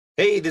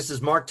Hey, this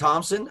is Mark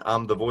Thompson.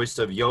 I'm the voice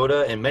of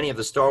Yoda in many of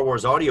the Star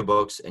Wars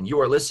audiobooks, and you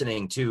are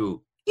listening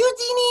to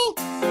Eugenie.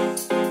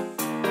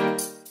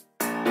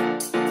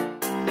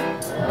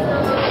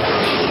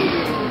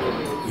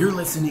 You're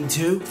listening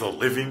to The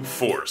Living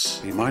Force.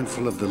 Be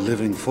mindful of the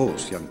living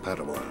force, young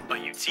Padawan. A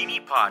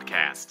Eugenie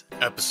podcast.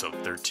 Episode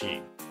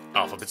 13.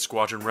 Alphabet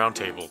Squadron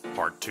Roundtable,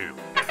 Part 2.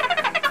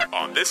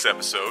 On this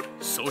episode,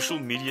 social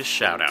media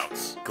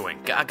shoutouts, going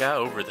gaga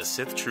over the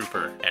Sith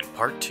Trooper, and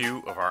Part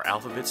 2 of our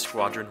Alphabet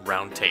Squadron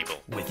Roundtable.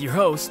 With your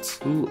hosts,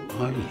 Who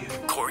are you?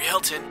 Corey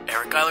Helton,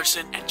 Eric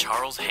Eilerson, and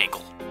Charles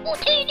Hankel.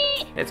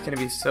 It's gonna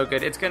be so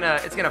good. It's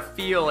gonna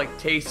feel like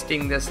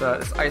tasting this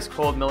ice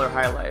cold Miller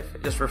High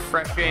Life. Just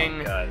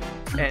refreshing. Oh,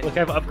 and look,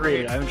 I've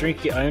upgraded. I'm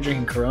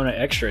drinking Corona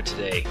Extra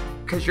today.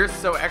 Because you're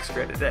so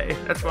extra today.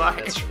 That's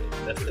why.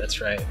 That's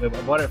right. I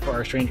bought it for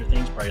our Stranger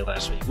Things party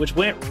last week, which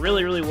went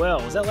really, really well.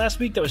 Was that last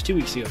week? That was 2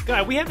 weeks ago.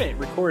 God, we haven't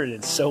recorded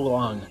in so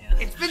long, man.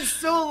 It's been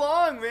so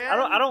long, man.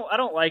 I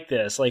don't like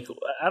this. Like,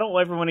 I don't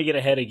ever want to get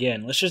ahead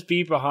again. Let's just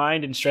be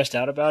behind and stressed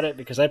out about it,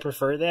 because I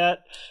prefer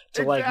that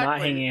to like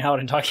not hanging out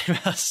and talking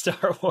about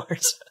Star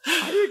Wars.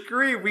 I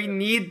agree. We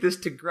need this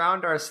to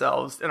ground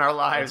ourselves in our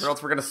lives, or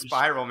else we're gonna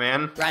spiral,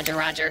 man.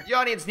 Roger. The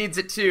audience needs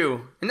it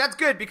too, and that's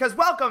good, because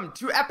welcome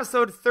to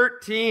episode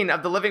 13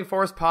 of the Living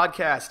Force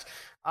podcast.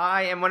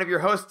 I am one of your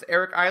hosts,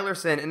 Eric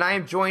Eilerson, and I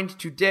am joined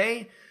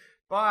today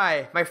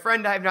by my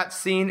friend I have not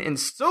seen in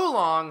so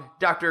long,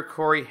 Dr.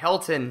 Corey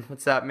Helton.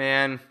 What's up,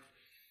 man?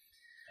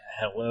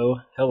 Hello.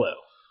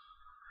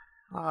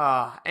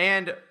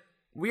 And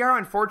we are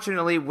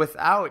unfortunately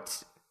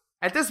without,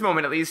 at this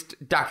moment at least,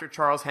 Dr.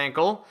 Charles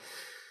Hankel.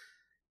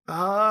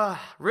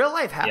 Real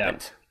life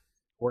happened. Yeah.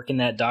 Working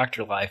that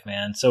doctor life,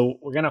 man. So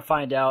we're going to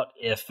find out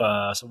if,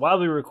 so while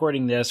we're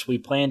recording this, we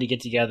plan to get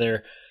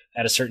together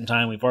at a certain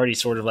time. We've already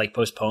sort of like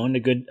postponed a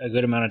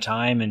good amount of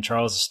time, and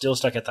Charles is still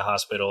stuck at the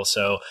hospital.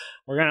 So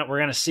we're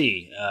gonna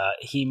see.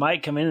 He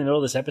might come in the middle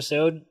of this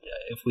episode.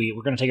 If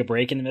we're gonna take a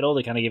break in the middle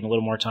to kind of give him a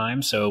little more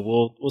time. So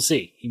we'll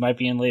see. He might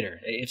be in later.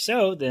 If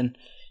so, then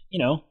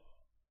you're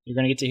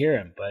gonna get to hear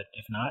him. But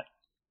if not,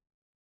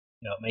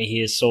 may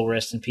his soul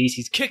rest in peace.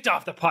 He's kicked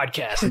off the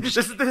podcast. This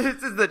is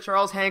the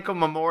Charles Hankel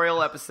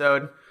memorial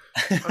episode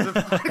of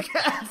the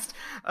podcast.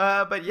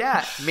 But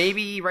yeah,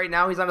 maybe right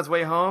now he's on his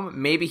way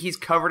home. Maybe he's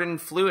covered in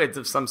fluids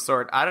of some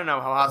sort. I don't know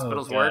how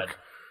hospitals work.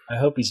 I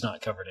hope he's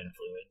not covered in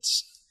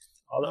fluids.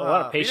 Although a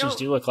lot of patients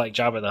do look like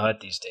Jabba the Hutt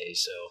these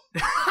days, so.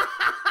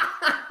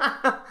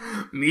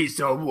 Me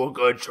some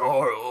Wooka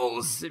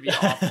Charles. It'd be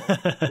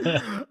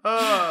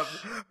awful.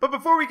 But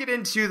before we get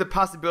into the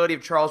possibility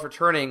of Charles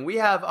returning, we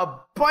have a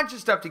bunch of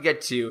stuff to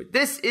get to.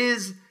 This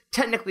is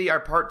technically our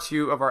part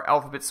 2 of our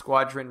Alphabet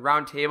Squadron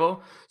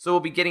Roundtable, so we'll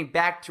be getting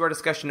back to our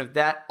discussion of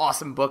that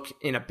awesome book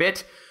in a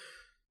bit.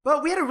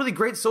 But we had a really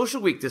great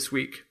social week this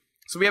week,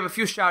 so we have a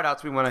few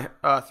shout-outs we want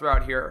to throw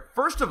out here.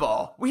 First of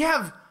all, we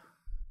have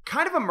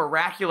kind of a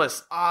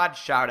miraculous, odd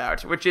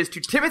shout-out, which is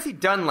to Timothy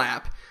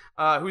Dunlap,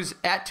 who's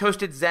at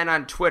Toasted Zen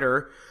on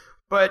Twitter,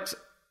 but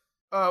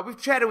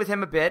we've chatted with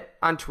him a bit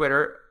on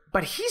Twitter,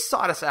 but he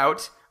sought us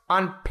out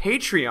on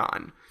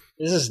Patreon.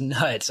 This is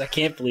nuts. I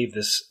can't believe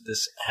this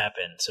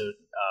happened. So,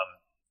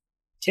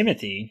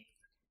 Timothy,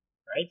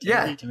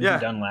 right? Timothy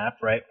Dunlap,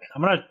 right?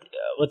 I'm gonna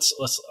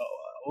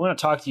I want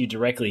to talk to you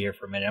directly here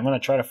for a minute. I'm gonna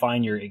try to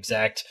find your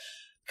exact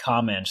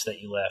comments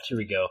that you left. Here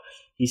we go.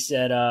 He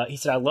said,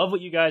 I love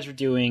what you guys are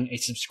doing. I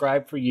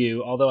subscribe for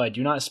you. Although I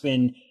do not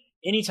spend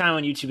any time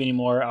on YouTube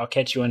anymore, I'll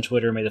catch you on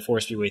Twitter. May the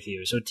force be with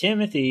you. So,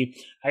 Timothy,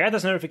 I got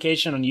this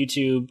notification on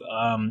YouTube.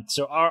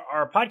 So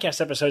our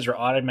podcast episodes are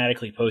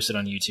automatically posted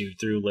on YouTube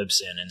through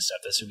Libsyn and stuff.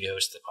 That's who we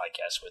host the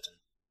podcast with.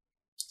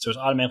 So it's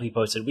automatically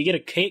posted. We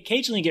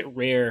occasionally get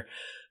rare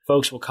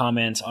folks will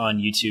comment on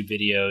YouTube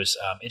videos.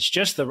 It's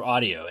just the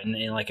audio and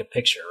like a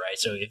picture, right?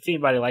 So if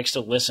anybody likes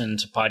to listen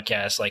to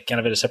podcasts, like kind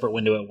of at a separate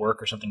window at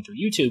work or something through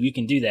YouTube, you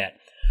can do that.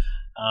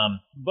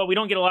 But we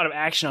don't get a lot of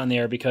action on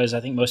there because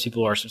I think most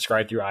people are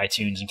subscribed through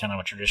iTunes and kind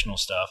of traditional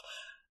stuff.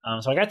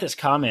 So I got this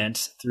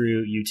comment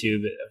through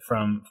YouTube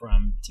from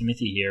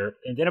Timothy here.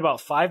 And then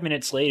about 5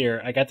 minutes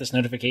later, I got this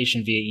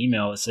notification via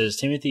email. It says,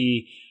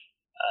 Timothy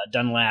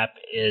Dunlap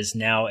is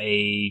now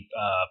a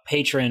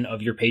patron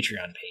of your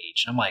Patreon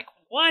page. I'm like,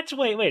 what?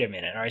 Wait a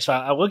minute. All right. So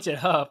I looked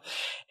it up,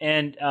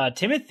 and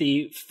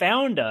Timothy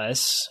found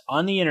us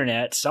on the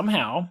internet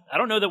somehow. I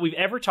don't know that we've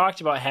ever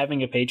talked about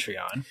having a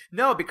Patreon.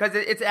 No, because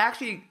it's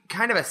actually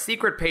kind of a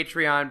secret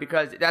Patreon,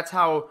 because that's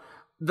how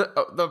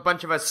the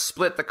bunch of us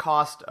split the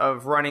cost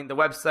of running the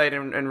website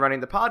and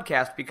running the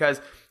podcast,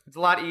 because it's a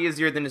lot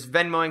easier than just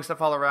Venmoing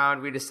stuff all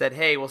around. We just said,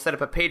 hey, we'll set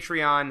up a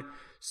Patreon.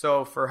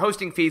 So for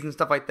hosting fees and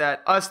stuff like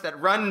that, us that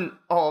run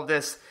all of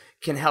this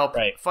can help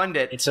fund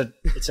it. It's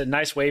a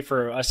nice way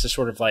for us to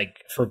sort of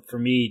like, for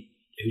me,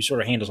 who sort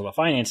of handles all the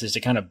finances, to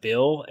kind of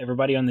bill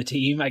everybody on the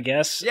team, I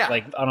guess. Yeah.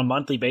 Like on a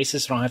monthly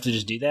basis. I don't have to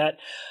just do that.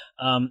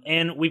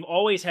 And we've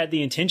always had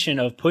the intention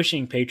of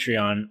pushing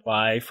Patreon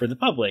live for the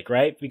public,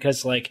 right?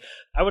 Because like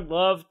I would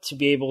love to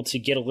be able to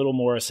get a little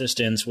more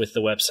assistance with the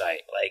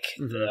website. Like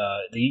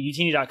the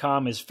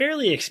utini.com is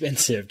fairly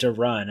expensive to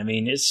run. I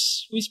mean,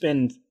 we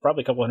spend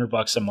probably a couple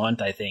 $100 a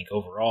month, I think,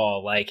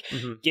 overall. Like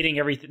getting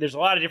everything. There's a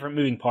lot of different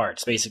moving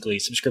parts, basically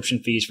subscription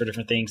fees for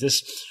different things.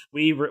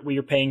 We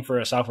are paying for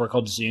a software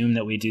called Zoom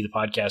that we do the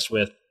podcast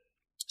with.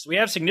 So we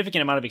have a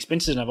significant amount of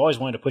expenses, and I've always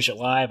wanted to push it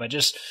live.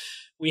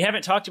 We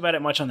haven't talked about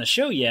it much on the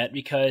show yet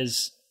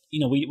because,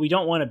 we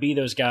don't want to be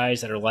those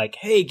guys that are like,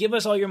 hey, give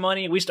us all your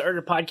money. We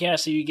started a podcast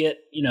so you get,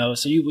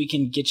 we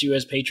can get you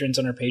as patrons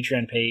on our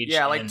Patreon page.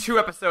 Yeah, like 2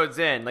 episodes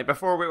in, like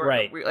before we were,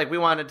 right. We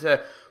wanted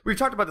to, we've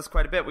talked about this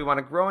quite a bit. We want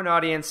to grow an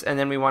audience, and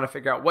then we want to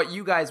figure out what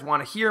you guys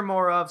want to hear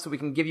more of so we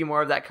can give you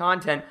more of that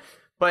content.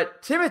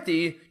 But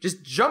Timothy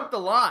just jumped the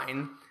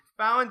line,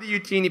 found the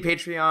Utini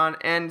Patreon,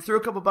 and threw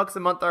a couple bucks a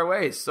month our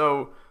way.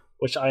 So,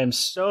 which I am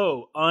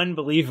so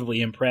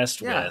unbelievably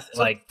impressed with. So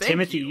like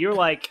Timothy, you're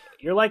like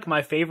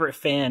my favorite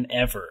fan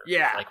ever.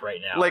 Yeah, like right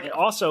now. Like and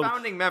also,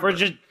 founding member.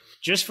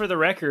 Just for the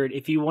record,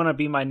 if you want to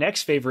be my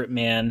next favorite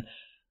man,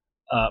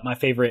 my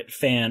favorite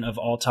fan of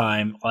all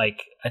time,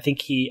 like I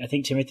think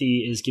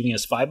Timothy is giving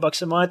us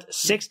 $5 a month,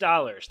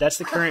 $6. That's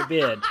the current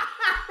bid.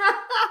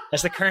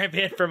 That's the current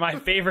bid for my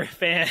favorite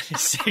fan,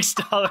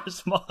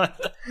 $6 a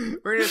month.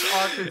 We're in this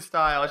auction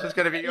style. It's just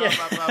going to be up.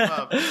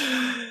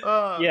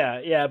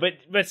 Yeah.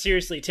 But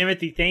seriously,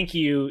 Timothy, thank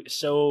you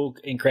so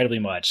incredibly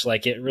much.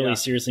 Like it really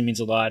seriously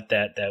means a lot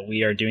that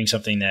we are doing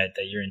something that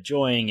you're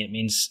enjoying. It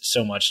means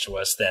so much to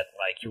us that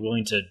like you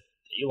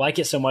like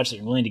it so much that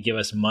you're willing to give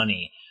us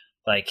money.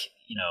 Like,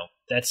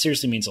 that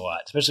seriously means a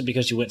lot, especially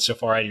because you went so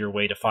far out of your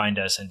way to find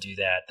us and do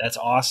that. That's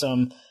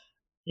awesome.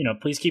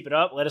 Please keep it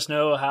up. Let us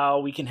know how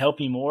we can help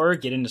you more.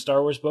 Get into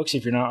Star Wars books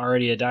if you're not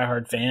already a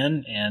diehard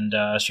fan, and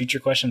shoot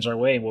your questions our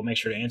way. We'll make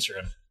sure to answer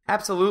them.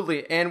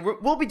 Absolutely. And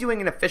we'll be doing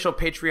an official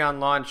Patreon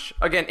launch,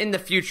 again, in the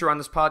future on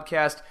this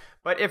podcast.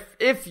 But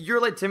if you're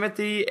like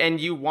Timothy and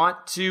you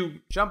want to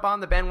jump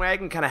on the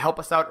bandwagon, kind of help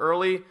us out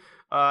early,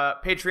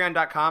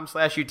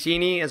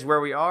 patreon.com/Utini is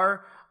where we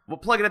are. We'll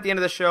plug it at the end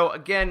of the show.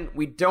 Again,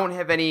 we don't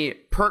have any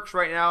perks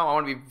right now. I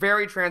want to be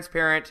very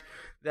transparent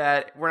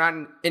that we're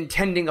not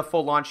intending a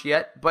full launch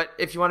yet, but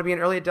if you want to be an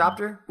early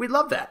adopter, we'd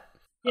love that.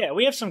 Yeah,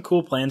 we have some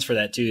cool plans for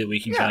that too that we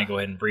can kind of go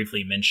ahead and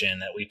briefly mention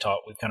that we've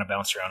kind of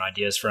bounced around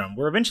ideas from.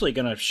 We're eventually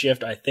going to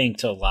shift, I think,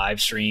 to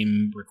live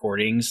stream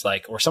recordings,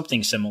 or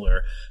something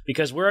similar,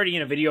 because we're already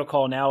in a video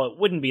call now. It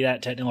wouldn't be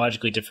that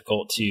technologically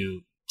difficult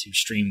to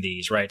stream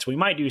these, right? So we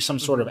might do some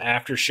sort of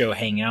after show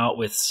hangout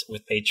with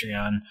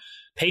Patreon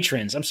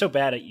patrons. I'm so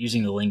bad at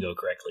using the lingo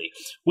correctly.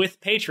 With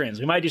patrons,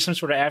 we might do some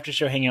sort of after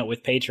show hangout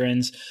with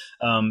patrons.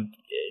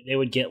 They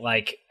would get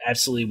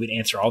we'd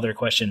answer all their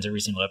questions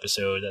every single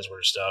episode, that sort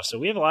of stuff. So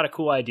we have a lot of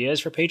cool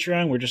ideas for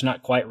Patreon. We're just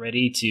not quite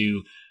ready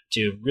to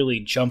really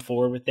jump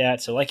forward with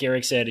that. So like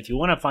Eric said, if you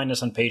want to find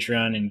us on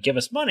Patreon and give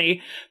us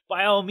money,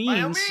 by all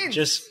means.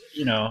 Just,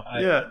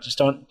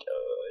 just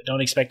don't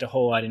expect a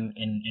whole lot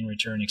in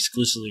return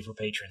exclusively for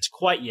patrons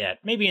quite yet.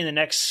 Maybe in the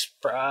next,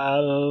 I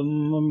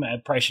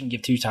probably shouldn't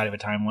give too tight of a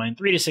timeline.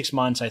 3 to 6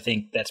 months, I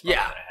think that's probably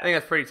gonna happen. I think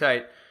that's pretty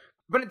tight.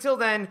 But until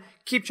then,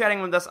 keep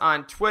chatting with us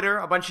on Twitter.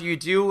 A bunch of you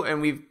do, and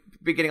we've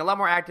been getting a lot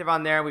more active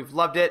on there. We've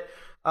loved it.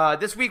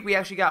 This week, we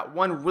actually got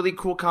one really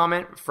cool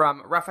comment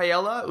from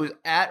Rafaela, who's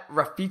at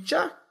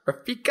Rafika.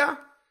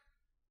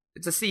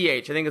 It's a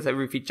CH. I think it's a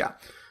Raficha.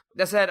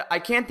 That said, I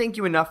can't thank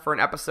you enough for an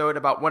episode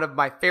about one of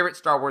my favorite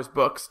Star Wars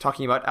books,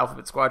 talking about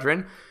Alphabet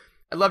Squadron.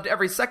 I loved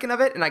every second of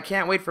it, and I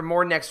can't wait for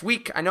more next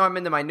week. I know I'm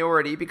in the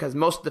minority because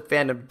most of the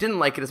fandom didn't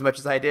like it as much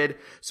as I did,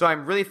 so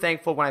I'm really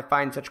thankful when I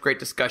find such great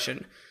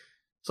discussion.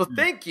 So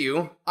thank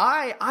you.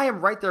 I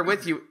am right there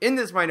with you in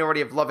this minority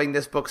of loving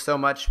this book so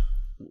much,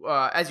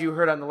 as you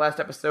heard on the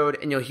last episode,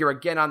 and you'll hear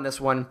again on this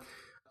one.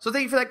 So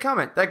thank you for that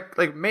comment.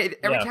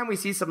 Every time we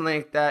see something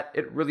like that,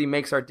 it really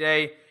makes our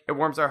day. It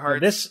warms our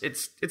hearts.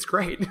 It's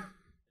great.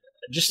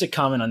 Just to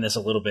comment on this a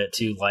little bit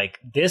too,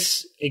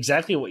 this,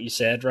 exactly what you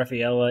said,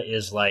 Rafaela,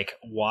 is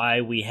why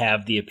we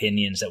have the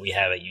opinions that we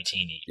have at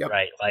Utini,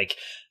 right?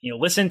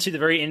 Listen to the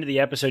very end of the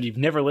episode. You've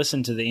never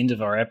listened to the end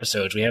of our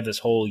episodes. We have this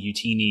whole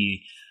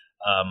Utini,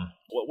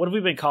 what have we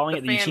been calling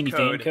it? The Utini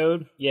fan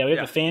code? Yeah, we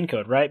have the fan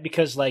code, right?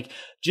 Because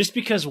just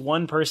because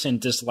one person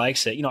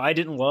dislikes it, I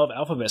didn't love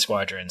Alphabet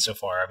Squadron so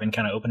far. I've been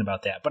kind of open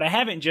about that, but I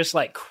haven't just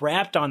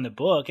crapped on the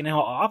book and how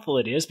awful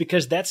it is,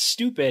 because that's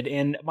stupid.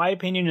 And my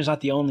opinion is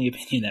not the only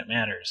opinion that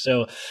matters.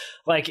 So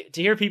to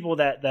hear people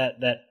that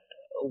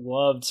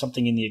loved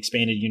something in the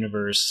expanded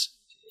universe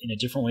in a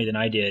different way than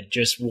I did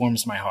just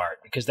warms my heart,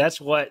 because that's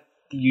what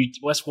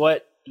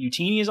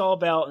Utini is all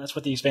about, and that's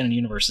what the expanded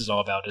universe is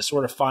all about, is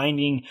sort of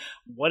finding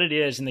what it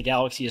is in the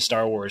galaxy of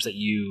Star Wars that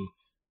you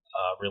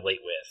relate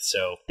with.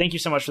 So thank you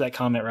so much for that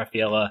comment,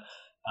 Rafaela.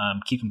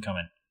 Keep them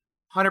coming.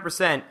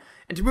 100%.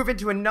 And to move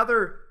into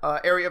another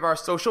area of our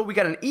social, we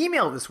got an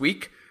email this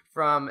week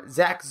from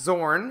Zach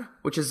Zorn,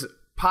 which is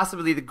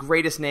possibly the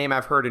greatest name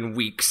I've heard in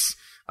weeks.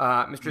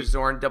 Mr.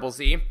 Zorn, double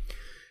Z.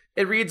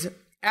 It reads,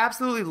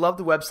 Absolutely love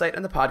the website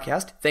and the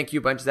podcast. Thank you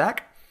a bunch,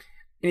 Zach.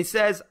 And he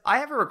says, I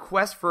have a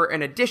request for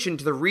an addition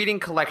to the reading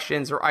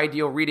collections or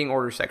ideal reading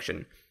order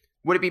section.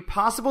 Would it be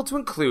possible to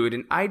include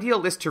an ideal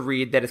list to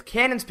read that is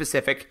canon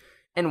specific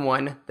and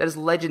one that is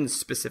legend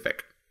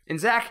specific? And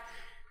Zach,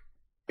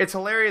 it's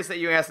hilarious that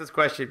you asked this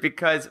question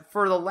because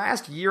for the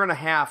last year and a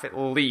half at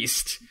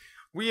least,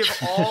 we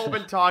have all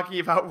been talking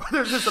about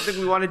whether this is something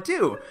we want to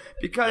do.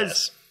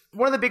 Because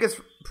one of the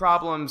biggest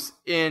problems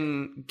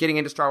in getting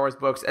into Star Wars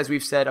books, as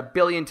we've said a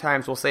billion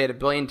times, we'll say it a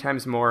billion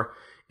times more,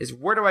 is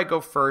where do I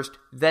go first,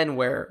 then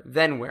where,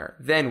 then where,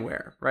 then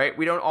where, right?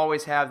 We don't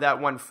always have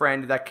that one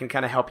friend that can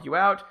kind of help you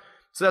out.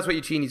 So that's what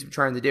Utini's been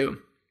trying to do.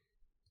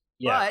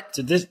 Yeah. But,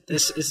 so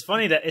this is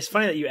funny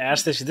that you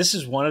asked this. This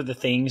is one of the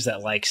things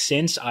that, like,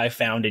 since I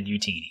founded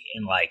Utini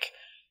in like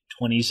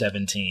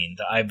 2017,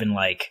 that I've been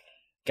like,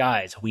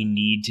 guys, we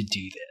need to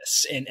do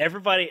this. And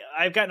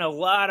I've gotten a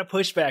lot of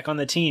pushback on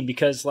the team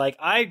because, like,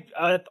 I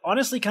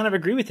honestly kind of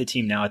agree with the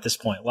team now at this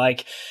point.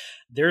 Like,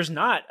 there's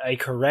not a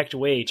correct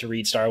way to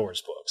read Star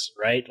Wars books,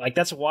 right? Like,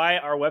 that's why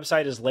our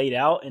website is laid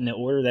out in the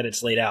order that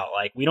it's laid out.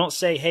 Like, we don't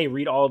say, hey,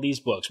 read all of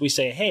these books. We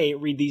say, hey,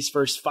 read these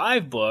first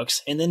 5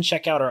 books and then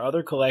check out our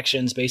other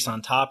collections based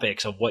on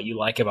topics of what you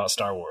like about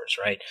Star Wars,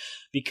 right?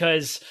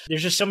 Because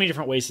there's just so many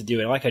different ways to do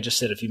it. And like I just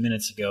said a few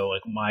minutes ago,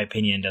 like, my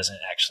opinion doesn't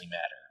actually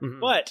matter. Mm-hmm.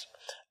 But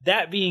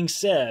that being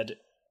said,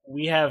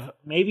 we have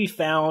maybe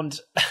found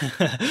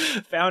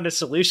a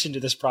solution to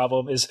this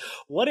problem. Is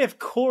what if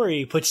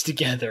Corey puts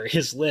together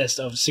his list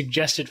of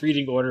suggested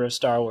reading order of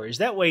Star Wars?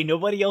 That way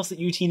nobody else at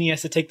UTini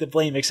has to take the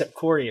blame except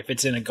Corey if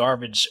it's in a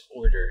garbage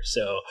order.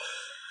 So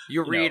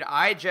you read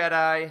I,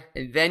 Jedi,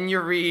 and then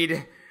you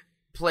read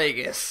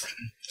Plagueis.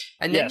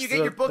 And then you get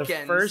your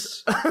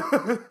bookends.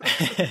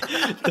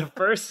 The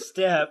first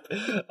step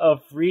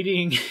of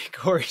reading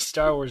Corey's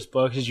Star Wars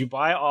books is you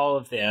buy all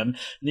of them, and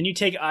then you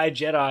take I,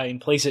 Jedi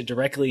and place it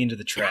directly into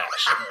the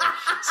trash.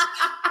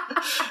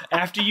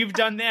 After you've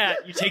done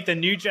that, you take the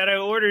New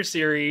Jedi Order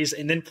series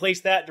and then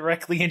place that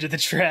directly into the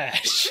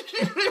trash.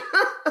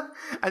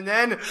 And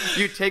then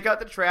you take out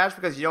the trash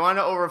because you don't want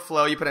to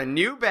overflow. You put a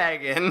new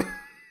bag in.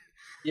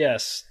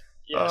 Yes.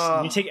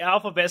 Yes, you take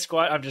Alphabet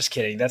Squad. I'm just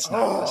kidding. That's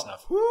not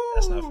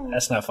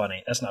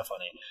funny.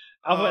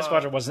 Alphabet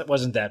Squadron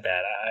wasn't that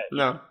bad.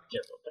 No.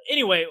 But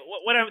anyway,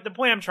 the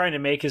point I'm trying to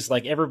make is,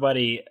 like,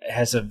 everybody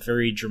has a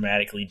very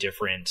dramatically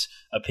different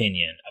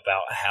opinion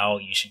about how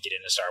you should get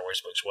into Star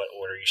Wars books, what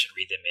order you should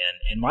read them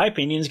in. And my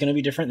opinion is going to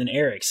be different than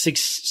Eric's,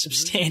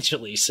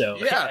 substantially so.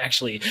 Yeah.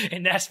 Actually,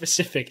 in that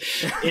specific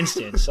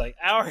instance, like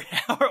our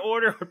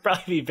order would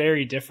probably be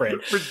very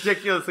different,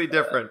 ridiculously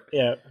different.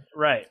 Yeah.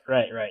 Right.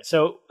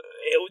 So.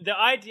 The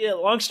idea,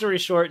 long story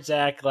short,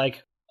 Zach,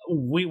 like,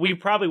 we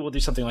probably will do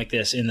something like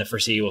this in the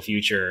foreseeable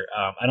future.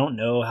 I don't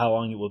know how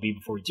long it will be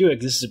before we do it,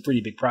 because this is a pretty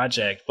big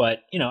project.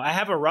 But, I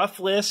have a rough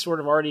list sort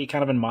of already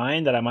kind of in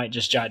mind that I might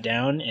just jot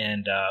down,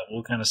 and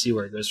we'll kind of see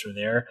where it goes from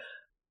there.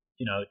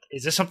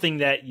 Is this something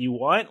that you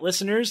want,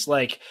 listeners?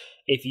 Like,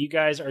 if you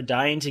guys are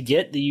dying to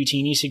get the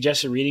Utini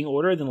suggested reading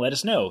order, then let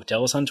us know.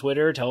 Tell us on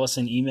Twitter. Tell us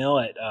an email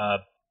at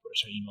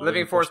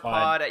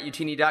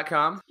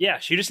livingforcepod@utini.com. Yeah,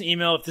 shoot us an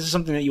email if this is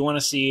something that you want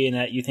to see and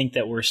that you think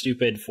that we're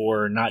stupid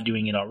for not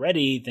doing it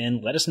already.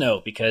 Then let us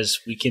know, because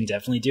we can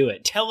definitely do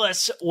it. Tell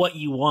us what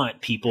you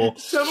want, people.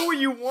 Tell me what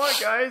you want,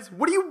 guys.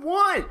 What do you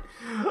want?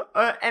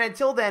 And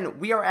until then,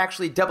 we are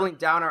actually doubling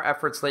down our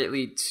efforts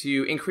lately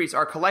to increase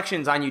our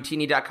collections on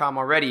utini.com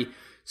already.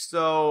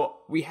 So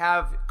we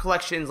have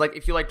collections like,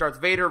 if you like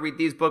Darth Vader, read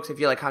these books. If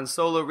you like Han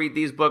Solo, read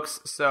these books.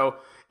 So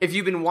if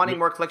you've been wanting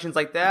more collections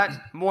like that,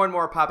 more and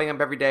more are popping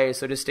up every day.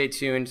 So just stay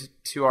tuned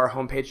to our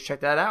homepage to check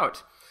that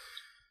out.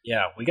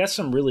 Yeah, we got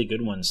some really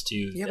good ones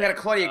too. Yeah, we got a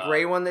Claudia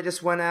Gray one that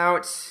just went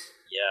out.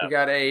 Yeah. We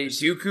got a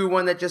Dooku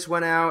one that just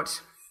went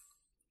out.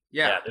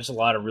 Yeah, there's a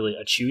lot of really...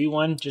 A Chewie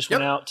one just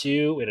went out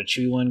too. We had a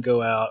Chewie one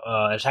go out.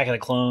 Attack of the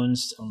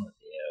Clones.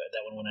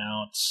 That one went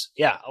out.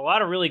 Yeah, a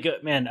lot of really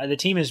good... Man, the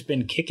team has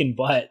been kicking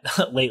butt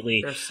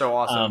lately. They're so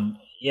awesome.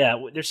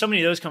 There's so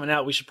many of those coming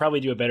out. We should probably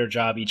do a better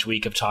job each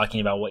week of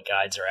talking about what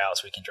guides are out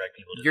so we can direct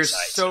people to the site.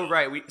 You're so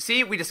right.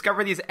 We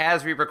discover these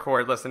as we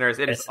record, listeners.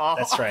 That's all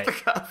that's right.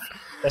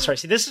 That's right.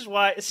 See, this is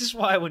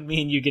why when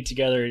me and you get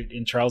together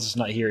and Charles is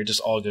not here, it just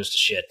all goes to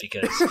shit,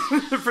 because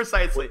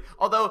precisely.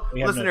 Although,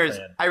 listeners,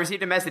 I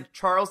received a message.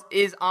 Charles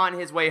is on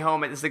his way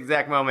home at this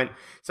exact moment,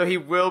 so he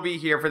will be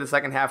here for the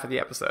second half of the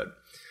episode.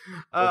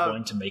 We're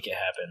going to make it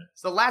happen.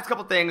 So last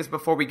couple things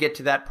before we get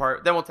to that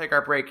part, then we'll take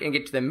our break and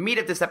get to the meat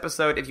of this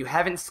episode. If you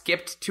haven't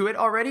skipped to it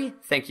already,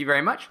 thank you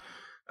very much.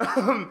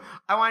 I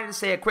wanted to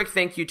say a quick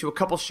thank you to a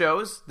couple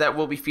shows that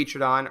will be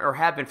featured on, or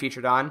have been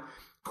featured on.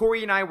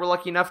 Corey and I were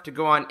lucky enough to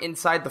go on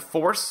Inside the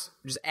Force,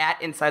 just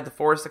at Inside the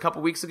Force a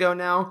couple weeks ago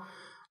now.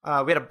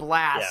 We had a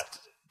blast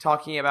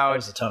talking about... It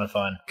was a ton of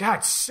fun.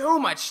 God, so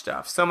much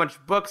stuff. So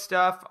much book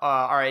stuff.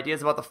 Our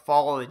ideas about the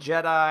fall of the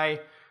Jedi.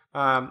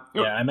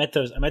 I met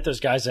those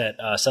guys at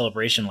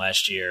Celebration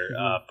last year,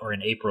 or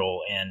in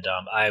April, and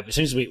as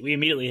soon as we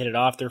immediately hit it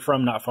off. They're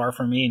from not far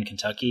from me in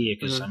Kentucky,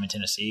 because I'm in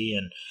Tennessee,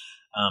 and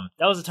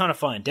that was a ton of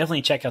fun.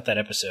 Definitely check out that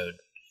episode.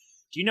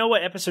 Do you know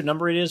what episode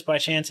number it is by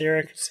chance,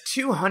 Eric? It's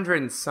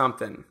 200 and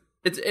something.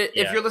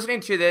 If you're listening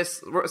to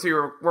this,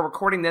 we're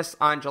recording this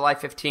on July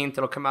 15th.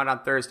 It'll come out on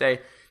Thursday.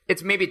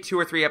 It's maybe 2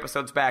 or 3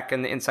 episodes back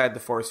in the Inside the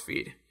Force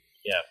feed.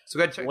 Yeah. So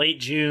go check. Late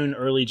June,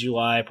 early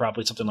July,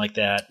 probably something like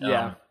that.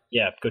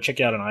 Yeah. Go check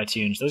it out on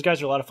iTunes. Those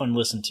guys are a lot of fun to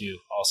listen to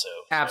also.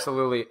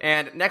 Absolutely.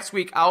 And next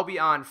week I'll be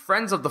on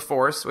Friends of the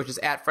Force, which is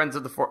at Friends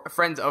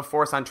of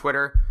Force on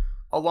Twitter,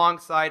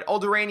 alongside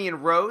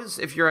Alderanian Rose.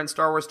 If you're on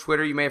Star Wars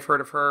Twitter, you may have heard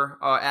of her,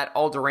 at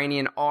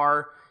Alderanian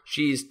R.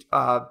 She's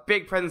a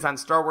big presence on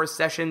Star Wars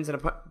Sessions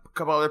and a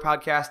couple other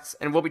podcasts,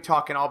 and we'll be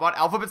talking all about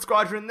Alphabet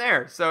Squadron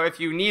there. So if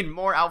you need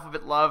more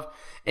Alphabet love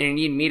and you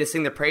need me to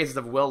sing the praises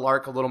of Will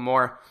Lark a little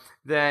more,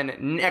 then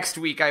next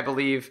week, I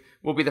believe,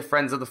 will be the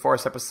Friends of the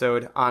Force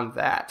episode on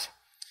that.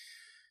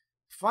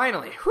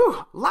 Finally,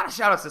 a lot of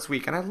shout-outs this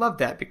week, and I love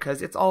that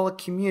because it's all a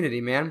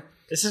community, man.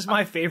 This is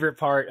my favorite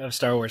part of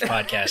Star Wars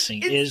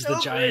podcasting, is so the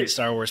giant great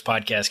Star Wars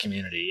podcast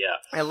community,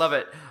 yeah. I love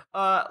it.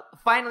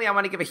 Finally, I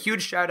want to give a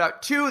huge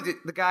shout-out to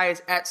the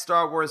guys at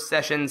Star Wars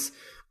Sessions,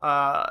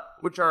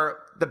 which are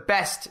the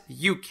best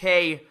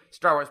UK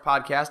Star Wars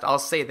podcast, I'll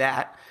say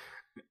that.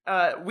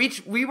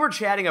 We were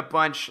chatting a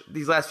bunch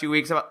these last few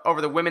weeks over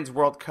the Women's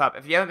World Cup.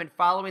 If you haven't been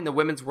following the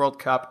Women's World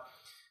Cup,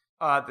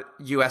 the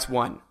U.S.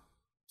 won.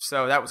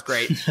 So that was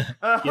great. You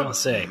don't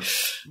say.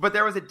 But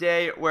there was a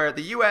day where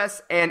the U.S.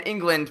 and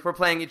England were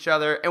playing each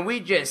other, and we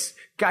just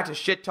got to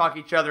shit-talk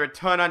each other a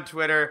ton on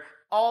Twitter,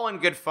 all in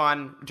good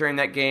fun during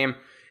that game.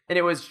 And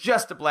it was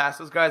just a blast.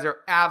 Those guys are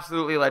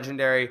absolutely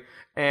legendary.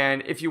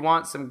 And if you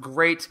want some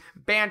great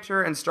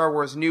banter and Star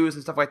Wars news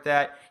and stuff like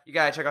that, you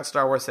got to check out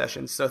Star Wars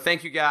Sessions. So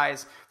thank you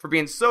guys for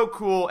being so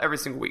cool every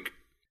single week.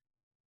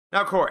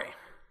 Now, Corey,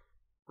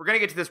 we're going to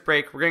get to this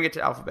break. We're going to get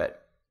to Alphabet.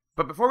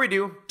 But before we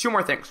do, 2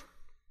 more things.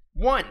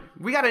 1,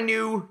 we got a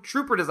new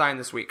trooper design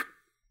this week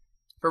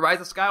for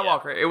Rise of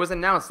Skywalker. Yeah. It was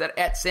announced that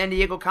at San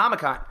Diego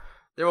Comic-Con,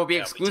 there will be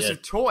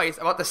exclusive toys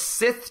about the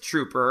Sith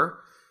Trooper,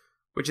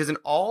 which is an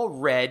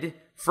all-red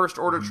First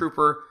Order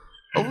trooper,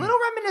 a little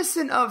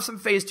reminiscent of some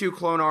Phase 2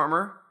 clone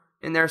armor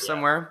in there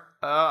somewhere.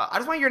 I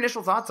just want your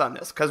initial thoughts on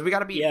this, because we got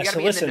to be, in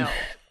the know.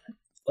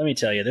 Let me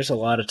tell you, there's a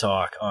lot of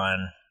talk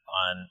on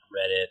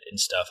Reddit and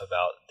stuff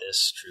about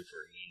this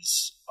trooper.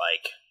 He's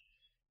like,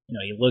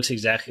 he looks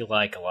exactly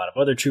like a lot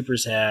of other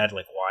troopers had.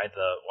 Like, why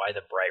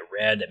the bright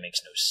red? That makes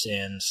no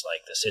sense.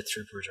 Like, the Sith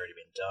trooper's already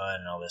been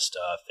done and all this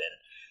stuff.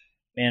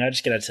 And man, I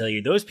just gotta tell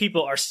you, those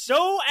people are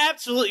so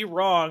absolutely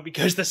wrong,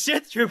 because the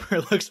Sith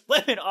trooper looks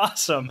flippin'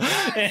 awesome.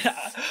 And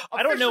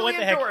I don't know what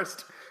the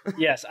endorsed. Heck.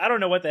 Yes, I don't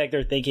know what the heck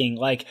they're thinking.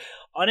 Like,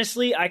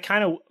 honestly, I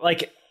kind of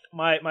like.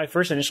 My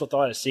first initial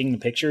thought of seeing the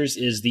pictures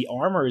is the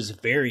armor is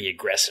very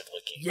aggressive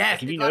looking. Yes, like,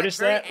 have you noticed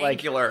that?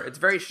 Angular. It's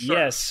very sharp.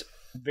 Yes.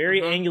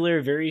 Very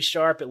angular, very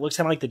sharp. It looks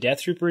kind of like the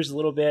Death Troopers a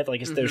little bit, like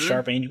it's those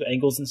sharp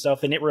angles and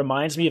stuff. And it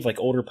reminds me of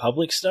like Old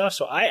Republic stuff.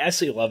 So I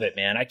absolutely love it,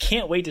 man. I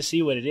can't wait to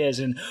see what it is.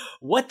 And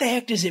what the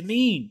heck does it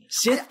mean?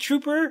 Sith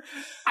Trooper?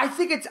 I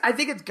think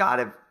it's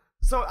gotta.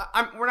 So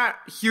we're not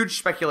huge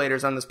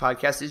speculators on this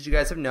podcast, as you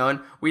guys have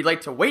known. We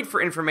like to wait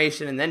for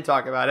information and then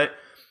talk about it.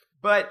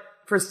 But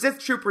for Sith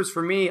Troopers,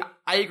 for me,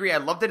 I agree. I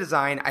love the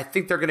design. I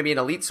think they're going to be an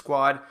elite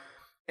squad.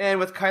 And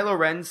with Kylo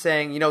Ren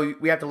saying,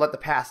 we have to let the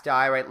past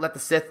die, right? Let the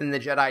Sith and the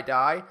Jedi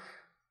die.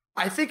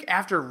 I think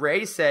after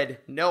Rey said,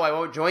 no, I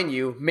won't join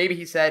you, maybe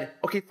he said,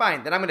 okay,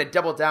 fine, then I'm going to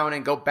double down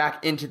and go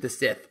back into the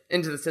Sith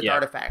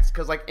artifacts.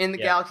 Because like in the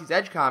Galaxy's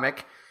Edge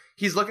comic,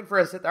 he's looking for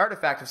a Sith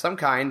artifact of some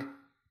kind.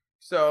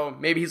 So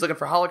maybe he's looking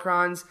for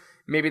holocrons.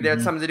 Maybe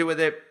that's something to do with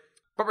it.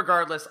 But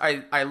regardless,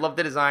 I love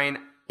the design.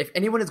 If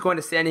anyone is going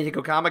to San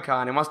Diego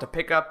Comic-Con and wants to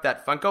pick up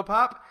that Funko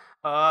Pop,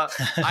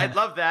 I'd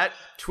love that.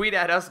 Tweet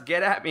at us.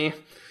 Get at me.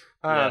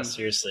 Yeah,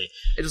 seriously.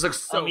 It just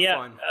looks so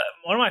fun.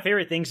 One of my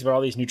favorite things about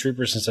all these new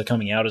troopers since they're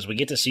coming out is we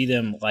get to see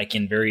them like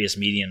in various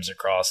mediums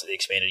across the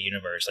expanded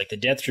universe. Like the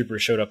Death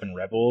Troopers showed up in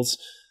Rebels.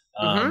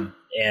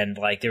 And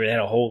like they had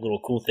a whole little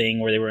cool thing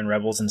where they were in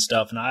Rebels and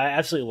stuff. And I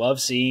absolutely love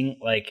seeing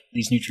like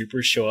these new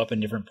troopers show up in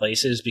different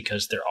places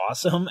because they're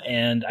awesome.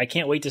 And I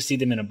can't wait to see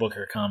them in a book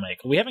or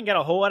comic. We haven't got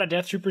a whole lot of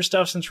Death Trooper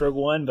stuff since Rogue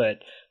One, but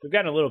we've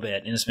gotten a little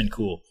bit and it's been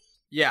cool.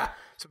 Yeah.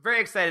 So very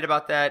excited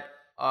about that.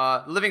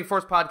 Living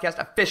Force Podcast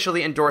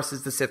officially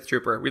endorses the Sith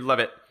Trooper. We love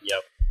it.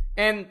 Yep.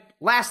 And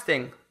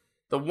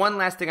the one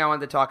last thing I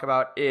wanted to talk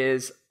about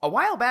is a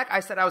while back I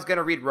said I was going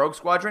to read Rogue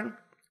Squadron,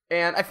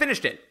 and I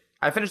finished it.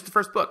 I finished the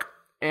first book,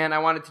 and I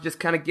wanted to just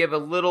kind of give a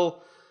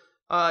little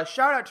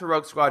shout out to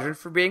Rogue Squadron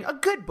for being a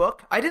good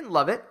book. I didn't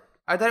love it.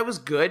 I thought it was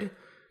good.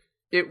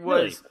 It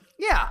was... Really?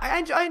 Yeah, I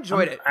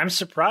enjoyed it. I'm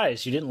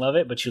surprised you didn't love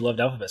it, but you loved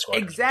Alphabet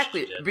Squadron.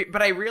 Exactly,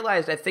 but I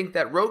realized I think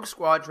that Rogue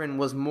Squadron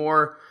was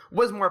more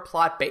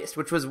plot based,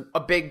 which was a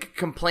big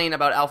complaint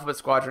about Alphabet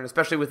Squadron,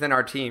 especially within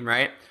our team,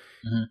 right?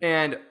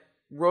 And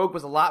Rogue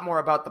was a lot more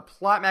about the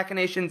plot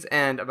machinations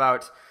and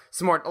about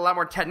a lot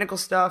more technical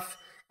stuff.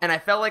 And I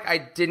felt like I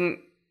didn't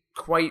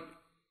quite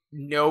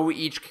know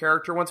each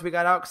character once we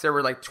got out because there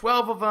were like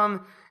 12 of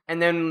them, and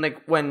then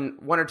like when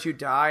one or two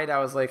died, I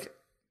was like,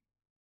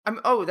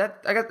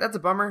 that's a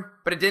bummer.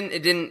 But it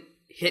didn't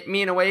hit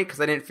me in a way because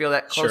I didn't feel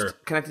that close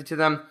connected to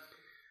them.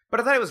 But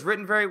I thought it was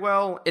written very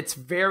well. It's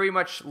very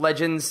much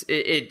Legends.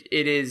 It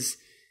is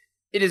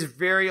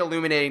very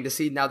illuminating to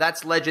see. Now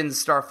that's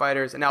Legends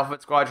Starfighters, and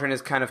Alphabet Squadron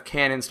is kind of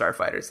canon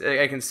Starfighters.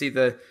 I can see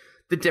the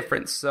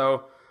difference.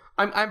 So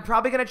I'm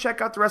probably going to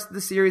check out the rest of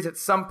the series at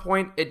some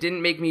point. It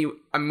didn't make me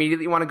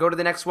immediately want to go to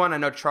the next one. I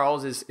know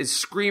Charles is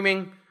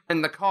screaming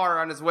in the car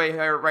on his way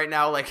here right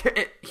now,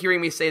 like hearing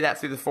me say that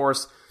through the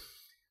Force.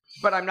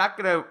 But I'm not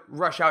going to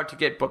rush out to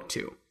get book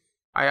 2.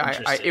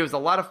 It was a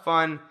lot of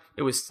fun.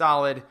 It was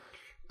solid.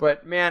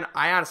 But man,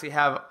 I honestly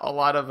have a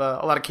lot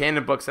of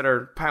canon books that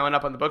are piling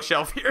up on the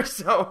bookshelf here,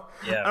 so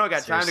I don't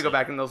got time to go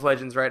back in those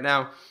Legends right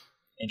now.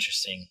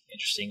 Interesting.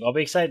 Well, I'll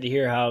be excited to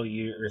hear how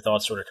your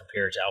thoughts sort of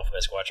compare to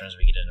Alphabet Squadron as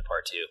we get into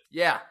part 2.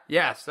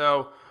 Yeah.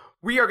 So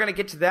we are going to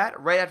get to that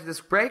right after this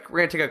break. We're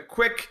going to take a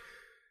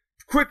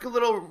quick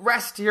little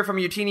rest to hear from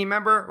a Utini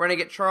member. We're going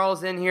to get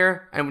Charles in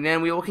here, and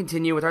then we will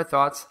continue with our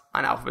thoughts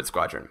on Alphabet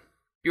Squadron.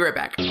 Be right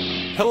back.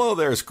 Hello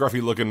there,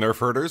 scruffy-looking nerf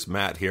herders.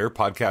 Matt here,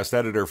 podcast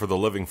editor for the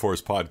Living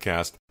Force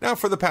podcast. Now,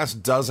 for the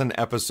past dozen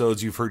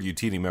episodes, you've heard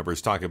Utini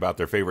members talk about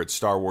their favorite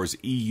Star Wars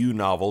EU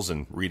novels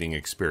and reading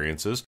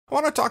experiences. I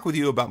want to talk with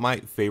you about my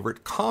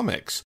favorite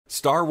comics.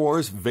 Star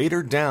Wars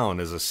Vader Down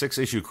is a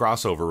 6-issue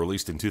crossover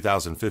released in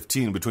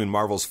 2015 between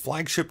Marvel's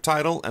flagship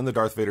title and the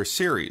Darth Vader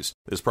series.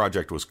 This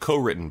project was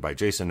co-written by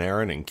Jason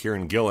Aaron and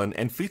Kieran Gillen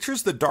and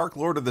features the Dark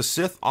Lord of the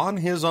Sith on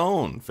his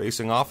own,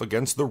 facing off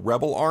against the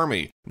Rebel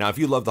Army. Now, if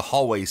you love the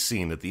hallway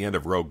scene at the end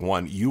of Rogue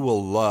One, you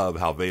will love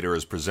how Vader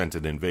is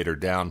presented in Vader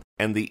Down,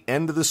 and the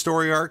end of the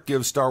story arc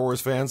gives Star Wars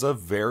fans a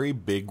very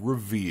big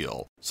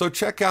reveal. So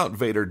check out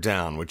Vader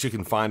Down, which you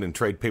can find in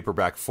trade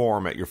paperback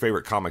form at your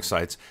favorite comic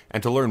sites,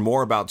 and to learn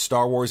more about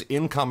Star Wars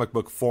in comic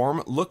book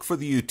form, look for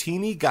the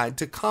Utini Guide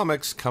to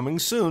Comics coming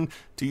soon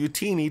to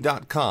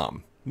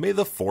utini.com. May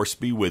the Force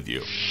be with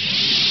you.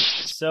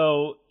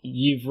 So,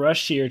 you've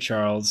rushed here,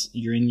 Charles.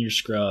 You're in your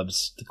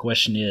scrubs. The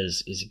question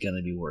is it going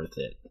to be worth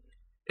it?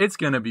 It's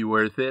going to be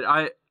worth it.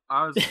 I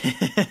was,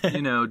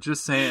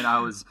 just saying I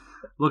was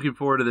looking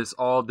forward to this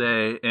all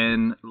day,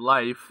 and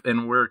life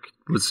and work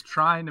was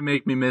trying to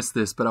make me miss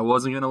this, but I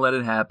wasn't going to let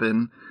it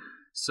happen.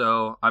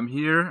 So I'm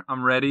here.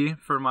 I'm ready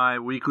for my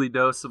weekly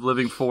dose of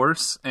Living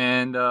Force,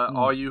 and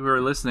all you who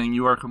are listening,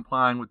 you are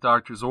complying with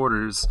doctor's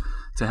orders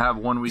to have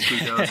one weekly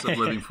dose of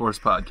Living Force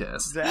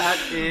podcast. That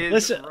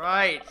is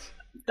right.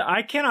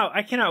 I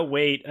cannot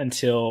wait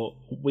until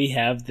we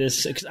have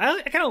this, because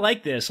I kind of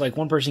like this. Like,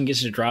 one person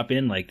gets to drop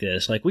in like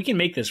this. Like, we can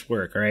make this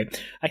work, all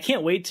right? I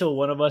can't wait till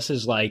one of us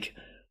is like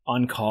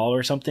on call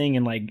or something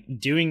and like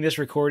doing this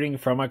recording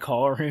from a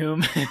call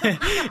room,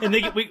 and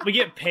we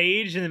get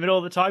paged in the middle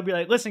of the talk, be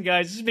like, "Listen,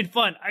 guys, this has been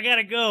fun. I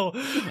gotta go.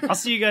 I'll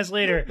see you guys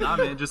later." Nah,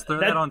 man, just throw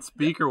that on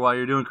speaker while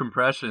you're doing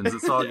compressions.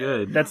 It's all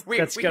good. That's we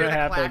gonna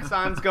happen. The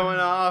klaxons going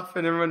off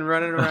and everyone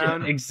running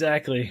around.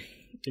 Exactly.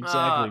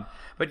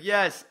 But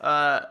yes,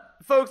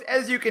 folks,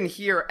 as you can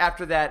hear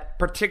after that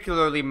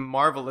particularly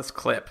marvelous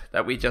clip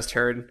that we just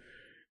heard,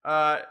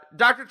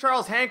 Dr.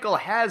 Charles Hankel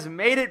has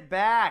made it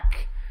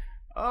back.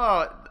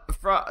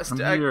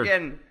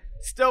 Again,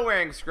 still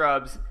wearing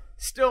scrubs,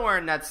 still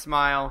wearing that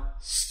smile,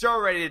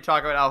 still ready to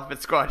talk about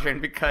Alphabet Squadron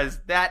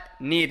because that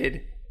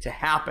needed to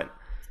happen.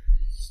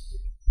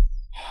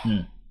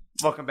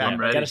 Welcome back.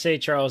 I gotta say,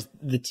 Charles,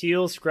 the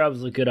teal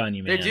scrubs look good on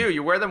you, man. They do.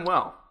 You wear them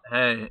well.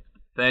 Hey,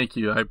 thank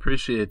you. I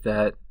appreciate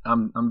that.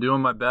 I'm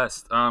doing my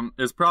best.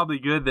 It's probably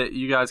good that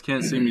you guys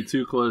can't see me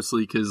too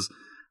closely because,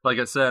 like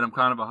I said, I'm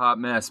kind of a hot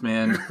mess,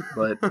 man.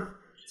 But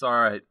it's all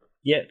right.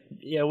 Yeah.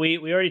 We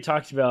already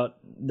talked about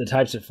the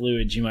types of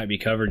fluids you might be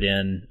covered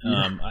in.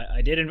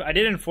 I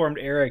did inform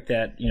Eric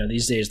that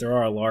these days there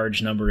are a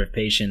large number of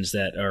patients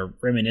that are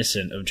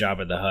reminiscent of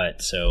Jabba the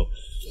Hutt. So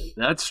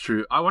that's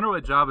true. I wonder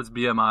what Jabba's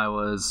BMI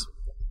was.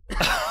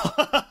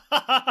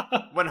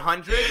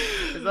 100?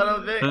 Is that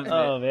a bit?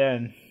 Oh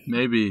man.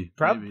 Maybe.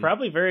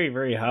 Probably very,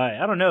 very high.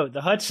 I don't know.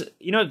 The Hutts,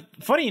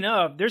 funny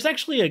enough, there's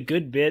actually a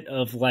good bit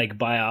of like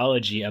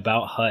biology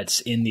about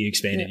Hutts in the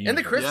expanded universe. In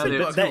the Christian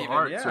book, two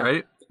hearts,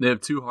 right? They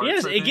have 2 hearts.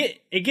 Yes,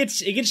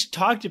 it gets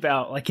talked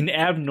about like an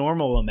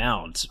abnormal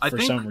amount for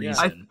some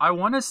reason. I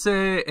want to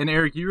say, and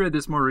Eric, you read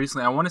this more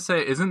recently. I want to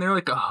say, isn't there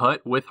like a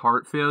Hutt with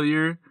heart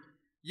failure?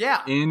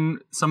 Yeah. In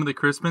some of the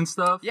Crispin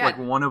stuff, like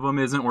one of them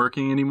isn't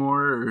working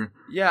anymore. Or...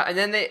 Yeah, and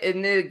then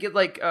they get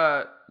like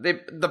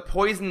the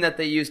poison that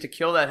they use to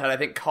kill that Hutt, I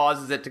think,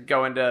 causes it to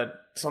go into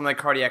something like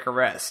cardiac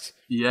arrest.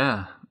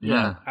 Yeah.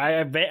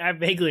 I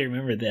vaguely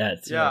remember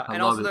that. So. Yeah,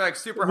 and also they're like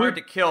super hard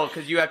to kill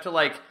because you have to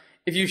like,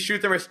 if you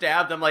shoot them or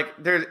stab them,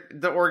 like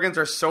the organs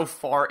are so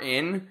far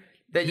in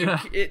that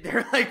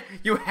they're like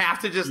you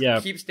have to just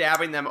keep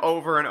stabbing them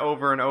over and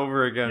over and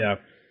over again. Yeah.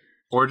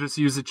 Or just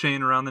use a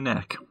chain around the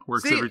neck.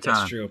 Works every time.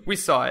 That's true. We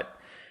saw it.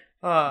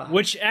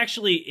 Which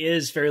actually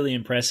is fairly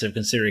impressive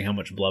considering how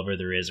much blubber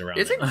there is around.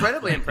 It's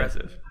incredibly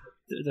impressive.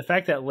 The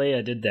fact that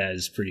Leia did that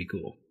is pretty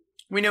cool.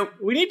 We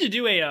need to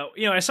do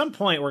at some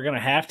point we're going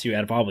to have to,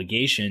 out of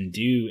obligation,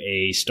 do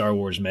a Star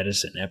Wars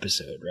medicine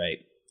episode, right?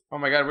 Oh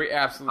my God, we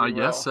absolutely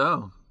will. I guess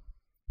so.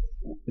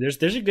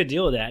 There's a good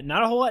deal of that.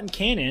 Not a whole lot in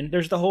canon.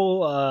 There's the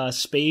whole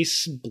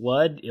space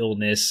blood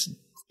illness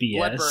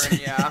BS.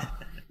 Bloodburn, yeah.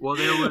 Well,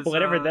 there was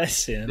whatever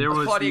that's in. There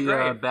was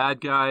the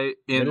bad guy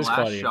in Last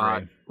Claudia Shot,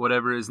 Gray.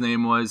 whatever his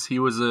name was. He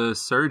was a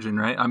surgeon,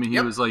 right? I mean, he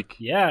was like,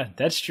 yeah,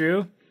 that's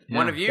true.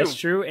 One of you. That's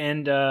true.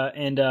 And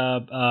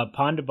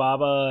Ponda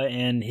Baba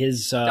and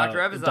his Dr.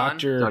 Evazan.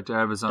 Dr.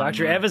 Evazan.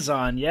 Dr.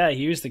 Evazan. Yeah,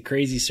 he was the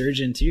crazy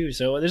surgeon too.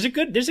 So there's a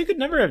good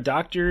number of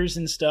doctors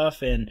and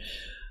stuff. And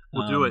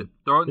we'll do it.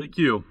 Throw it in the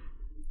queue.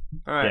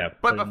 All right. Yeah,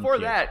 but before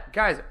that,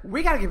 guys,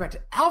 we got to get back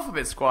to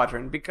Alphabet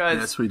Squadron because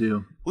yes, we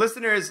do.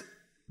 Listeners,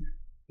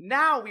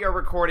 now we are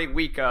recording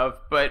week of,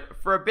 but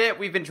for a bit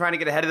we've been trying to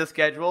get ahead of the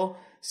schedule,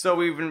 so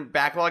we've been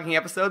backlogging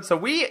episodes. So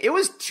it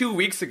was 2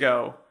 weeks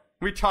ago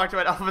we talked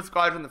about Alphabet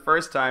Squadron the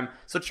first time.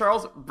 So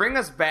Charles, bring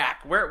us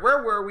back. Where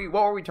were we?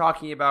 What were we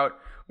talking about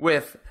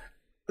with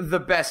the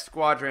best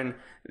squadron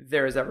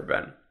there has ever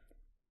been?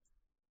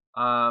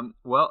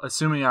 Well,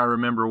 assuming I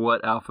remember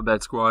what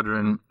Alphabet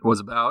Squadron was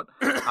about,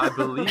 I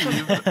believe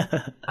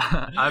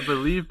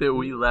that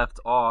we left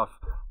off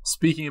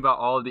speaking about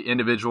all of the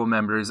individual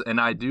members, and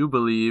I do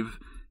believe,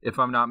 if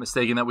I'm not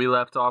mistaken, that we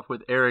left off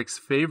with Eric's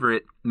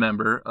favorite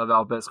member of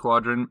Alphabet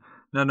Squadron,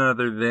 none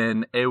other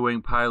than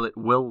A-Wing pilot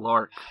Will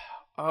Lark.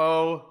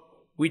 Oh,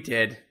 we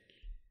did.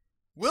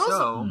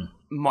 Will's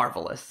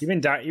marvelous. You've been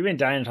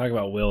dying to talk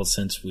about Will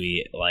since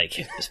we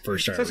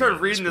first started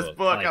reading this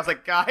book. I was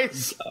like,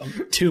 guys,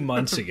 2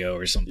 months ago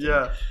or something.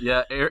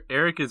 Yeah.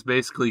 Eric is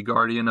basically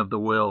guardian of the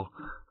Will.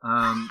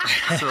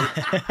 So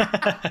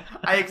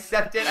I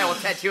accept it. I will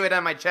tattoo it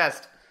on my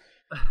chest,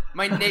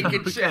 my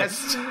naked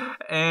chest.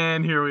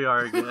 And here we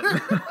are again.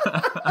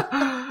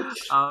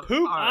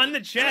 Poop on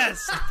the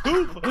chest.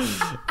 Poop.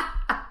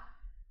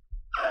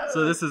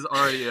 So this is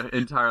already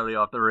entirely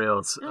off the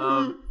rails.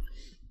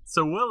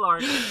 So Will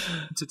Lark,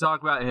 to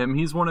talk about him,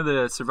 he's one of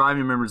the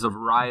surviving members of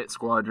Riot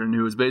Squadron,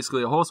 who was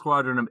basically a whole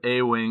squadron of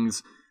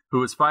A-Wings who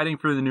was fighting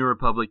for the New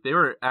Republic. They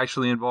were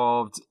actually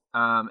involved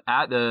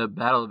at the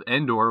Battle of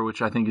Endor,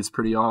 which I think is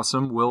pretty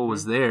awesome. Will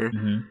was there.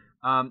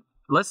 Mm-hmm.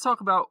 Let's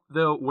talk about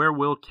where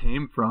Will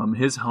came from,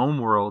 his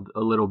homeworld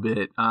a little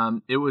bit.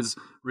 It was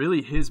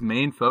really his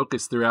main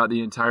focus throughout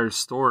the entire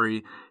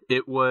story.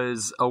 It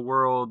was a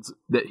world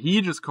that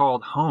he just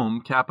called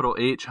home, capital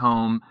H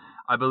home.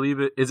 I believe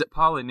it is it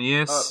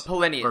Polonius?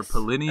 Polonius. Or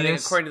Polonius? I think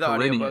according to the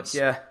audiobook,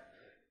 yeah.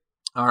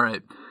 All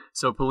right.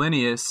 So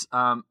Polonius,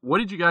 what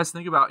did you guys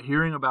think about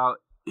hearing about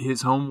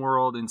his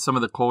homeworld and some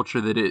of the culture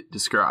that it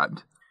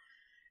described?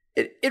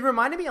 It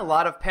reminded me a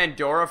lot of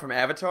Pandora from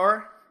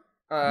Avatar.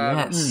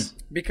 Yes.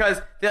 Because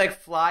they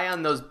fly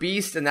on those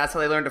beasts, and that's how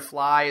they learn to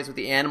fly, is with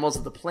the animals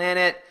of the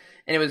planet.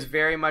 And it was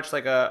very much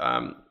like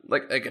a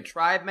a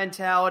tribe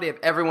mentality of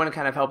everyone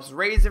kind of helps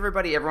raise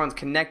everybody. Everyone's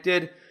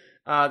connected.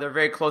 They're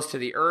very close to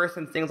the earth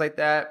and things like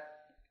that.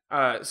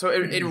 So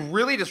it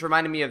really just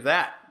reminded me of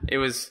that. It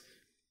was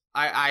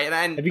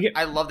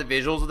I love the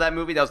visuals of that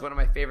movie. That was one of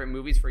my favorite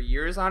movies for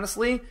years,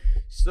 honestly.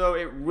 So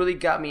it really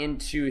got me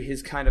into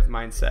his kind of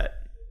mindset.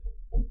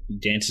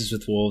 Dances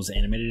with Wolves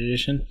animated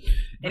edition.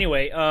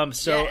 Anyway,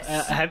 so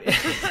yes.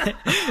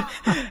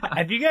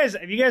 Have you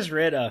guys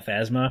read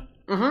Phasma?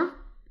 Mm-hmm.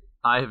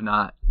 I have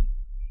not.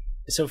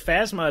 So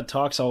Phasma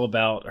talks all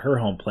about her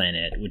home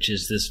planet, which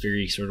is this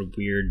very sort of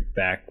weird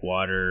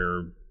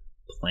backwater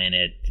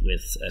planet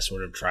with a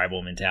sort of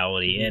tribal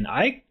mentality. And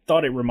I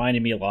thought it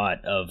reminded me a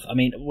lot of,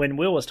 when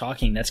Will was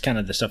talking, that's kind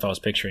of the stuff I was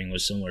picturing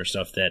was similar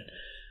stuff that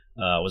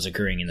was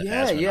occurring in the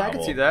Phasma novel. Yeah, I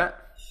can see that.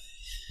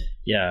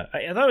 Yeah,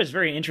 I thought it was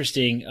very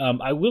interesting.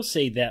 I will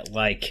say that,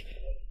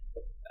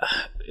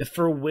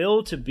 for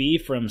Will to be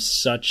from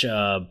such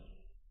a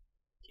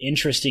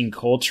interesting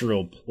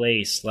cultural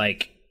place,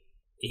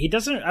 he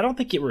doesn't. I don't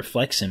think it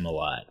reflects him a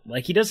lot.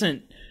 He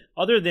doesn't,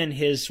 other than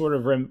his sort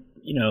of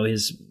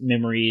his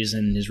memories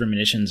and his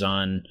reminiscences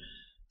on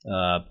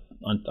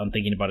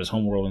thinking about his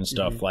homeworld and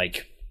stuff.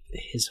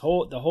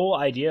 Mm-hmm. The whole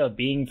idea of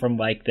being from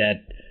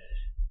that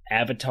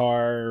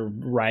Avatar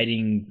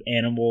riding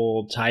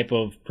animal type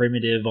of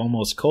primitive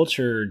almost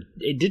culture,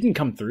 it didn't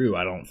come through,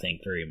 I don't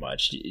think, very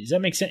much. Does that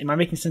make sense? Am I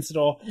making sense at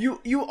all?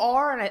 You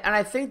are, and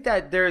I think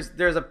that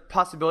there's a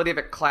possibility of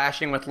it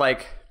clashing with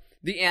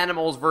the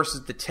animals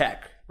versus the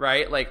tech,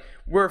 right?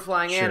 We're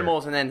flying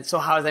animals, and then so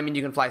how does that mean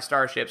you can fly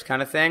starships,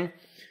 kind of thing?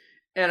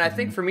 And I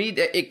think for me,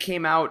 it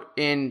came out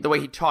in the way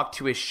he talked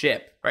to his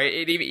ship,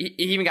 right? He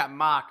even got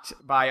mocked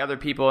by other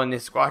people in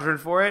his squadron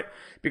for it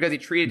because he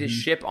treated his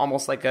ship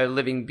almost like a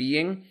living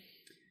being.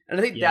 And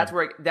I think that's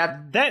where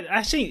that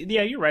actually,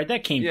 yeah, you're right.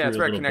 That came through that's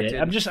where a it little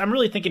connected. bit. I'm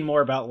really thinking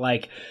more about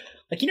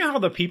how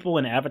the people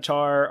in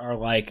Avatar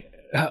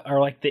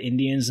are the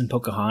Indians in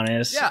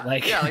Pocahontas. Yeah,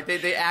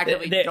 they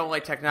actively don't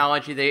like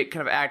technology. They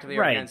kind of actively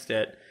are against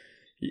it.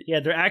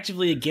 Yeah, they're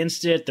actively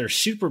against it. They're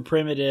super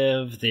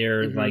primitive.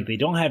 They're they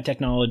don't have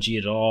technology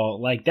at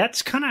all.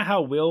 That's kind of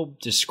how Will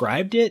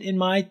described it, in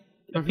my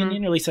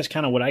opinion. Or at least that's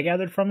kind of what I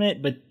gathered from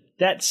it. But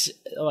that's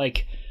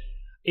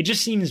it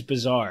just seems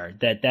bizarre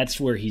that that's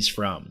where he's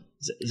from.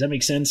 Does that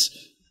make sense?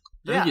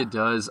 I think it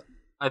does.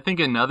 I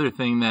think another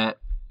thing that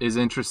is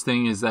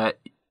interesting is that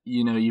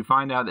you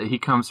find out that he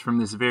comes from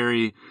this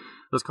very,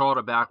 let's call it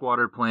a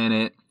backwater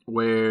planet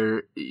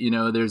where,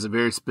 there's a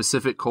very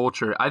specific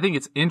culture. I think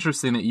it's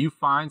interesting that you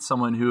find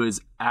someone who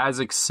is as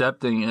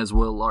accepting as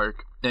Will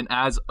Lark and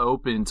as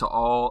open to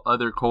all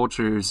other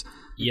cultures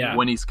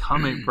when he's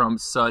coming from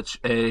such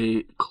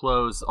a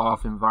closed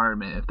off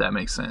environment, if that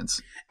makes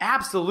sense.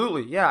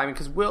 Absolutely. Yeah. I mean,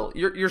 because Will,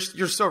 you're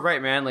so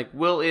right, man. Like,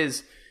 Will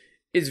is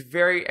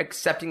very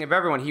accepting of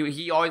everyone.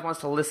 He always wants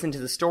to listen to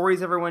the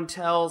stories everyone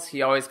tells.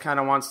 He always kind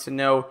of wants to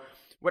know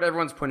what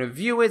everyone's point of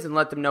view is and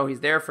let them know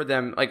he's there for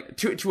them, like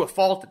to a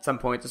fault at some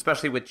points,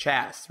 especially with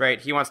Chas, right?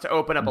 He wants to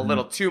open up a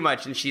little too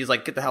much, and she's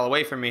like, get the hell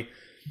away from me.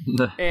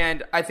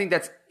 And I think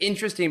that's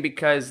interesting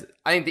because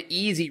I think the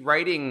easy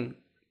writing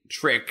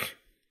trick,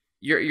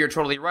 you're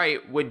totally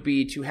right, would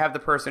be to have the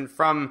person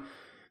from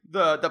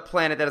the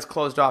planet that is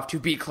closed off to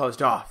be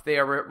closed off. They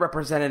are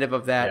representative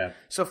of that. Yeah.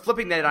 So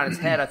flipping that on its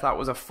head, I thought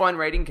was a fun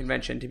writing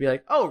convention to be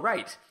like, oh,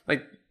 right.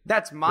 Like,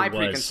 that's my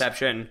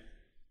preconception.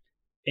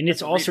 And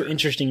it's also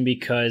interesting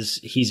because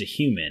he's a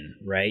human,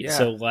 right? Yeah.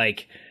 So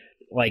like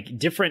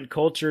different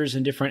cultures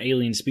and different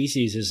alien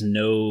species is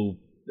no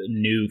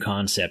new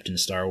concept in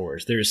Star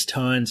Wars. There's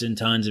tons and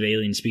tons of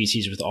alien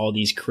species with all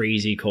these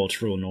crazy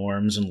cultural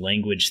norms and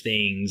language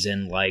things,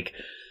 and like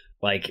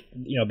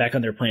back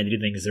on their planet they do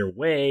things their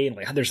way.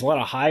 Like, there's a lot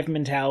of hive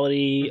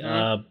mentality,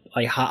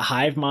 like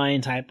hive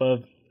mind type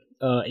of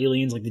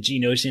aliens, like the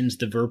Geonosians,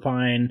 the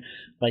Verpine.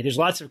 Like, there's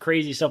lots of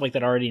crazy stuff like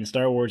that already in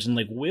Star Wars, and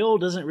like Will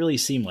doesn't really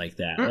seem like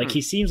that. Like,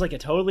 he seems like a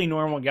totally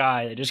normal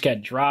guy that just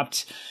got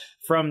dropped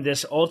from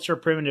this ultra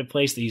primitive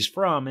place that he's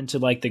from into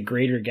like the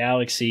greater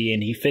galaxy,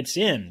 and he fits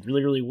in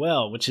really, really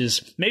well, which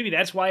is maybe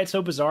that's why it's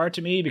so bizarre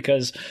to me,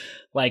 because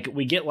like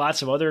we get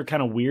lots of other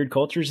kind of weird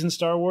cultures in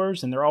Star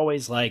Wars, and they're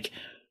always like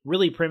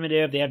really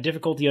primitive. They have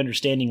difficulty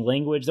understanding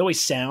language. They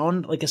always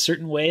sound like a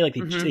certain way, like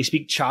they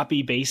speak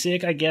choppy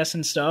basic, I guess,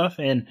 and stuff.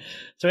 And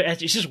so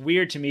it's just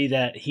weird to me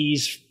that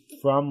he's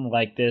from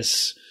like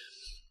this,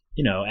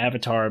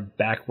 Avatar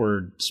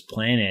backwards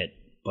planet,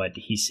 but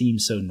he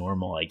seems so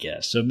normal, I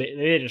guess. So maybe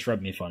it just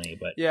rubbed me funny.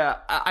 But yeah,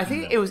 I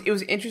think it was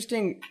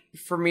interesting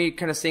for me,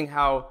 kind of seeing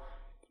how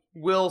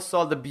Will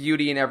saw the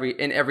beauty in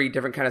every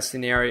different kind of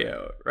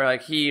scenario, right?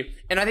 Like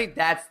and I think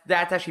that's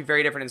actually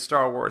very different in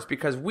Star Wars,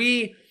 because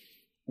we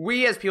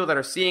as people that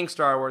are seeing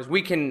Star Wars,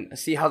 we can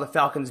see how the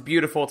Falcon's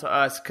beautiful to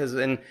us,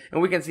 and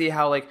we can see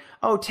how, like,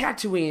 oh,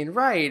 Tatooine,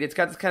 right, it's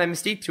got this kind of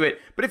mystique to it.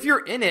 But if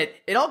you're in it,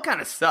 it all kind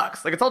of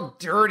sucks. Like, it's all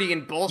dirty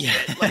and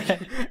bullshit. Yeah. Like,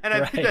 and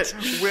I think that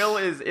Will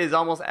is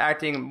almost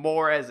acting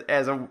more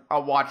as a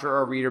watcher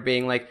or a reader,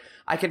 being like,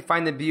 I can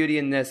find the beauty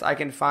in this. I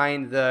can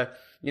find the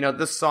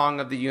song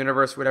of the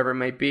universe, whatever it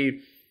might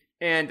be.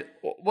 And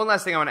one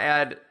last thing I want to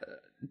add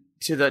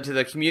to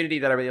the community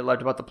that I really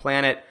loved about the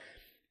planet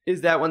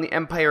is that when the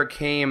Empire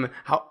came,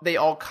 how they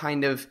all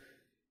kind of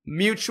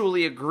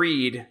mutually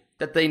agreed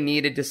that they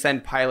needed to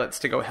send pilots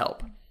to go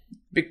help.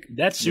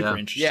 That's super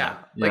interesting. Yeah.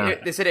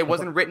 Like, they said it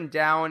wasn't written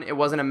down. It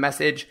wasn't a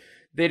message.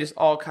 They just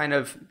all kind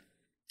of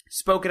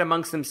spoke it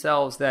amongst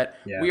themselves that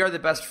we are the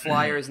best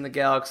flyers in the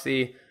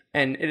galaxy,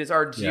 and it is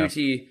our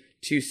duty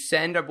to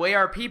send away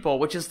our people,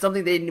 which is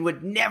something they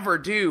would never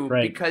do.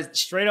 Right. Because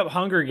straight up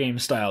Hunger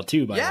Games style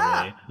too, by the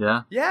way.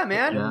 Yeah. Yeah,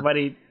 man.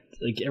 Everybody...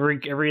 Like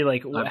every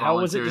like,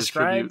 how was it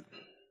described?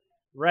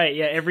 Right,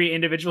 yeah. Every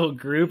individual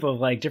group of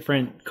like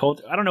different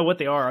cult. I don't know what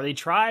they are. Are they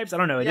tribes? I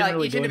don't know. It didn't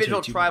really each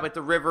individual tribe, like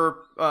the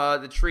river,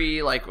 the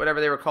tree, like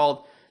whatever they were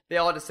called. They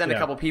all had to send a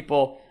couple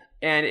people,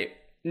 and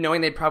knowing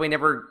they'd probably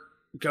never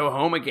go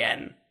home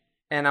again.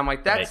 And I'm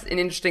like, that's an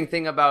interesting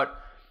thing about,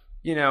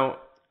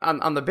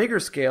 on the bigger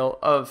scale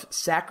of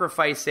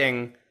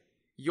sacrificing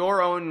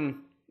your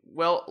own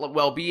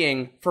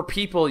well-being for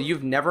people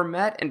you've never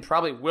met and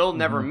probably will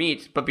never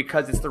meet, but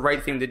because it's the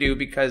right thing to do,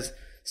 because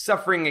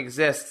suffering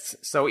exists.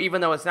 So even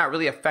though it's not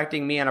really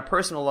affecting me on a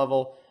personal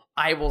level,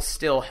 I will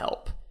still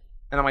help.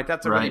 And I'm like,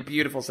 that's a really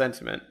beautiful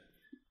sentiment.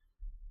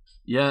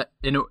 Yeah,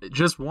 and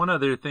just one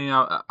other thing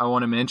I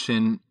want to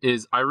mention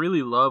is I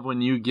really love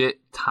when you get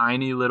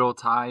tiny little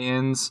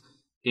tie-ins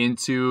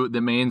into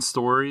the main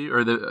story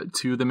or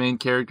to the main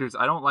characters.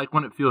 I don't like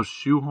when it feels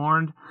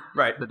shoehorned.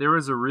 Right. But there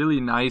was a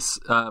really nice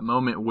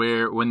moment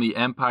where when the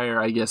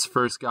Empire, I guess,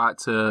 first got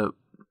to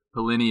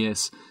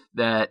Polinius,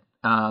 that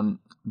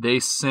they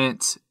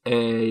sent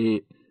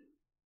a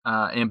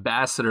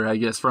ambassador, I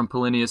guess, from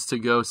Polinius to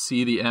go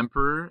see the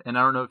Emperor. And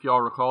I don't know if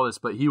y'all recall this,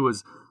 but he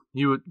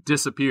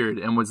disappeared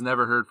and was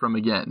never heard from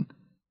again.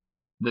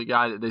 The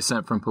guy that they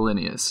sent from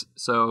Polinius.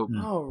 So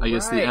I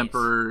guess the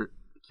Emperor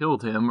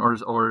killed him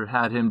or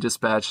had him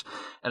dispatched.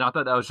 And I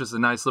thought that was just a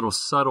nice little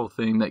subtle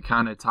thing that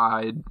kind of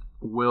tied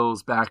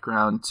Will's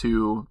background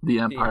to the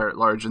Empire at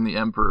large and the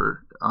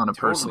Emperor on a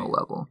personal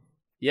level.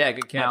 Yeah,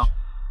 good catch. Now,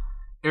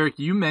 Eric,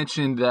 you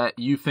mentioned that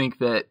you think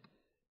that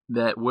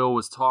Will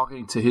was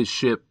talking to his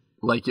ship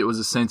like it was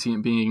a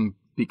sentient being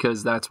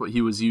because that's what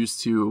he was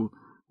used to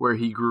where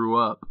he grew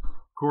up.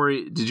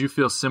 Corey, did you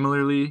feel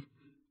similarly?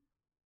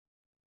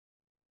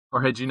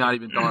 Or had you not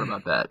even thought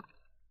about that?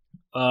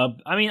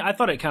 I mean, I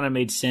thought it kind of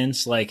made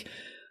sense. Like,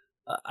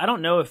 I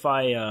don't know if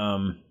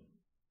I'm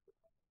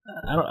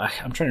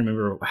trying to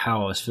remember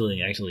how I was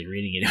feeling actually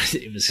reading it.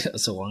 It was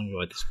so long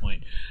ago at this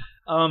point.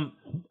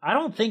 I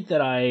don't think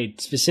that I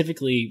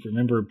specifically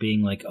remember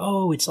being like,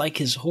 "Oh, it's like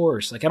his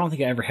horse." Like, I don't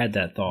think I ever had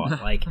that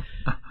thought. Like,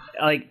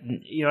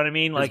 you know what I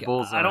mean? Like,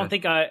 I don't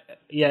think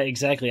yeah,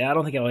 exactly. I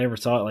don't think I ever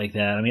saw it like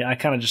that. I mean, I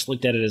kind of just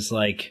looked at it as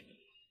like,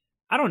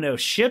 I don't know.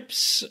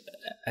 Ships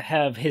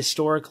have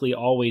historically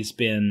always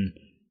been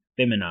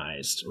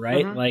feminized,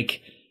 right? Mm-hmm.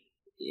 Like,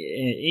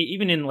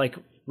 even in like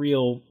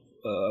real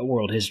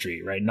world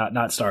history, right?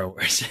 Not Star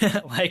Wars.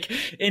 Like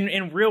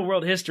in real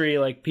world history,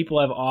 like people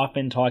have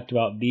often talked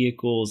about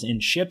vehicles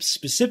and ships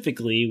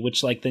specifically,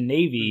 which like the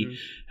Navy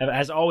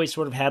has always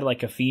sort of had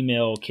like a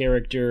female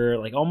character,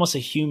 like almost a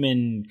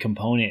human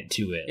component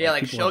to it. Yeah,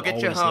 like she'll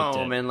get you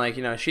home, and like,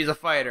 you know, she's a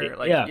fighter.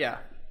 Like, yeah.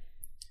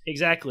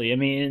 Exactly. I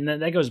mean,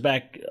 and that goes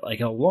back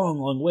like a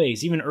long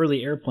ways. Even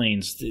early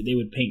airplanes, they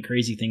would paint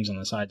crazy things on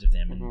the sides of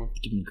them and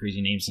give them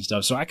crazy names and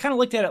stuff. So I kind of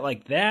looked at it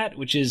like that,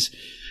 which is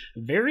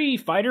very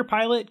fighter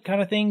pilot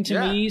kind of thing to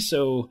me.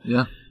 So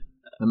yeah,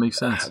 that makes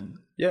sense.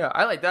 Yeah,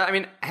 I like that. I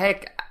mean,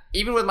 heck,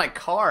 even with my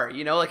car,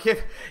 you know, like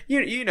if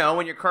you know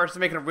when your car's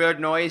making a weird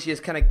noise, you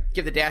just kind of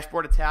give the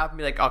dashboard a tap and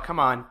be like, "Oh, come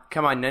on,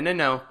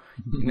 no."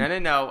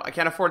 No, I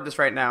can't afford this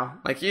right now.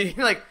 Like,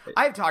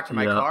 I've talked to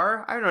my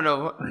car. I don't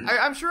know.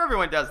 I'm sure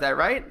everyone does that,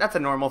 right? That's a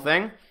normal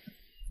thing.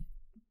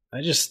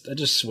 I just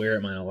swear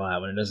at mine a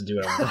lot when it doesn't do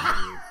what I want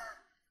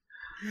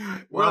to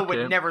do. Will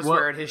would never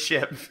swear at his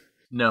ship.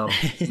 No,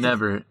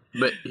 never.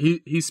 But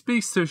he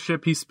speaks to a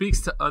ship. He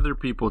speaks to other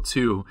people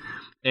too.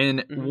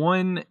 And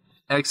one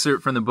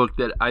excerpt from the book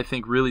that I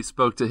think really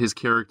spoke to his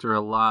character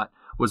a lot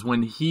was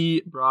when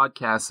he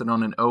broadcasted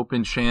on an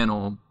open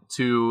channel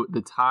to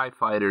the TIE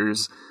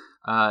fighters,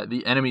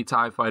 the enemy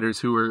TIE fighters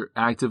who were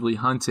actively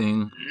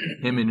hunting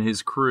him and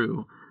his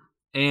crew.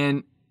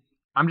 And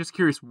I'm just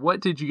curious,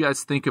 what did you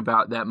guys think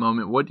about that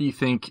moment? What do you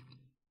think,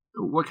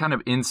 what kind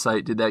of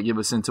insight did that give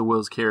us into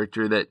Will's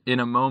character, that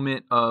in a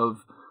moment of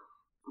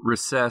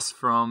recess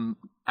from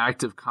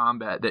active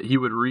combat, that he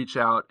would reach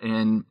out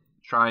and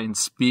try and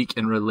speak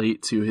and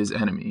relate to his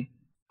enemy?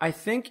 I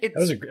think it's...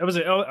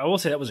 I will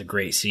say that was a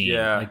great scene.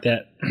 Yeah. Like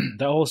that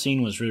whole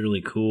scene was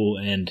really cool,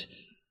 and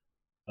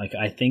like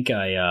I think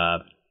I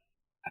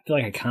feel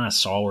like I kind of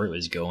saw where it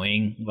was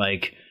going,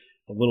 like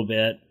a little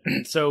bit.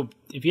 So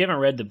if you haven't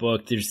read the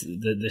book, there's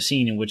the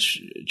scene in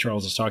which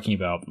Charles is talking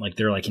about, like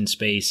they're like in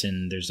space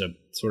and there's a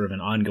sort of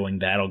an ongoing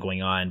battle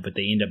going on, but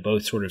they end up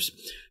both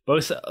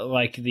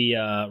like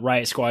the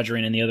Riot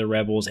Squadron and the other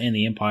rebels and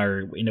the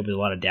Empire end up with a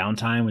lot of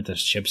downtime with the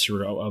ships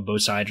of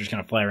both sides just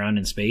kind of fly around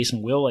in space,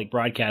 and Will like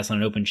broadcast on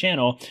an open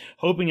channel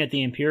hoping that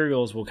the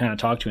Imperials will kind of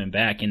talk to him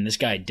back, and this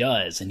guy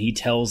does, and he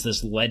tells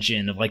this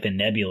legend of like the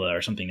nebula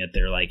or something that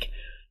they're like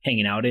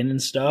hanging out in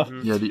and stuff.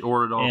 Yeah, the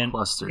Oridal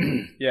cluster.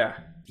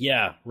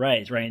 Yeah,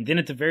 right. And then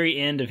at the very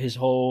end of his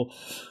whole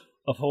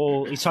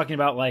he's talking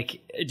about like,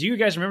 do you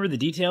guys remember the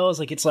details?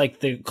 Like it's like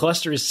the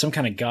cluster is some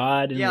kind of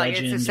god and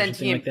legend, like it's a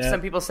sentient. Like that.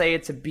 Some people say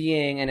it's a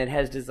being and it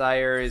has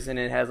desires and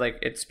it has like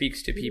it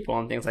speaks to people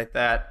and things like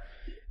that.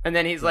 And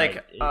then he's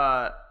like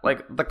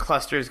the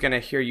cluster is gonna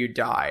hear you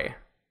die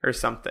or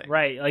something.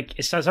 Right, like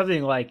it's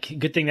something like,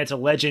 good thing that's a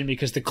legend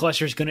because the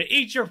cluster is gonna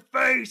eat your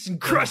face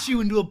and crush you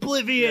into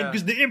oblivion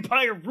because the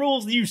Empire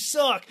rules and you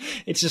suck.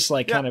 It's just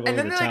like kind of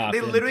over the top.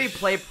 They literally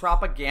play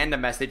propaganda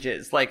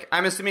messages. Like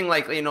I'm assuming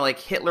like, you know, like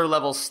Hitler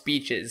level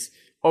speeches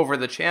over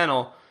the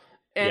channel.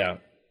 And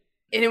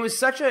it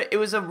was it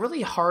was a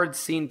really hard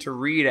scene to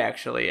read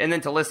actually, and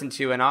then to listen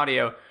to in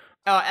audio.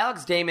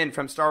 Alex Damon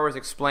from Star Wars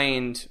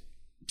Explained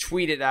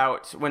tweeted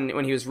out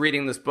when he was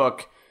reading this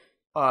book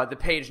the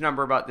page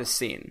number about this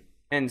scene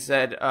and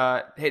said,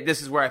 hey, this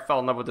is where I fell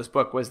in love with this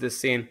book, was this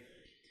scene.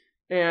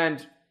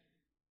 And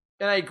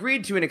I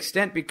agreed to an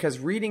extent because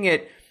reading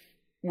it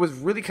was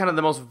really kind of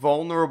the most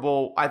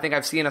vulnerable I think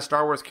I've seen a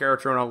Star Wars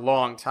character in a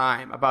long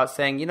time, about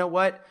saying, you know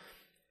what?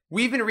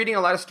 We've been reading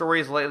a lot of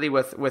stories lately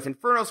with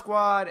Inferno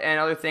Squad and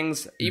other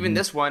things, even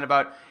this one,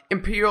 about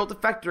Imperial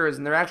defectors,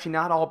 and they're actually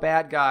not all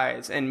bad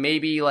guys, and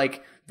maybe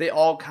like they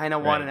all kind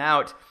of want an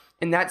out.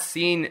 And that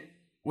scene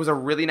was a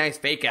really nice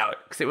fake out,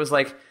 because it was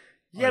like,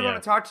 I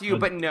want to talk to you,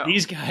 but no.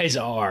 These guys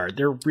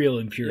they're real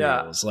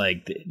Imperials.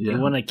 Like, they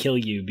want to kill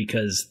you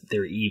because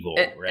they're evil,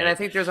 right? And I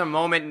think there's a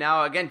moment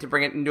now, again, to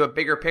bring it into a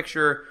bigger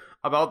picture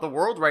about the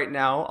world right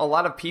now. A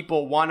lot of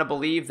people want to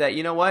believe that,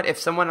 you know what, if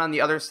someone on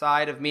the other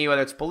side of me,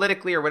 whether it's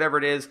politically or whatever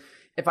it is,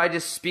 if I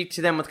just speak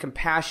to them with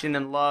compassion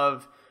and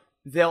love,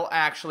 they'll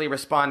actually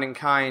respond in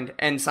kind.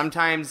 And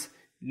sometimes,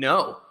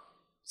 no.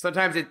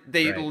 Sometimes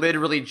they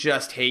literally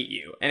just hate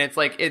you. And it's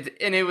like,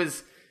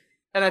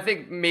 and I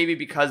think maybe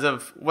because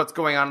of what's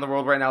going on in the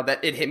world right now,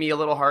 that it hit me a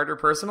little harder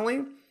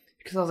personally,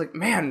 because I was like,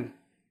 man,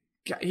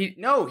 he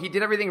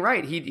did everything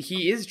right.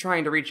 He is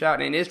trying to reach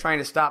out and is trying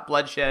to stop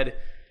bloodshed,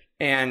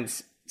 and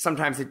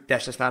sometimes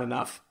that's just not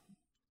enough.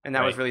 And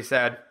that was really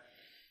sad.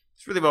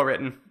 It's really well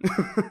written.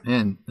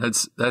 Man,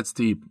 that's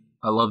deep.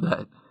 I love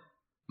that.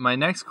 My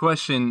next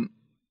question,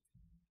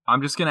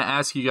 I'm just going to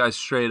ask you guys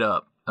straight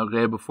up,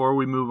 okay, before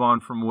we move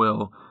on from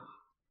Will.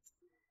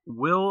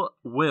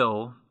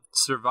 Will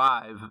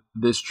survive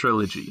this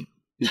trilogy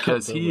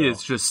because he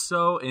is just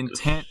so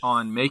intent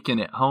on making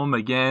it home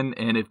again,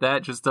 and if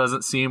that just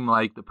doesn't seem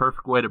like the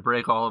perfect way to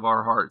break all of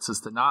our hearts is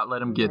to not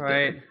let him get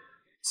there.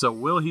 So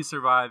will he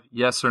survive?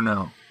 Yes or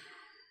no?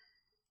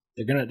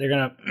 They're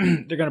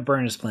gonna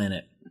burn his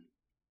planet.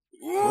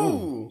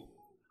 Ooh.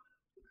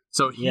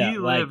 So he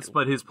lives,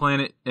 but his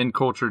planet and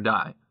culture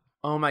die.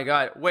 Oh my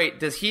god! Wait,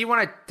 does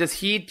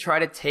he try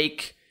to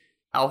take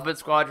Alphabet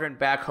Squadron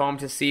back home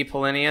to see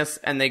Polonius,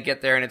 and they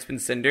get there and it's been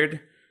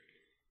cindered?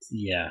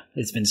 Yeah,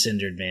 it's been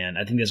cindered, man.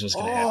 I think this was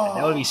going to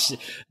happen.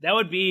 That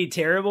would be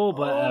terrible,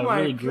 but a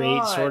really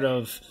great sort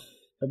of.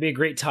 That'd be a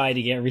great tie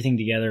to get everything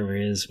together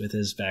with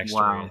his backstory.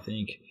 Wow. I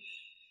think.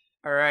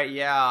 All right,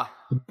 yeah.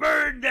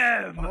 Burn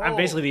them! I'm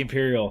basically the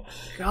Imperial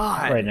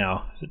right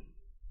now.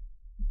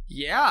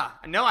 Yeah,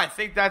 no, I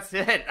think that's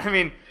it. I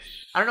mean,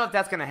 I don't know if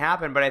that's going to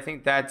happen, but I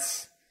think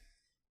that's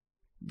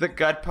the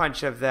gut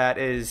punch of that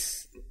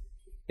is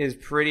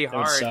pretty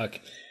hard. That would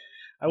suck.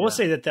 I will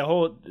say that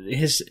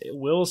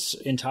Will's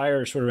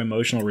entire sort of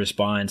emotional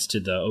response to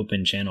the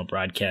open channel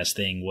broadcast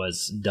thing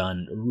was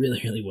done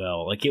really, really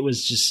well. Like, it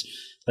was just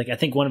like, I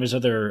think one of his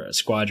other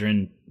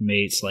squadron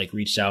mates like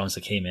reached out and was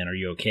like, "Hey man, are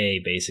you okay?"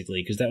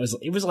 Basically, because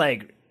it was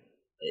like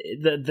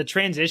the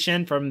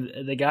transition from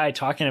the guy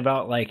talking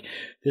about like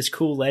this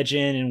cool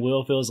legend and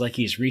Will feels like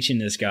he's reaching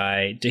this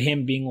guy to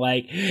him being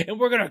like, "And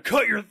we're gonna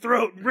cut your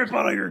throat and rip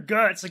out all your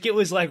guts." Like, it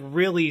was like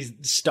really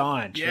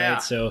staunch,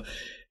 right? So,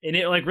 and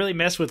it like really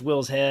messed with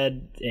Will's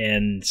head,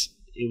 and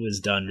it was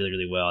done really,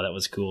 really well. That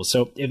was cool.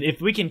 So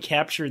if we can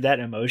capture that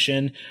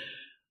emotion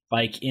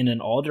like in an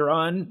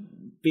Alderaan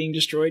being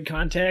destroyed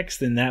context,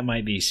 then that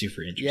might be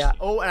super interesting. Yeah.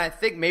 Oh, and I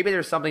think maybe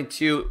there's something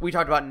too. We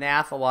talked about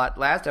Nath a lot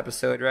last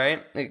episode,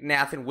 right? Like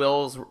Nath and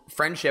Will's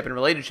friendship and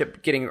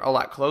relationship getting a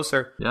lot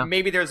closer. Yeah.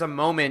 Maybe there's a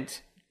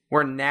moment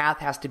where Nath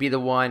has to be the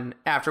one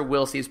after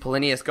Will sees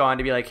Polonius gone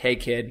to be like, "Hey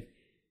kid,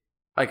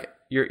 like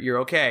you're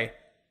okay.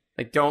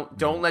 Like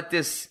don't let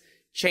this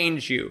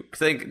change you."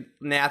 Because I think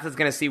Nath is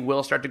going to see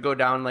Will start to go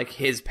down like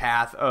his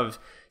path of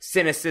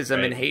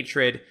cynicism and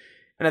hatred.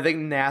 And I think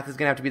Nath is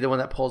going to have to be the one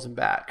that pulls him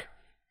back.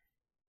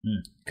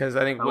 Because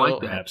I think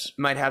Will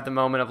might have the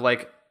moment of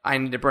like, "I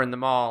need to burn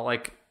them all."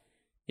 Like,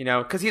 you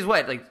know, because he's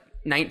what, like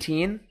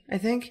 19, I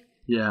think?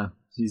 Yeah,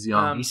 he's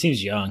young. He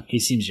seems young.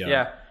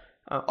 Yeah.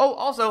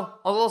 Also,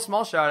 a little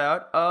small shout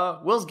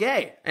out, Will's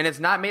gay, and it's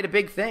not made a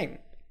big thing.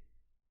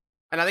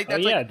 And I think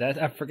that's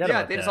I forgot about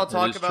that. Yeah, they just all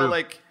talk about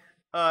like,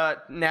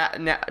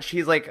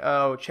 she's like,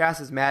 "Oh, Chas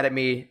is mad at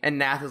me," and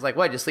Nath is like,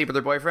 "What, just sleep with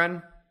her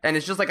boyfriend?" And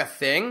it's just like a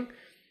thing.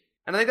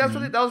 And I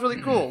think that was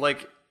really cool.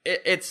 Like,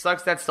 it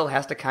sucks that still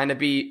has to kind of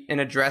be an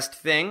addressed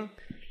thing,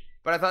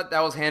 but I thought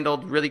that was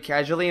handled really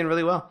casually and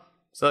really well.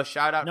 So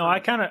shout out. No,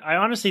 I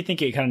honestly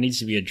think it kind of needs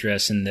to be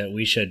addressed, and that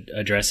we should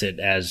address it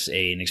as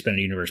an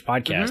expanded universe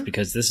podcast,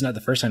 because this is not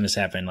the first time this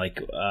happened.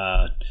 Like,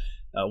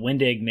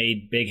 Wendig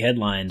made big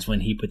headlines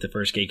when he put the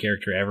first gay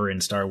character ever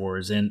in Star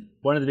Wars, and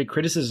one of the big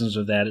criticisms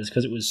of that is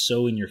because it was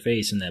so in your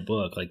face in that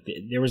book. Like,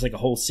 there was like a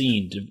whole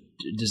scene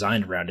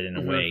designed around it in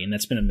a way, and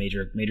that's been a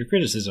major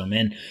criticism.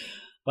 And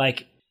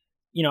like,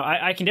 you know,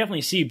 I can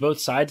definitely see both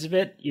sides of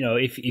it. You know,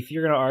 if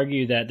you're going to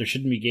argue that there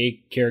shouldn't be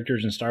gay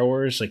characters in Star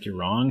Wars, like, you're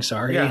wrong.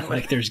 Sorry. Yeah.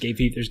 Like, there's gay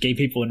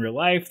people in real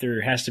life.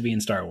 There has to be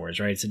in Star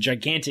Wars, right? It's a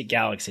gigantic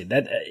galaxy.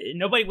 That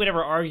nobody would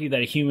ever argue that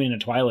a human and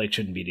a Twi'lek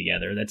shouldn't be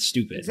together. That's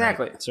stupid.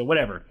 Exactly. Right? So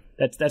whatever.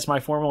 That's my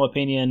formal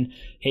opinion.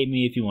 Hate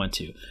me if you want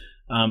to.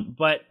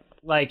 But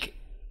like,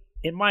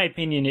 in my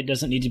opinion, it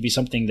doesn't need to be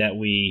something that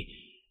we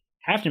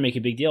have to make a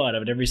big deal out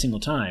of it every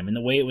single time. And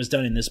the way it was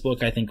done in this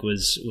book, I think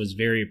was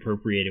very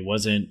appropriate.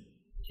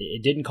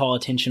 It didn't call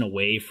attention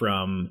away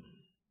from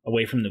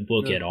the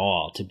book at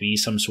all to be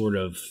some sort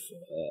of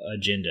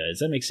agenda. Does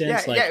that make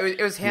sense? Yeah,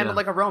 it was handled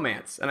like a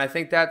romance, and I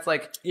think that's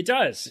like it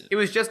does. It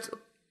was just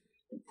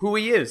who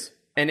he is,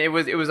 and it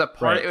was a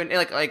part.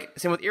 Right. Like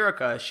same with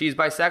Erica, she's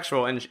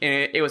bisexual, and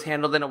it was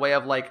handled in a way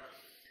of like,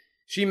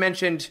 she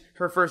mentioned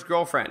her first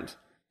girlfriend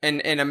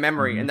and a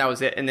memory, and that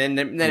was it, and then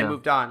it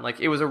moved on. Like,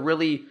 it was a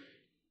really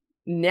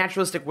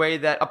naturalistic way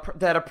that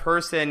a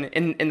person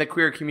in the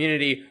queer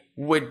community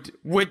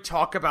would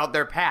talk about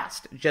their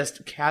past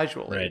just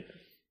casually. Right.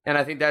 And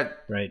I think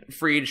that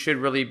Freed should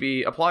really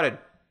be applauded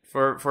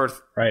for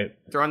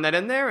throwing that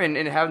in there and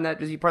having that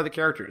just be part of the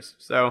characters.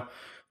 So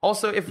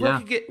also, if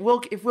Will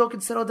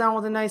could settle down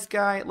with a nice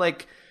guy,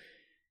 like,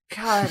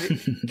 God,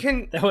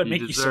 that would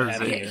make you so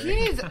happy. He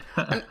needs.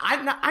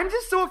 I'm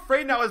just so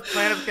afraid now his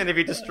planet's going to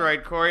be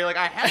destroyed, Corey. Like,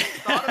 I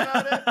hadn't thought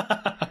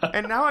about it,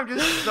 and now I'm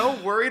just so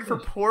worried for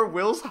poor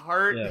Will's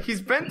heart. Yeah.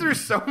 He's been through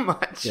so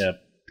much. Yeah.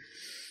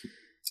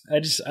 I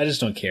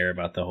just don't care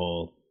about the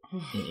whole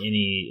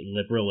any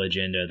liberal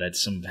agenda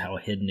that's somehow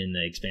hidden in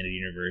the expanded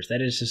universe. That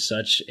is just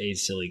such a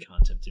silly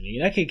concept to me.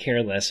 And I could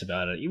care less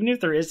about it. Even if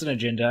there is an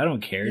agenda, I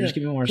don't care. Just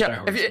give me more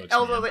Star Wars books.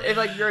 Although, if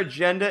like your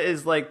agenda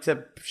is like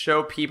to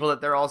show people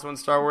that they're also in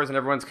Star Wars and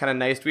everyone's kind of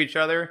nice to each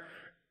other,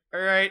 all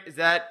right, is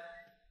that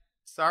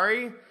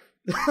sorry?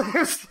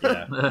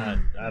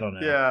 I don't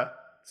know. Yeah.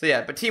 So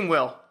yeah, but Team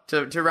Will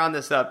to round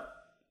this up.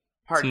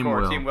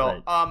 Hardcore Team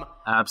Will. Right.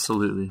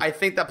 Absolutely. I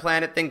think the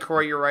planet thing,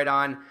 Corey, you're right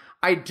on.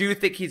 I do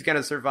think he's going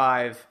to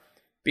survive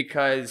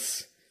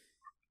because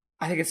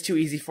I think it's too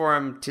easy for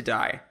him to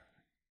die.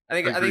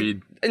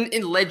 Agreed. I think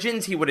in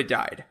Legends he would have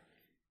died,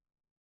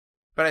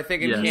 but I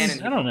think in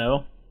canon, I don't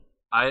know.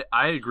 I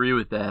agree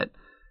with that.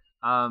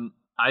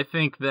 I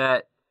think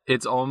that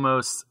it's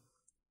almost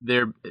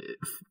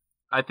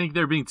I think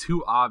they're being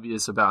too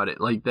obvious about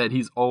it, like that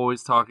he's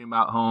always talking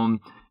about home.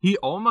 He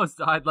almost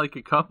died like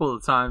a couple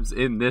of times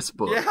in this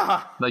book.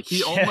 Yeah, like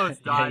he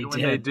almost died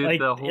when they did like,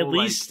 the whole at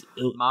least,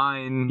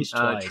 mine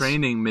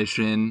training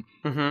mission.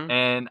 Mm-hmm.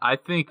 And I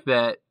think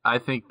that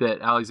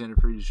Alexander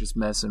Freed is just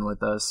messing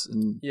with us,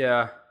 and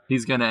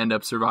he's gonna end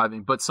up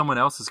surviving, but someone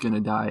else is gonna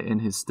die in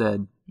his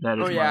stead. That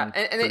is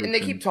and they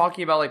keep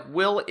talking about like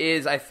Will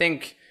is, I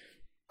think.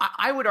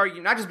 I would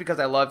argue, not just because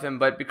I love him,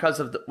 but because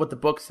of what the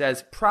book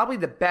says, probably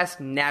the best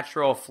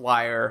natural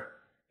flyer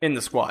in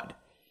the squad.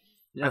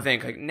 Yeah. I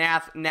think like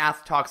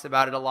Nath talks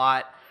about it a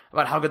lot,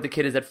 about how good the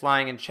kid is at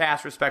flying, and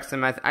Chas respects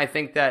him. I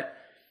think that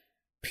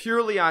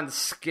purely on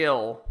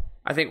skill,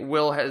 I think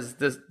Will has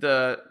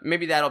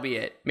maybe that'll be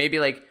it.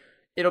 Maybe like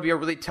it'll be a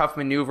really tough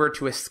maneuver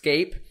to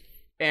escape,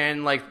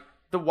 and like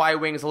the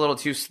Y-wing's a little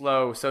too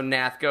slow, so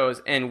Nath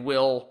goes, and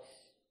Will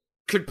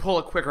could pull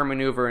a quicker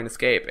maneuver and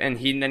escape, and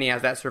then he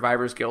has that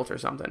survivor's guilt or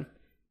something.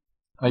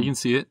 I can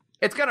see it.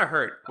 It's gonna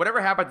hurt.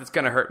 Whatever happens, it's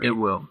gonna hurt me. It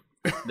will.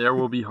 There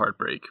will be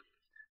heartbreak.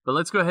 But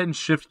let's go ahead and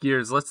shift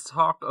gears. Let's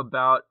talk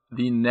about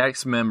the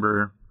next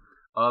member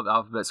of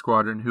Alphabet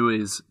Squadron, who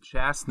is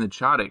Chas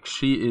Nachotic.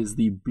 She is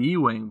the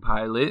B-Wing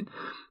pilot.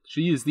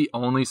 She is the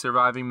only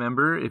surviving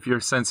member, if you're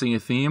sensing a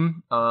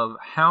theme, of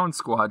Hound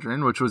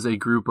Squadron, which was a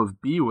group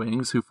of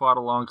B-Wings who fought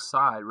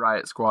alongside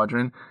Riot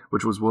Squadron,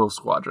 which was Will's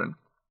squadron.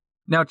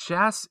 Now,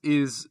 Chas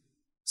is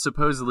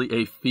supposedly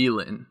a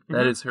Feline.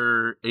 That is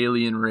her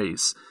alien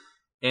race.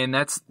 And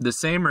that's the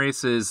same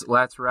race as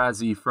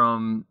Latarazi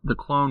from the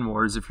Clone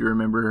Wars, if you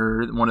remember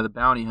her, one of the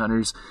bounty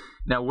hunters.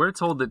 Now, we're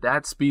told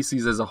that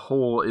species as a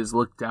whole is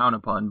looked down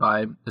upon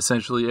by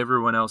essentially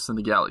everyone else in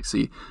the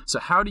galaxy. So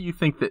how do you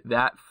think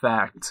that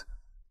fact,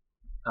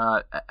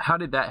 how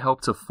did that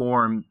help to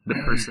form the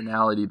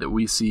personality that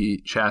we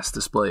see Chas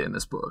display in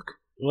this book?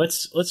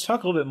 Let's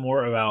talk a little bit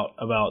more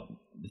about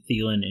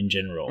Thelan in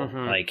general.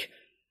 Like,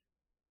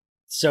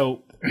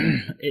 so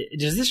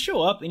does this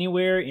show up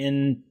anywhere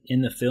in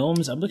the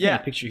films? I'm looking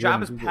at a picture here.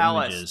 Jabba's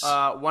palace.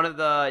 One of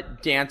the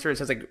dancers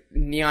has like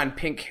neon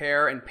pink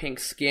hair and pink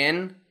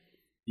skin.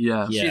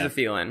 Yeah, she's a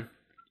Thelan.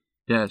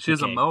 Yeah, she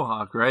has a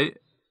mohawk, right?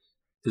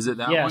 Is it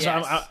that one? Yeah, so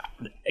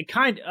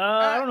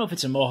I don't know if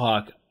it's a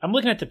mohawk. I'm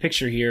looking at the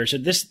picture here. So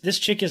this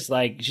chick is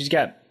like, she's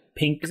got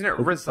pink. Isn't it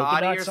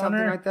Rosati or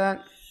something like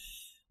that?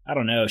 I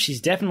don't know.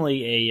 She's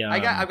definitely a.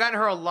 I've gotten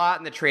her a lot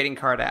in the trading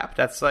card app.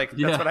 That's what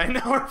I know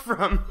her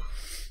from.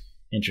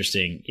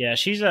 Interesting. Yeah,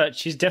 she's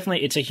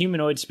definitely, it's a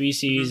humanoid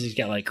species. She's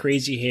got like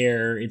crazy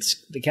hair.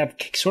 They have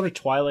sort of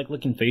Twilight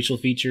looking facial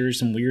features,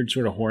 some weird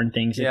sort of horn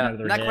things out of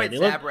their head. Not quite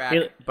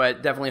Zabrak,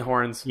 but definitely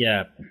horns.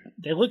 Yeah,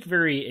 they look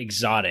very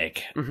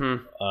exotic.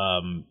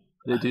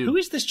 They do. Who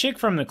is this chick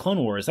from the Clone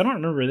Wars? I don't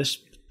remember this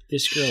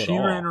girl at all. She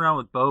ran around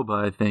with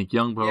Boba, I think,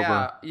 young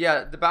Boba.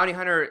 Yeah, the bounty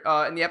hunter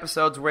in the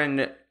episodes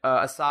when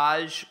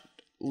Asajj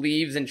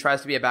leaves and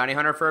tries to be a bounty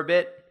hunter for a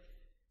bit.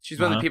 She's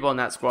one of the people in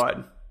that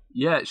squad.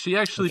 Yeah, she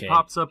actually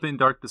pops up in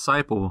Dark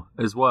Disciple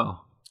as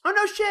well. Oh,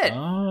 no shit.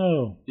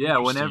 Oh. Yeah,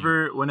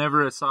 whenever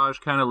Asajj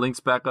kind of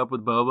links back up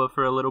with Boba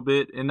for a little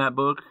bit in that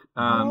book,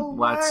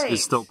 Latz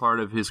is still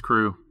part of his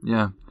crew.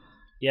 Yeah.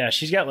 Yeah,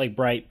 she's got like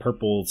bright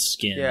purple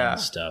skin and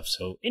stuff.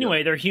 So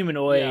anyway, they're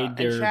humanoid. Yeah.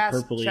 They're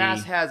purpley.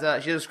 Chas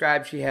has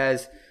she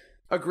has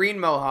a green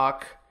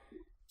mohawk,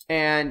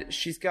 and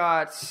she's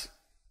got,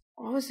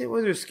 what was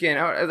her skin?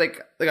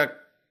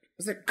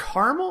 Was it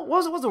caramel?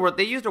 What was the word?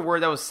 They used a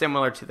word that was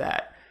similar to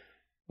that.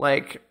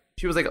 Like,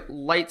 she was like a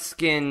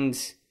light-skinned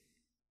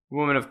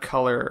woman of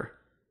color.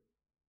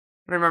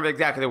 I don't remember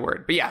exactly the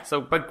word. But yeah,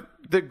 but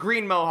the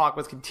green mohawk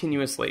was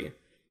continuously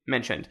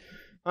mentioned.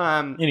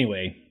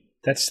 Anyway,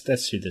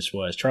 that's who this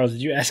was. Charles,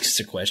 did you ask us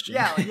a question?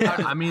 Yeah.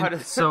 I mean,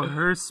 so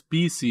her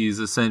species,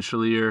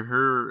 essentially, or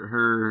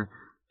her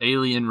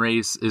alien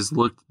race is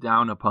looked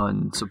down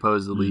upon,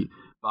 supposedly,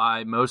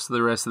 by most of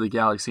the rest of the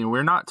galaxy. And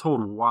we're not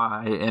told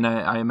why, and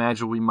I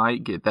imagine we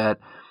might get that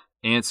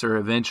answer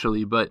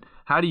eventually, but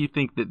how do you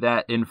think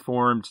that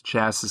informed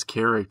Chas's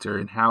character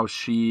and how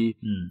she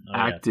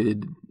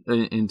acted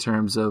in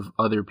terms of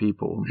other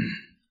people?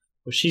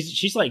 Well,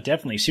 she's like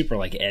definitely super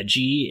like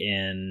edgy,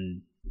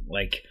 and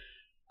like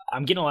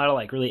I'm getting a lot of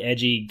like really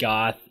edgy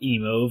goth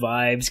emo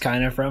vibes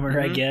kind of from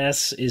her, I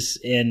guess,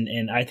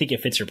 and I think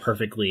it fits her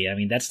perfectly. I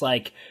mean, that's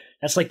like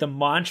the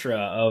mantra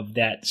of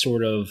that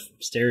sort of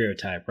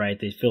stereotype, right?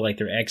 They feel like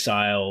they're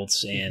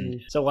exiles.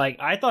 And so like,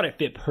 I thought it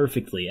fit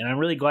perfectly. And I'm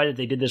really glad that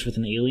they did this with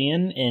an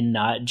alien and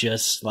not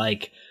just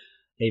like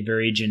a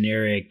very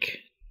generic,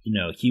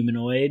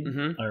 humanoid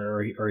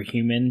or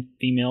human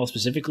female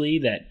specifically.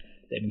 That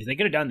they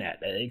could have done that.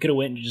 They could have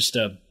went just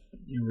a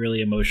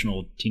really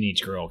emotional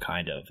teenage girl,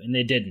 kind of. And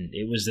they didn't.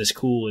 It was this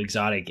cool,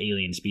 exotic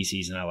alien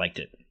species, and I liked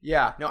it.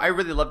 Yeah, no, I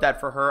really love that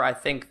for her. I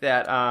think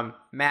that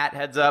Matt,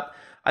 heads up,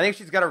 I think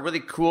she's got a really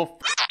cool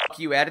fuck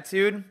you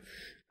attitude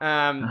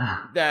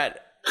that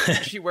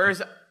she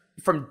wears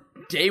from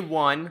day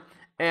one.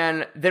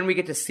 And then we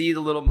get to see the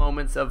little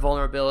moments of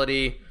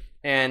vulnerability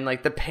and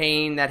like the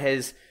pain that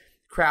has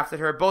crafted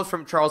her, both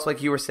from Charles,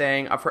 like you were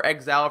saying, of her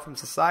exile from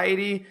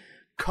society,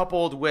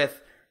 coupled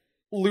with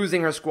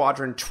losing her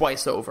squadron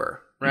twice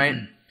over, right?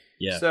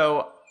 Yeah.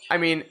 So, I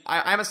mean,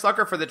 I'm a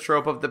sucker for the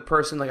trope of the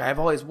person, like, I have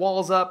all these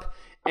walls up,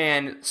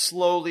 and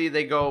slowly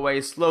they go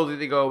away, slowly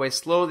they go away,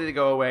 slowly they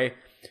go away.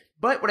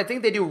 But what I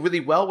think they do really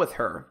well with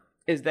her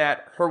is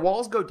that her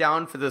walls go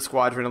down for the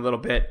squadron a little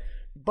bit,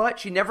 but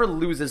she never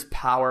loses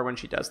power when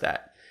she does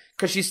that.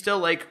 Because she's still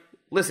like,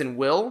 listen,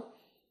 Will,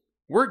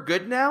 we're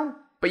good now,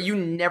 but you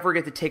never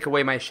get to take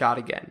away my shot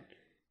again.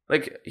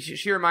 Like,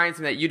 she reminds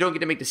me that you don't get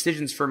to make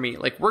decisions for me.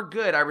 Like, we're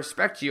good, I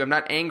respect you, I'm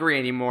not angry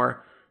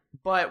anymore,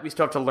 but we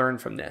still have to learn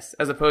from this.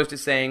 As opposed to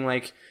saying,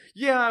 like,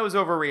 yeah, I was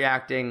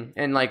overreacting,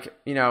 and, like,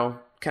 you know,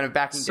 kind of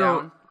backing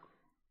down.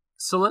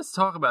 So let's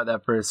talk about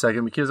that for a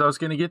second, because I was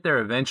going to get there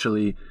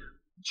eventually.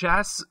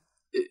 Chas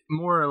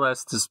more or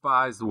less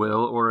despised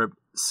Will, or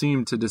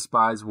seemed to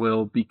despise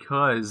Will,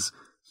 because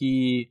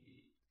he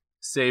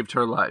saved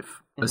her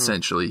life,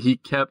 essentially. He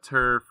kept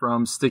her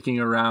from sticking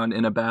around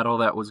in a battle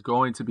that was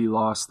going to be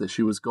lost, that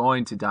she was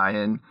going to die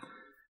in.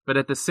 But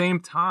at the same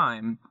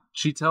time,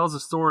 she tells a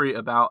story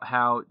about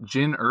how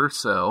Jyn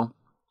Erso,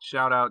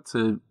 shout out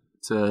to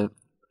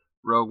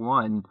Rogue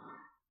One,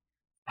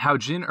 how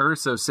Jyn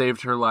Erso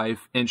saved her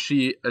life, and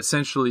she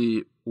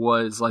essentially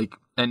was like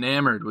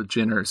enamored with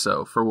Jyn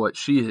Erso for what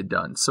she had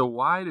done. So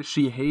why does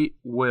she hate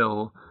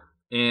Will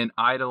and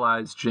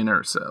idolize Jyn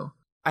Erso?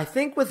 I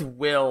think with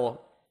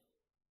Will,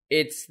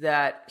 it's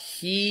that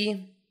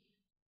he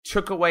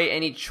took away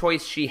any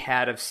choice she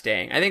had of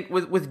staying. I think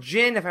with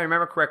Jyn, if I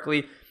remember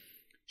correctly,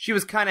 she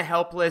was kind of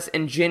helpless,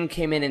 and Jyn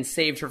came in and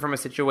saved her from a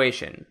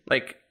situation,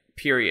 like,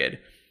 period.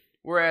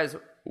 Whereas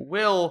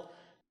Will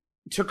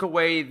took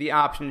away the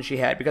option she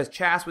had, because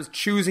Chas was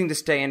choosing to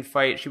stay and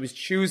fight. She was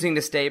choosing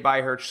to stay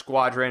by her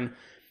squadron.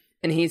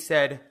 And he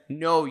said,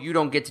 no, you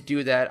don't get to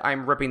do that.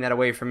 I'm ripping that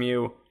away from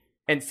you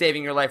and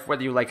saving your life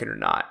whether you like it or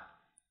not.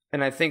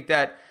 And I think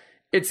that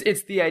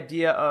it's the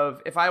idea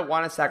of, if I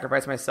want to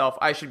sacrifice myself,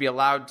 I should be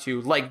allowed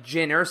to, like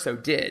Jyn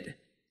Erso did,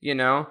 you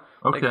know?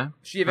 Okay. Like,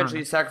 she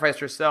eventually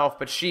sacrificed herself,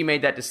 but she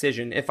made that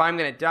decision. If I'm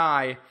going to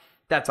die,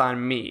 that's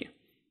on me.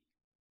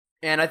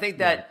 And I think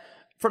that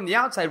from the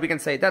outside, we can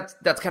say that's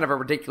kind of a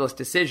ridiculous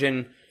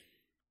decision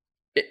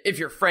if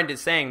your friend is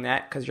saying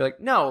that, because you're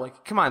like, no,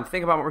 like, come on,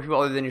 think about more people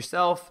other than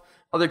yourself.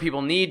 Other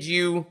people need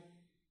you,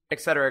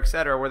 et cetera,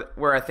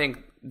 where I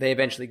think they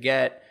eventually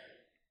get.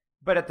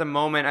 But at the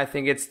moment, I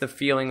think it's the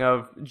feeling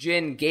of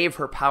Jyn gave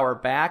her power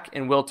back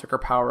and Will took her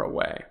power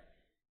away.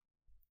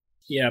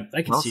 Yeah,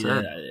 I can see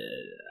that.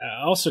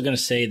 I'm also going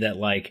to say that,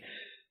 like,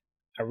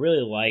 I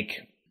really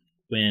like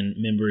when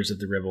members of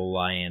the Rebel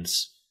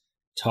Alliance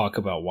talk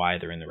about why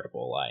they're in the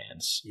Rebel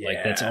Alliance. Yeah.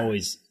 Like, that's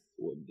always...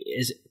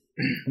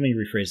 let me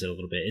rephrase that a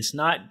little bit. It's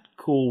not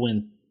cool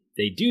when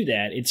they do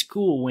that. It's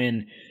cool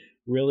when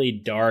really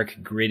dark,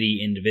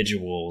 gritty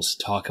individuals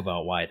talk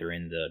about why they're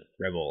in the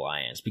Rebel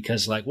Alliance.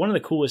 Because, like, one of the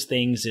coolest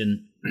things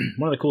in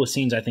one of the coolest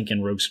scenes, I think,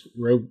 in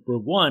Rogue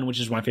One, which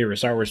is my favorite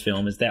Star Wars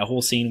film, is that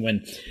whole scene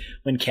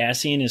when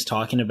Cassian is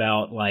talking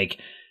about, like,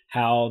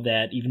 how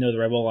that even though the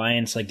Rebel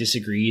Alliance, like,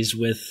 disagrees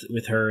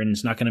with her and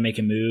is not going to make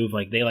a move,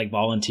 like, they, like,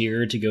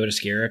 volunteer to go to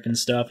Scarif and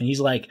stuff. And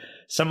he's like,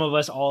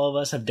 all of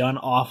us have done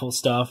awful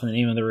stuff in the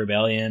name of the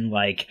rebellion.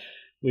 Like,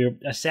 we're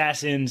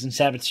assassins and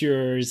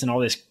saboteurs and all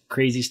this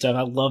crazy stuff.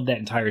 I love that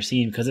entire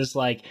scene, because it's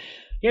like,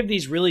 you have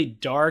these really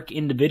dark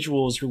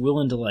individuals who are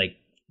willing to, like,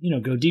 you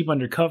know, go deep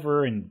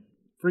undercover and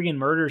friggin'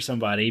 murder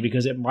somebody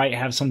because it might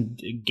have some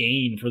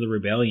gain for the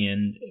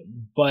rebellion,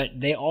 but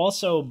they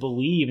also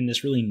believe in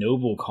this really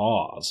noble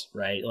cause,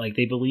 right? Like,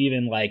 they believe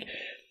in like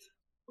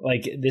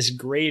this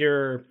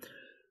greater,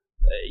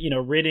 you know,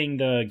 ridding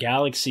the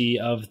galaxy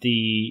of the,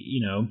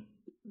 you know,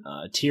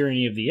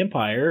 tyranny of the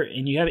Empire.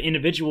 And you have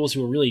individuals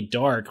who are really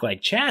dark,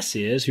 like Chas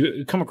is,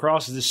 who come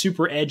across as a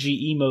super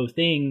edgy emo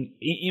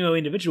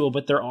individual,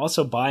 but they're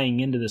also buying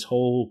into this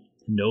whole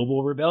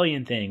noble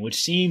rebellion thing, which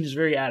seems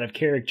very out of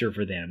character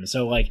for them.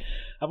 So, like,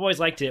 I've always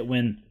liked it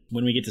when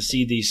we get to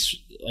see these,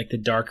 like, the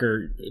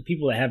darker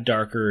people that have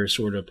darker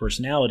sort of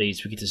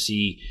personalities. We get to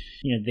see,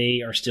 you know,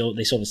 they still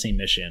have the same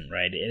mission,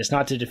 right? It's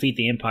not to defeat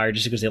the Empire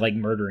just because they like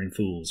murdering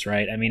fools,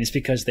 right? I mean, it's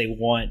because they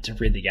want to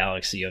rid the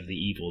galaxy of the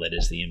evil that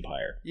is the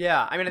Empire.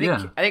 Yeah, I mean,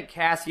 I think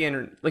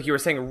Cassian, like you were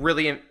saying,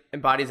 really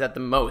embodies that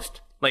the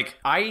most. Like,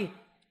 I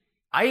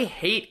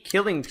hate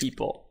killing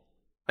people.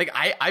 Like,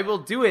 I will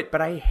do it, but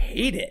I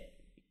hate it.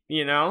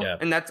 You know? Yeah.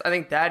 And I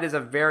think that is a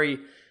very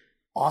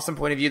awesome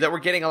point of view that we're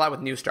getting a lot with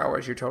new Star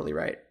Wars. You're totally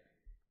right.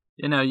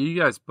 You know, you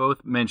guys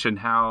both mentioned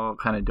how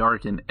kind of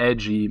dark and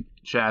edgy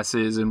Chas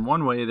is, and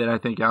one way that I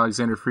think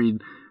Alexander Freed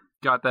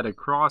got that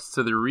across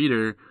to the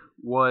reader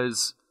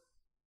was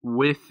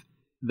with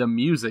the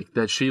music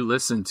that she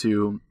listened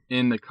to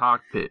in the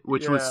cockpit,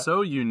 which was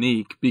so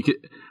unique. Because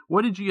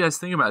what did you guys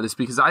think about this?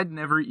 Because I'd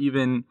never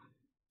even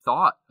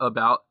thought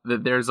about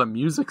that there's a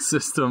music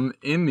system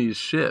in these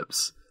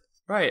ships.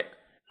 Right.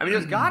 I mean,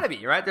 there's got to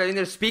be, right?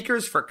 There's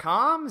speakers for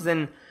comms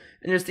and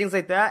there's things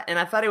like that. And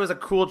I thought it was a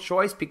cool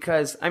choice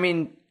because, I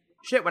mean,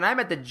 shit, when I'm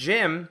at the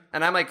gym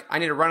and I'm like, I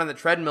need to run on the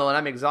treadmill and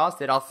I'm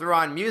exhausted, I'll throw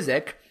on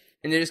music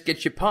and it just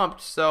gets you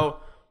pumped. So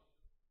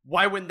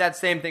why wouldn't that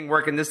same thing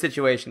work in this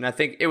situation? I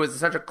think it was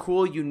such a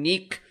cool,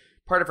 unique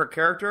part of her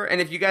character.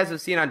 And if you guys have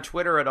seen on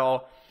Twitter at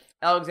all,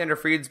 Alexander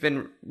Freed's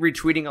been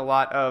retweeting a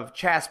lot of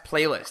Chas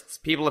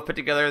playlists. People have put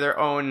together their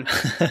own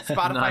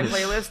Spotify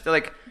playlist. They're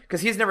like,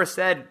 because he's never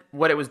said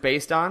what it was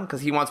based on,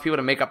 because he wants people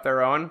to make up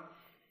their own.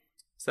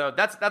 So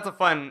that's a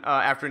fun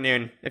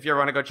afternoon if you ever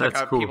want to go check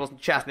out people's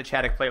Chas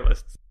Nachatic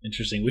playlists.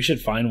 Interesting. We should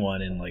find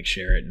one and like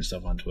share it and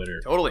stuff on Twitter.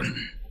 Totally.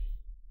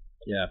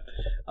 Yeah.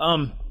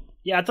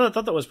 Yeah, I thought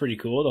that was pretty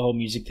cool, the whole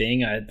music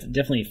thing. I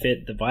definitely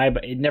fit the vibe.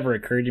 It never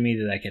occurred to me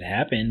that could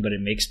happen, but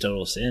it makes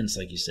total sense,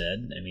 like you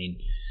said. I mean,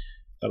 I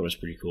thought it was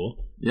pretty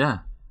cool. Yeah.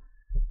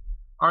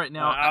 All right,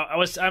 now I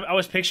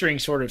was picturing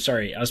sort of.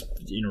 Sorry, I was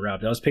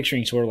interrupted. I was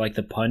picturing sort of like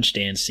the punch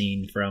dance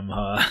scene from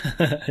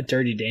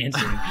Dirty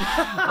Dancing.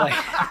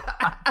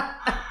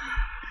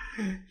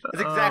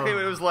 That's exactly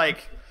what it was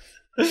like.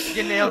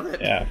 You nailed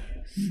it. Yeah,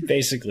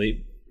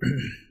 basically.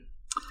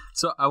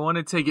 So I want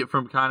to take it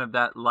from kind of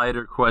that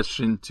lighter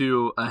question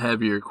to a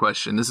heavier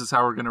question. This is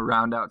how we're going to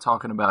round out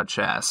talking about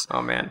Chas.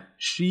 Oh, man.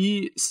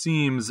 She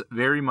seems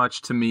very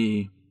much to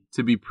me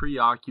to be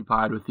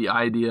preoccupied with the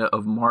idea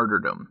of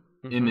martyrdom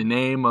in the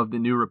name of the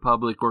New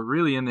Republic, or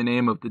really in the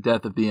name of the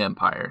death of the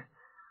Empire.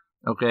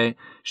 Okay?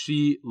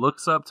 She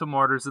looks up to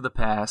martyrs of the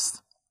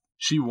past.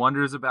 She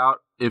wonders about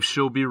if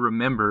she'll be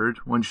remembered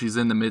when she's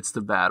in the midst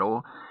of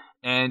battle.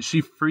 And she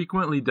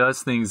frequently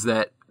does things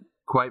that,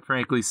 quite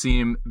frankly,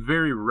 seem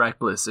very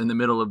reckless in the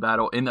middle of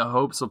battle in the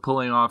hopes of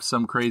pulling off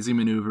some crazy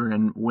maneuver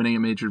and winning a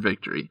major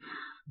victory.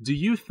 Do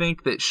you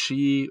think that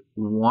she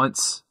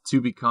wants to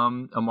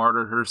become a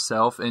martyr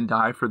herself and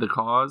die for the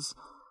cause?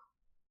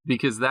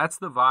 Because that's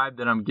the vibe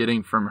that I'm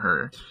getting from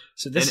her.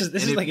 So this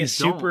is like a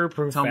super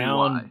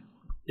profound.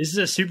 This is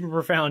a super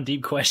profound,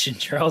 deep question,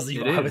 Charles, that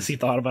you've obviously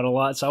thought about a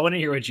lot. So I want to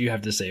hear what you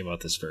have to say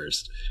about this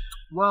first.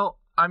 Well,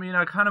 I mean,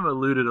 I kind of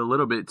alluded a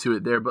little bit to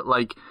it there, but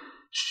like,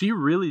 she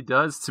really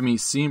does to me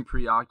seem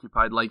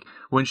preoccupied. Like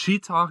when she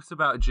talks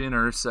about Jyn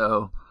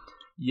Erso,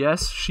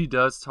 yes, she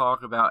does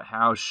talk about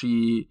how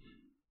she,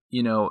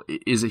 you know,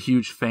 is a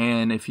huge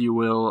fan, if you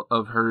will,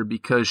 of her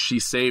because she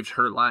saved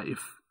her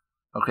life.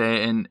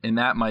 Okay, and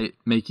that might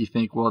make you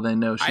think, well, then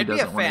no, she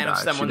doesn't want to die.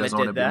 She doesn't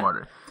want to be a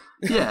martyr.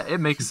 Yeah, it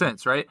makes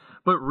sense, right?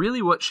 But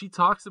really, what she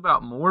talks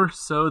about more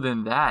so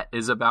than that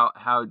is about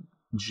how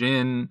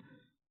Jyn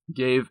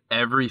gave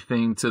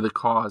everything to the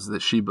cause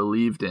that she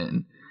believed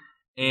in.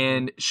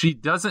 And she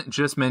doesn't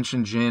just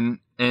mention Jyn,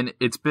 and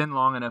it's been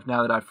long enough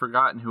now that I've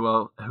forgotten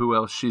who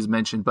else she's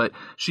mentioned. But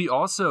she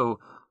also,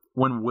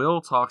 when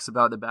Will talks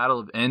about the Battle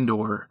of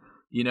Endor,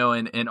 you know,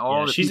 and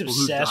all the people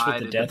who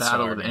died at the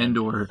Battle of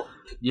Endor,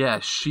 yeah,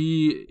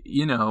 she,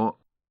 you know,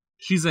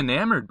 she's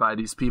enamored by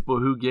these people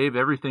who gave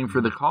everything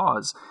for the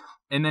cause.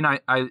 And then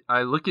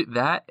I look at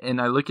that, and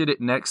I look at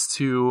it next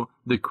to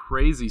the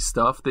crazy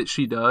stuff that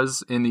she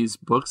does in these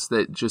books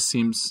that just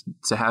seems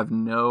to have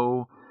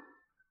no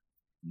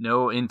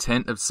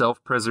intent of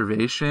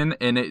self-preservation,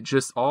 and it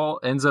just all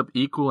ends up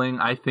equaling,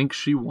 I think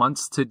she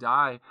wants to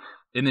die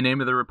in the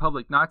name of the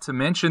Republic. Not to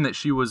mention that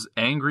she was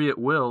angry at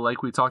Will,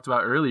 like we talked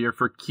about earlier,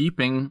 for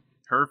keeping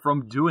her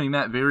from doing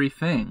that very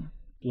thing.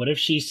 What if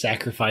she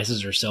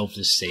sacrifices herself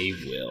to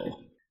save Will?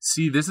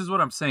 See, this is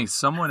what I'm saying.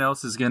 Someone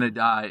else is going to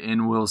die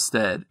in Will's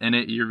stead, and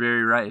you're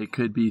very right. It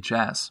could be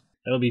Chas.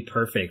 That would be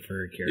perfect for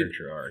her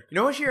character arc. You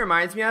know what she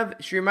reminds me of?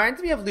 She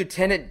reminds me of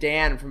Lieutenant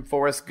Dan from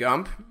Forrest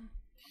Gump.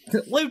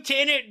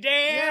 Lieutenant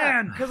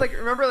Dan! Because, like,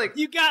 remember, like...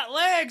 You got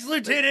legs,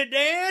 Lieutenant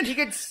Dan! He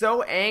gets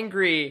so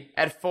angry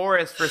at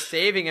Forrest for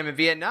saving him in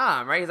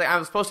Vietnam, right? He's like, I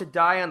was supposed to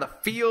die on the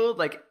field,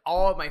 like,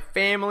 all of my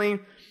family,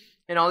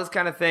 and all this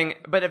kind of thing.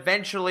 But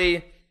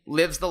eventually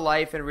lives the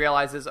life and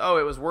realizes, oh,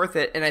 it was worth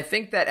it. And I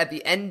think that at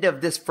the end of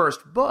this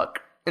first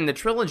book in the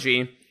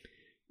trilogy,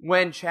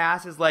 when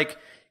Chas is, like,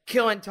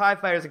 killing TIE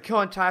fighters and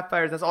killing TIE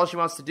fighters, that's all she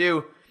wants to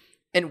do.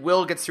 And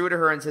Will gets through to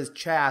her and says,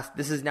 Chas,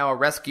 this is now a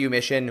rescue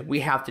mission.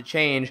 We have to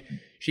change.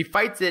 She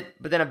fights it,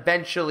 but then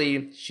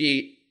eventually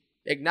she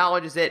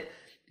acknowledges it,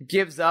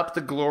 gives up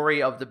the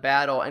glory of the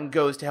battle, and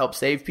goes to help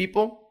save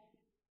people.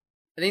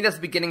 I think that's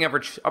the beginning of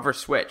her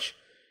switch.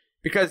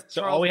 Because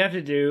all we have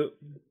to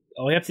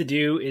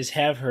do is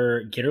have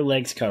her get her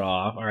legs cut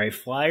off. All right,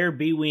 fly her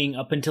B-wing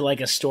up into like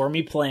a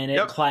stormy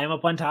planet, climb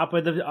up on top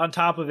of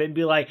it, and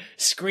be like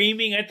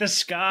screaming at the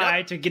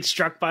sky to get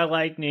struck by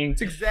lightning.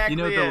 It's exactly.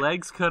 You know, the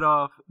legs cut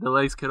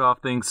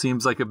off thing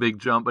seems like a big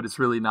jump, but it's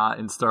really not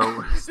in Star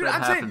Wars. Dude,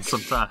 that happens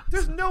sometimes.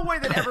 There's no way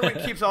that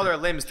everyone keeps all their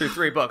limbs through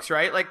 3 books,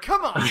 right? Like,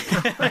 come on.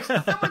 Like,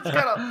 someone's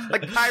gotta,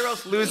 like,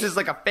 Kairos loses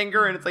like a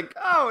finger, and it's like,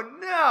 oh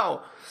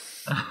no.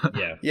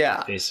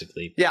 Yeah,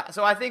 basically. Yeah,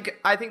 so I think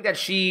that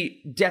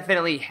she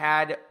definitely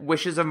had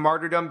wishes of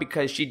martyrdom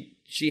because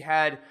she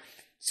had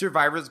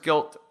survivor's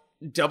guilt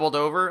doubled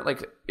over.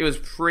 Like, it was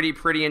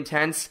pretty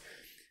intense.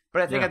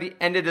 But I think at the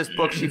end of this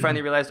book, she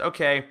finally realized,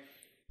 okay,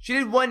 she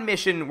did one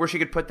mission where she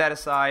could put that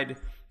aside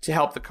to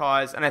help the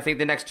cause, and I think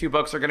the next 2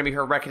 books are going to be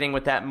her reckoning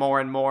with that more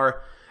and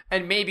more.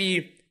 And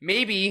maybe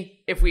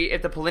if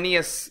the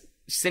Polinius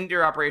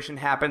Cinder operation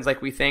happens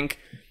like we think,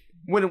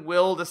 when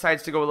Will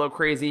decides to go a little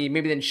crazy,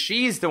 maybe then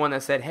she's the one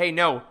that said, hey,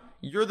 no,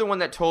 you're the one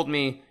that told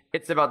me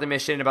it's about the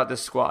mission, about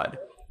this squad.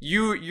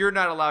 You're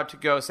not allowed to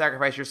go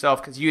sacrifice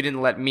yourself because you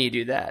didn't let me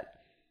do that.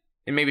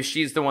 And maybe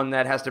she's the one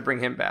that has to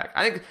bring him back.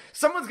 I think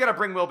someone's got to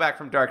bring Will back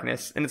from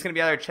darkness, and it's going to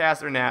be either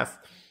Chas or Nath.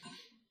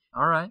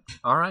 All right,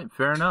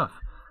 fair enough.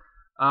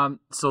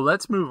 So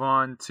let's move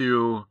on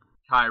to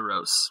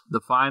Kairos, the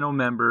final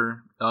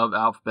member of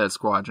Alphabet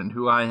Squadron,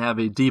 who I have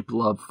a deep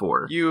love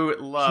for. You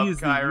love She's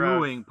Kairos. The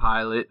Ewing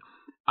pilot.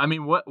 I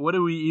mean, what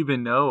do we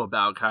even know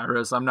about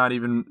Kairos? I'm not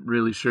even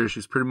really sure.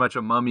 She's pretty much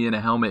a mummy in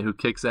a helmet who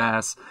kicks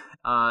ass.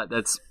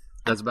 That's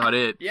about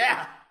it.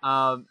 Yeah.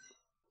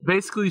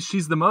 Basically,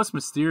 she's the most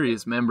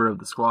mysterious member of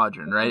the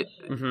squadron, right?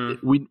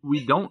 Mm-hmm.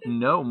 We don't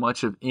know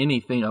much of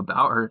anything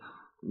about her.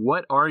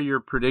 What are your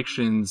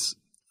predictions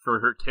for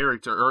her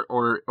character,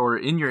 or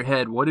in your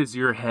head, what is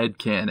your head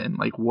canon?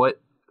 Like,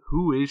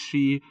 who is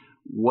she?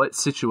 What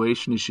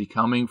situation is she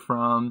coming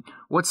from?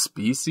 What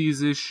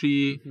species is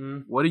she? Mm-hmm.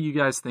 What are you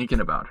guys thinking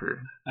about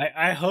her?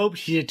 I hope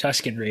she's a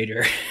Tusken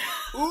Raider.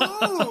 Ooh,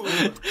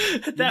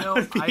 that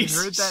would be I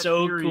heard that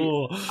so theory.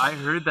 Cool. I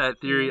heard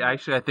that theory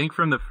actually. I think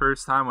from the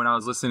first time when I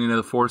was listening to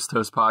the Force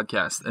Toast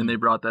podcast, and they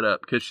brought that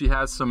up because she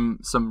has some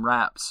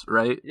raps,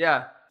 right?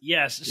 Yeah.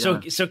 Yes. So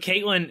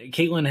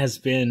Caitlin has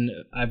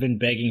been, I've been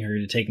begging her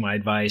to take my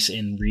advice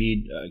and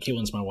read,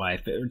 Caitlin's my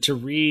wife, to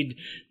read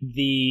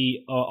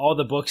all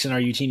the books in our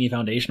Utini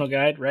Foundational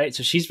Guide, right?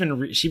 So she's been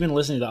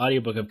listening to the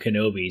audiobook of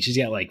Kenobi. She's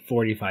got like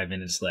 45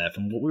 minutes left.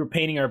 And we were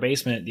painting our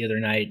basement the other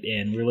night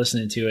and we were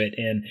listening to it.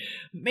 And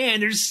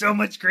man, there's so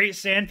much great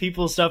Sand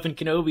People stuff in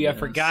Kenobi. Yes. I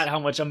forgot how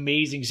much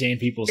amazing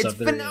Sand People stuff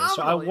there is.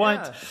 So I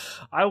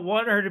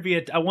want her to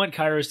be I want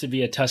Kairos to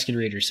be a Tusken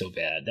Raider so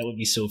bad. That would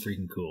be so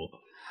freaking cool.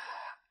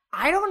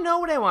 I don't know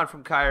what I want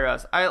from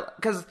Kairos.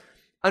 Because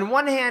on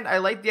one hand, I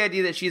like the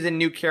idea that she's a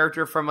new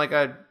character from like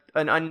an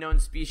unknown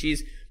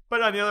species.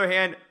 But on the other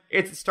hand,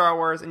 it's Star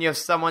Wars, and you have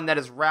someone that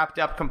is wrapped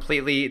up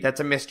completely. That's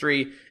a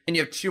mystery, and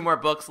you have 2 more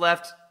books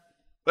left.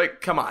 Like,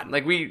 come on,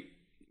 like we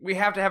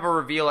have to have a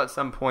reveal at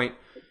some point.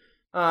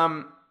 But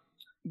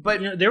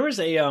there was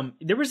a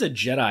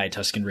Jedi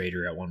Tusken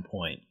Raider at one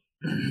point.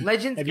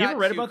 Legends. Have you ever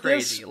read about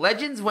crazy. This?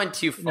 Legends went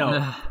too far.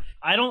 No.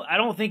 I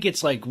don't think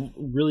it's like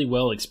really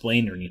well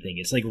explained or anything.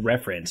 It's like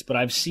reference, but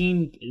I've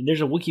seen there's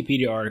a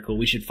Wikipedia article.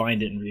 We should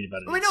find it and read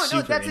about it. Wait,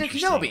 no, that's in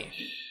Kenobi.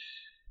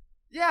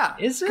 Yeah,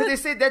 is it? Because they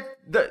say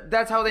that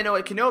that's how they know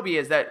what Kenobi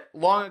is. That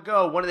long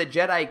ago, one of the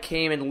Jedi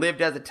came and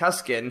lived as a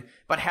Tusken,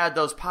 but had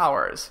those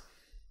powers.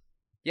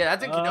 Yeah,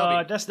 that's in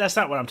Kenobi. That's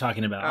not what I'm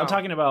talking about. I'm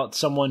talking about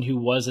someone who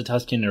was a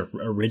Tusken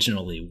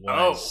originally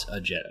was a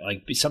Jedi.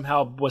 Like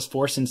somehow was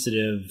Force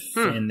sensitive,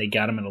 and they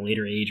got him at a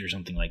later age or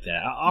something like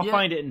that. I'll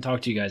find it and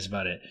talk to you guys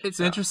about it.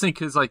 It's interesting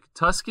because like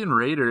Tusken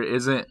Raider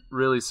isn't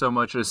really so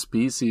much a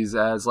species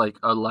as like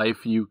a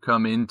life you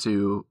come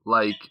into,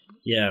 like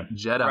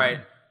Jedi. Right.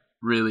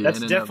 Really, that's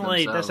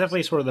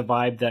definitely sort of the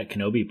vibe that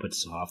Kenobi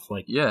puts off.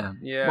 Like, yeah.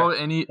 Well,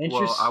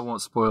 I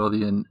won't spoil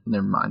the end.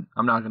 Never mind.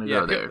 I'm not going to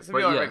go there. But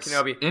yes,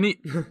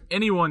 Kenobi.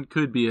 Anyone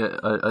could be a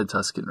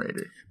Tusken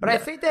Raider. But I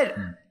think that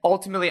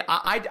ultimately,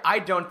 I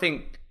don't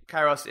think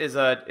Kairos is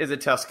a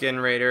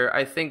Tusken Raider.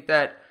 I think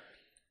that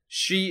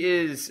she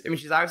is. I mean,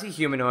 she's obviously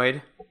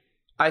humanoid.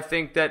 I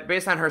think that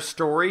based on her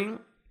story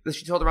that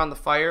she told around the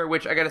fire,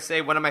 which I got to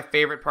say, one of my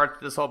favorite parts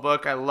of this whole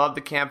book. I love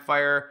the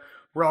campfire.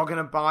 We're all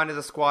gonna bond as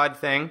a squad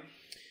thing.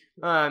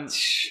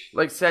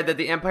 Like said that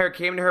the Empire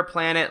came to her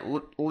planet,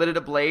 lit it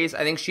ablaze. I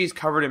think she's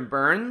covered in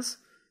burns.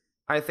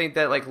 I think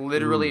that like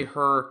literally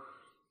her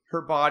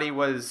body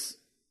was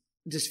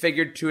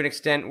disfigured to an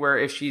extent where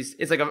it's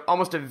like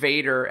almost a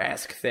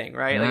Vader-esque thing,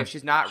 right? Yeah, like if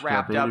she's not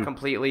wrapped up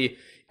completely,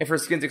 if her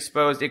skin's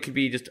exposed, it could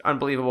be just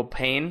unbelievable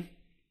pain.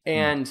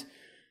 And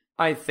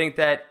I think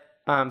that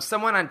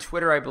someone on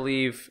Twitter, I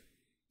believe,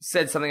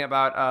 said something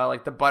about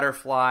like the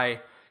butterfly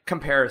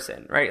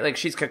comparison, right? Like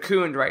she's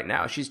cocooned right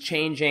now. She's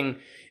changing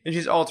and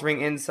she's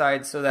altering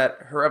inside so that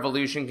her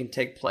evolution can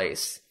take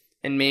place.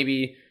 And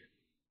maybe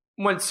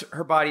once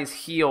her body's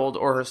healed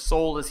or her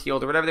soul is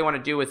healed or whatever they want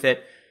to do with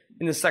it,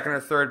 in the second or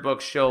third book,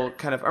 she'll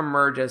kind of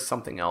emerge as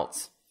something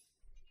else.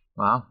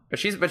 Wow. But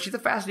she's a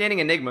fascinating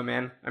enigma,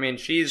 man. I mean,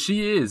 she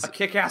is a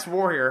kick-ass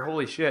warrior.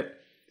 Holy shit.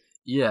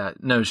 Yeah,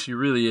 no, she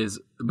really is.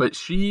 But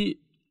she's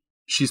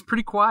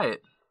pretty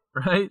quiet.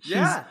 Right?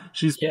 Yeah.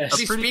 She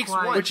speaks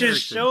quiet, which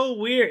is so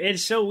weird.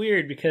 It's so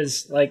weird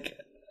because like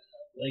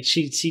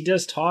she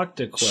does talk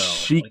to Quill.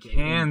 She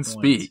can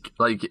speak.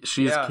 Like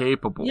she's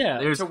capable. Yeah.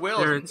 There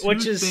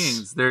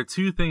are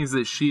two things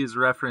that she is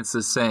referenced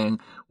as saying.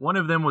 One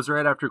of them was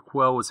right after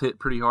Quill was hit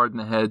pretty hard in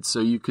the head, so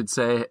you could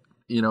say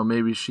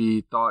maybe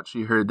she thought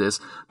she heard this,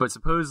 but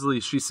supposedly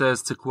she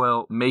says to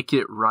Quell, make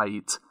it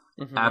right,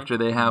 after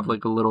they have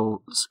like a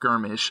little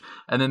skirmish.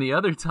 And then the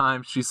other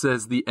time she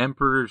says the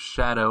Emperor's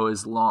shadow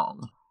is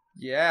long.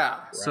 Yeah.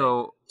 Right.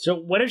 So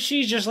what if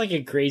she's just like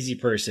a crazy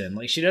person?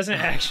 Like she doesn't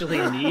actually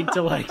need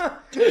to like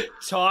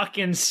talk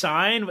and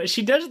sign, but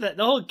she does the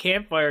whole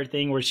campfire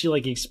thing where she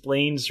like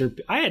explains her.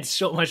 I had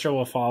so much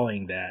trouble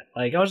following that.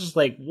 Like I was just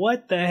like,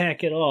 what the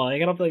heck at all?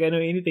 Like, I don't feel like I know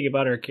anything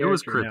about her character. It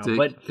was cryptic.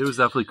 But it was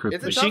definitely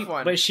cryptic. It's a tough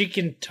one. But she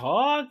can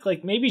talk.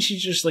 Like maybe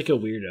she's just like a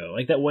weirdo.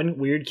 Like that one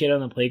weird kid on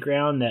the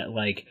playground that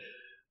like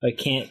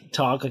can't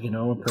talk like a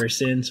normal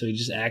person, so he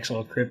just acts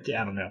all cryptic.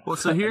 I don't know. Well,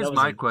 so here's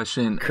my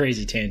question.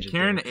 Crazy tangent.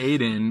 Karen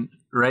Aiden,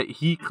 right,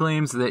 he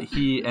claims that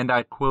he, and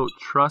I quote,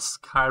 trusts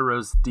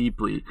Kairos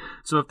deeply.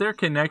 So if their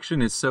connection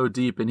is so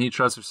deep and he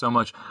trusts her so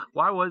much,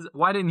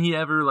 why didn't he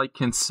ever like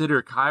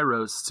consider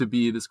Kairos to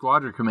be the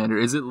squadron commander?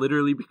 Is it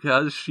literally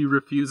because she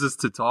refuses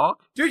to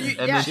talk? Dude,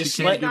 she's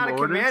not a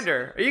orders?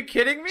 commander. Are you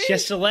kidding me? She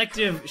has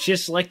selective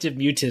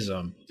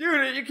mutism. Dude,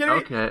 are you kidding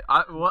me? Okay,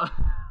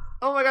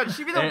 Oh my god,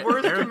 she'd be the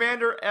worst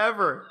commander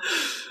ever.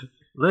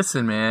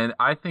 Listen, man,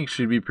 I think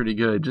she'd be pretty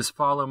good. Just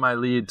follow my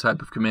lead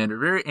type of commander.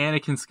 Very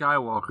Anakin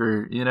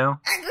Skywalker, you know?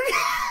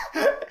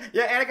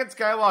 Yeah, Anakin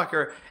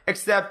Skywalker,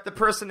 except the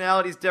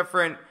personality's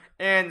different,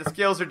 and the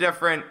skills are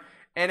different,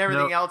 and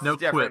everything else is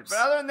different. Quips. But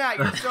other than that,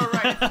 you're so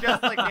right. It's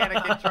just like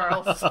Anakin,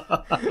 Charles.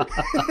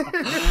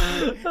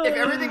 If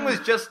everything was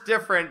just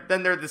different,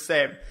 then they're the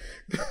same.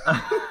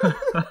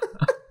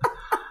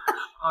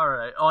 All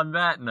right. On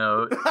that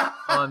note,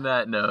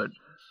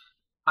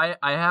 I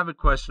have a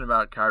question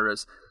about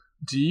Kairos.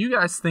 Do you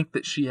guys think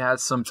that she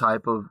has some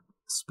type of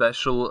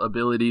special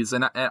abilities?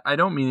 And I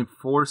don't mean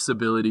force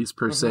abilities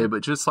per se,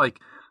 but just like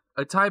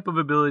a type of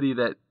ability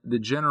that the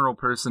general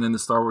person in the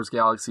Star Wars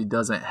galaxy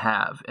doesn't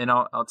have. And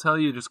I'll tell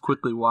you just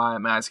quickly why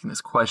I'm asking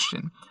this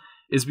question.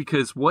 Is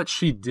because what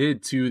she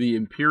did to the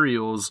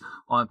Imperials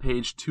on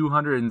page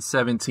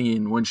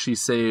 217 when she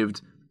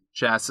saved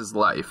Chas's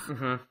life.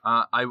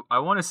 I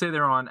want to say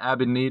they're on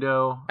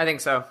Abednedo. I think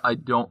so.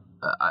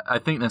 I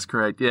think that's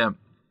correct, yeah.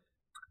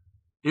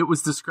 It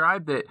was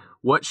described that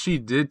what she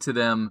did to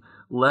them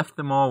left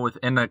them all with,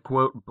 and I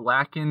quote,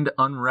 blackened,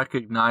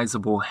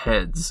 unrecognizable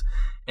heads.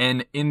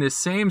 And in the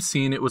same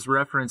scene, it was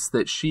referenced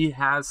that she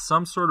has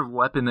some sort of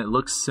weapon that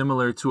looks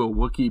similar to a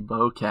Wookiee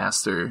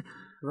bowcaster.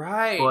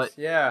 Right, but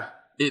yeah.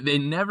 They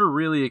never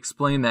really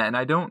explained that, and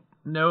I don't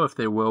know if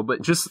they will,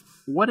 but just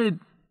what in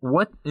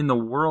the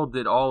world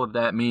did all of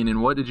that mean,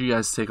 and what did you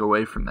guys take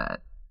away from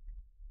that?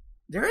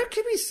 There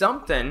could be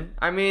something.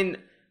 I mean,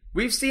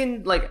 we've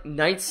seen, like,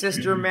 Night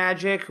Sister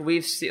magic.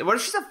 We've seen... What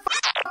if she's a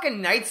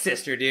fucking Night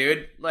Sister,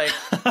 dude? Like,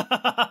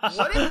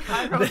 what if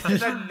Kairos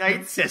is a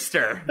Night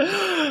Sister?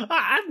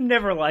 I've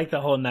never liked the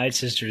whole Night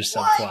Sisters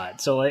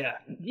subplot. So, like,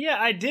 yeah,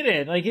 I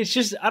didn't. Like, it's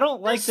just... I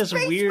don't like this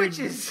weird...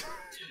 Witches.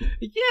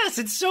 Yes,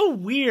 it's so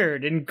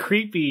weird and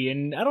creepy,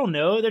 and I don't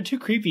know. They're too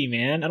creepy,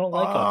 man. I don't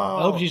like them.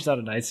 I hope she's not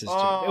a Night Sister.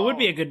 It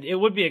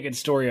would be a good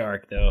story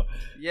arc, though.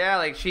 Yeah,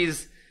 like she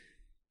has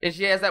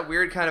that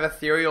weird kind of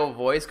ethereal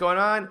voice going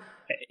on.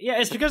 Yeah,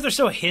 it's because they're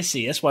so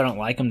hissy. That's why I don't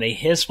like them. They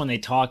hiss when they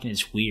talk, and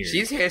it's weird.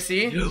 She's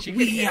hissy.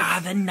 We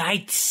are the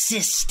Night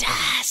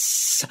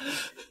Sisters.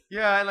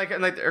 Yeah, and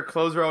like her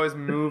clothes are always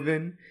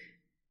moving.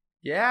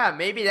 Yeah,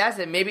 maybe that's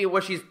it. Maybe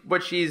what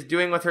she's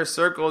doing with her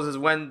circles is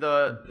when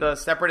the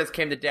Separatists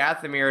came to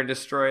Dathomir and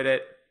destroyed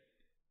it.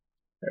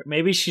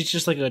 Maybe she's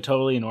just like a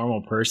totally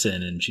normal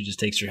person, and she just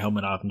takes her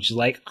helmet off, and she's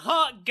like,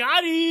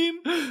 got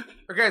him!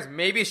 Or guys,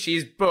 maybe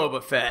she's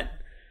Boba Fett.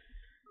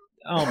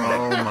 Oh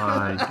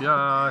my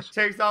gosh.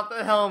 Takes off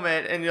the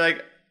helmet, and you're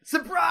like,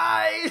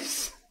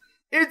 surprise!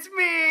 It's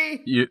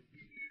me! You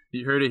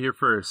heard it here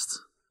first.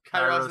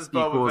 Kairos is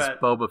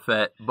Boba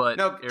Fett. But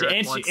no, to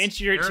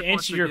answer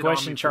your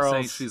question,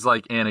 Charles, she's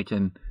like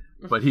Anakin,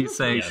 but he's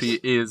saying she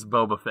is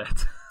Boba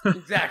Fett.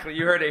 Exactly,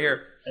 you heard it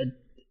here.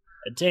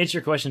 To answer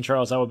your question,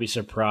 Charles, I would be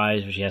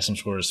surprised if she has some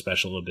sort of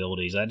special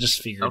abilities. I just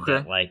figured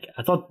that, like,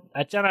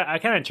 I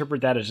kind of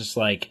interpret that as just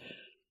like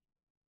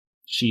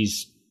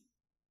she's,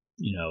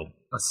 you know,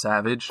 a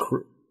savage.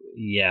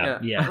 Yeah.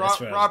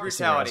 Raw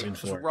brutality.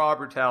 Just raw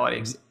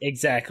brutality.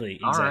 Exactly.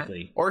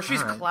 Right. Or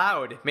she's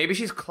Cloud. Maybe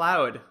she's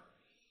Cloud.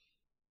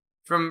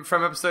 From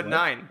episode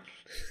 9.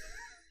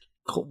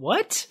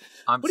 What?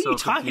 What are you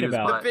talking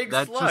about? The big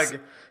slug.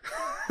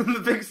 The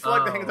big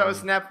slug that hangs out with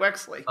Snap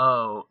Wexley.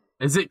 Oh.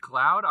 Is it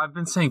Cloud? I've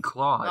been saying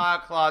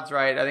Claude. Claude's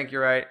right. I think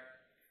you're right.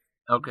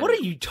 Okay. What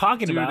are you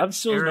talking about? I'm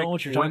still Eric, know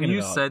what you're talking about. When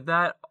you said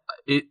that,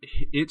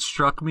 it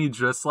struck me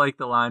just like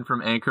the line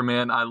from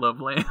Anchorman, I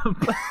Love Lamb.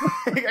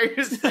 Are you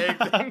just saying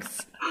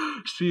things?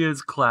 She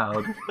is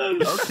Cloud.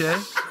 Okay.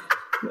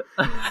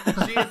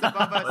 She is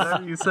above us.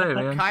 Whatever you say,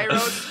 man.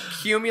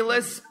 Kairos,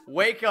 Cumulus,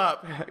 wake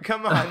up.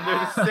 Come on,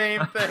 they're the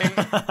same thing.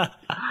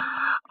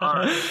 All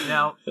right,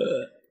 now,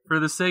 for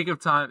the sake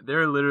of time,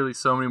 there are literally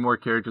so many more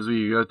characters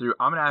we could go through.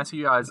 I'm going to ask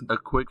you guys a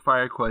quick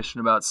fire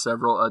question about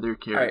several other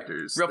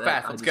characters. All right, real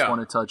fast, let's go. I just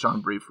want to touch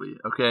on briefly,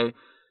 okay?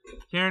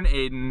 Karen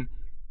Aiden,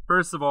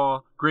 First of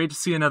all, great to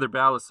see another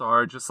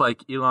Balasar, just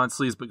like Elon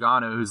Sleaze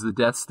Bogano, who's the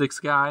Death Sticks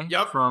guy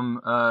from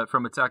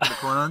Attack of the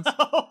Clones.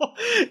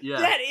 Yeah.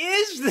 That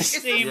is the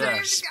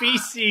same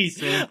species.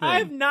 Same I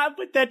have not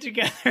put that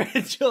together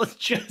until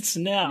just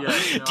now.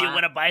 Yeah, do you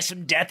want to buy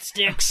some Death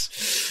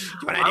Sticks?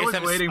 I was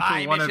waiting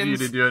for one of you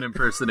to do an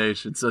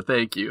impersonation, so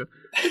thank you.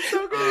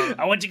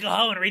 I want to go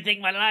home and rethink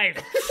my life.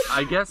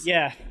 I guess.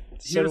 Yeah.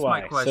 Here's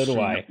my question. So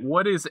do I.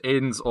 What is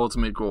Aiden's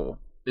ultimate goal?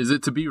 Is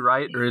it to be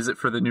right, or is it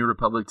for the New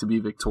Republic to be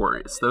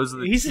victorious? Those are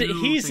the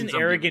He's an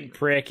arrogant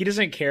prick. He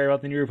doesn't care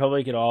about the New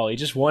Republic at all. He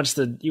just wants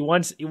he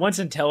wants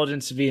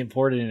intelligence to be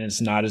important, and it's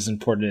not as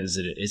important as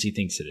he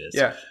thinks it is.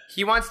 Yeah,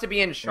 he wants to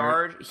be in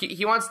charge.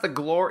 He wants the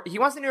glory. He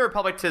wants the New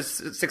Republic to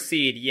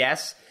succeed.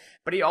 Yes,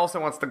 but he also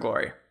wants the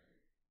glory.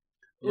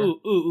 Yeah.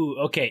 Ooh.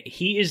 Okay,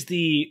 he's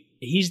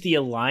the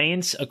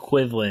Alliance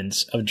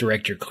equivalent of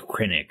Director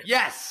Krennic.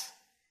 Yes.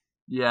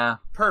 Yeah.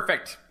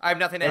 Perfect. I have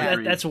nothing to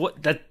add. That's what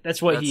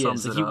he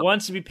is. Like, he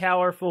wants to be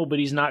powerful, but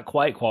he's not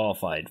quite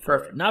qualified for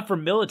it. Not for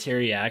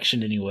military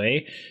action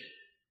anyway.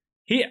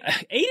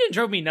 Aiden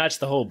drove me nuts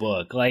the whole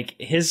book. Like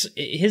his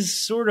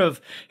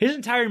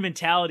entire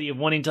mentality of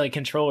wanting to like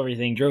control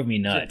everything drove me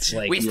nuts.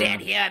 Like we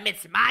stand here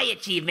amidst my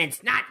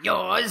achievements, not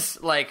yours.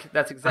 Like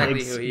that's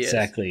exactly who he is.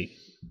 Exactly.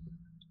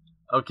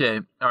 Okay,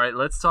 all right,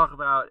 let's talk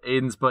about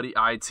Aiden's buddy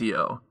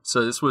ITO.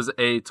 So this was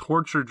a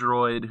torture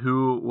droid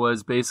who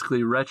was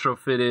basically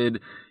retrofitted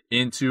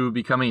into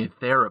becoming a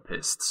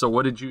therapist. So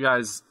what did you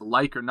guys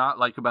like or not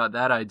like about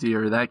that idea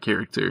or that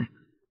character?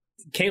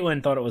 My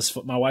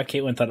wife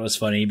Caitlin thought it was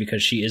funny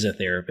because she is a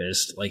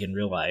therapist, like in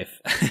real life.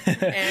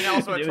 And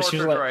also a torture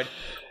droid.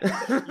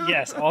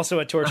 Yes, also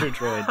a torture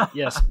droid.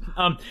 Yes.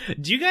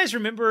 Do you guys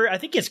remember, I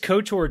think it's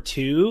KOTOR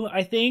 2,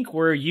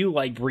 where you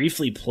like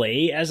briefly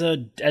play as a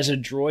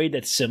droid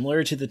that's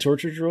similar to the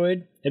torture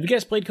droid? Have you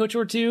guys played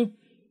KOTOR 2?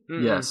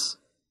 Mm-hmm. Yes.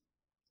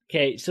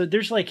 Okay, so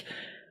there's like,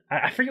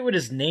 I forget what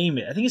his name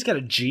is. I think he's got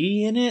a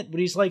G in it, but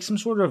he's like some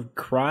sort of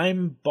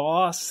crime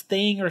boss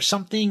thing or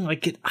something.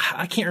 Like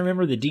I can't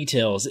remember the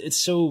details.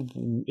 It's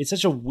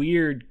such a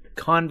weird,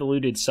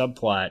 convoluted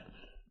subplot.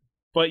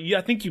 But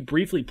I think you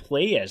briefly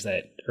play as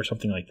that or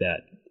something like that.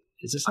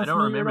 Is this? I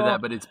don't remember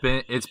that, but it's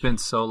been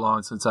so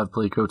long since I've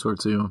played KOTOR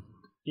 2.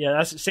 Yeah,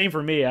 that's the same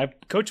for me.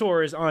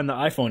 KOTOR is on the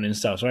iPhone and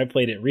stuff, so I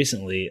played it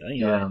recently.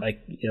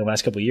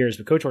 Last couple of years.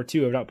 But KOTOR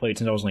 2, I've not played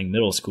since I was like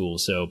middle school.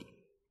 So,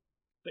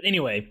 but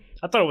anyway.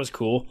 I thought it was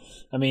cool.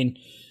 I mean,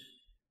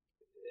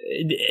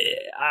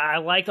 I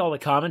liked all the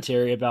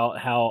commentary about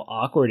how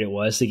awkward it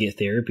was to get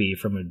therapy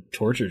from a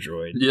torture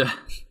droid. Yeah.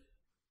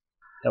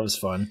 That was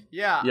fun.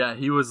 Yeah. Yeah,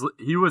 he was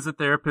a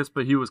therapist,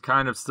 but he was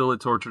kind of still a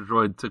torture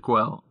droid to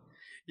Quell.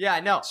 Yeah,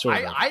 no.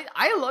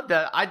 I love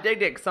that. I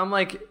digged it because I'm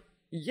like,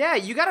 yeah,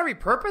 you got to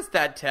repurpose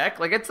that tech.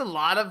 Like, it's a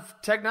lot of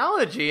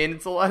technology and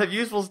it's a lot of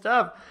useful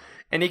stuff.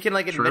 And he can,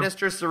 like,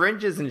 administer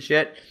syringes and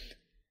shit.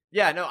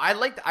 Yeah, no, I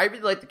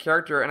really liked the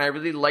character, and I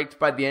really liked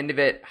by the end of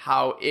it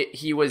how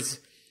he was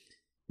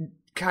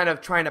kind of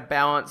trying to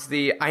balance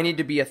I need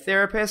to be a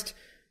therapist,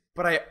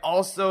 but I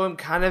also am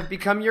kind of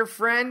become your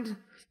friend.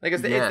 Like,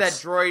 it's that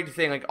droid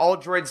thing. Like, all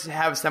droids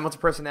have semblance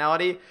of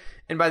personality,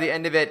 and by the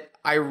end of it,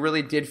 I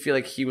really did feel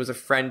like he was a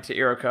friend to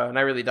Irika, and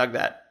I really dug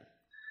that.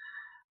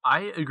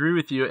 I agree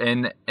with you,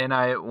 and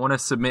I want to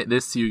submit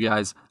this to you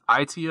guys.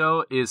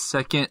 ITO is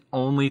second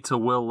only to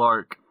Will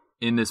Lark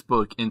in this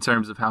book in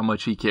terms of how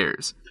much he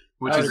cares.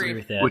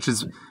 Which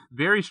is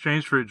very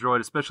strange for a droid,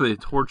 especially a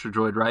torture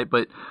droid, right?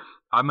 But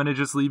I'm going to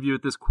just leave you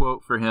with this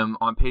quote for him.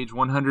 On page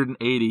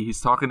 180,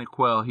 he's talking to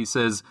Quell. He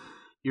says,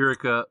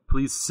 "Irika,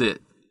 please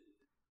sit."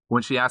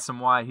 When she asks him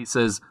why, he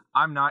says,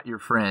 "I'm not your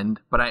friend,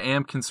 but I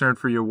am concerned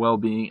for your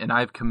well-being, and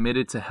I've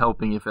committed to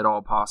helping if at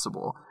all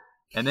possible."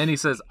 And then he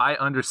says, "I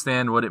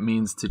understand what it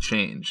means to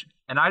change."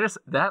 And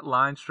that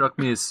line struck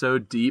me as so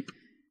deep.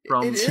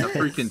 From a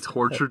freaking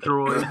torture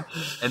droid.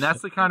 And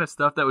that's the kind of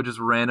stuff that would just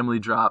randomly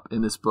drop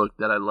in this book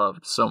that I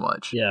loved so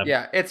much.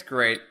 Yeah, it's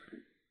great.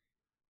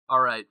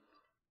 All right.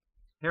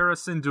 Hera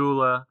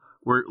Syndulla,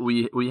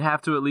 we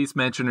have to at least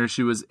mention her.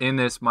 She was in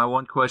this. My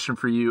one question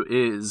for you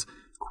is,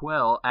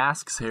 Quell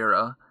asks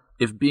Hera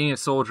if being a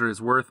soldier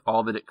is worth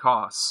all that it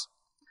costs.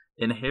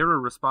 And Hera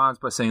responds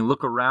by saying,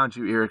 "Look around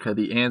you, Irika.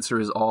 The answer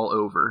is all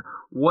over."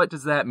 What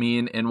does that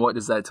mean, and what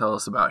does that tell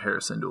us about Hera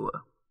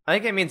Syndulla? I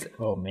think it means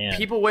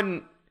people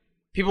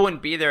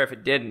wouldn't be there if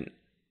it didn't.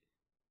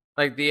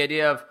 Like, the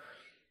idea of,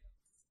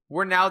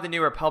 we're now the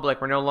New Republic,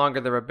 we're no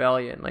longer the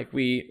rebellion. Like,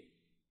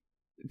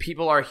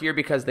 people are here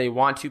because they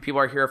want to.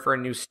 People are here for a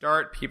new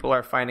start. People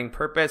are finding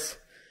purpose.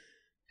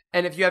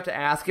 And if you have to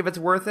ask if it's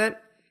worth it,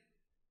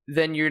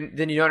 then you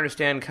don't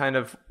understand kind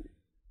of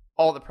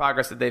all the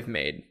progress that they've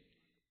made.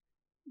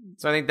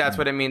 So I think that's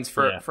what it means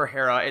for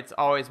Hera. It's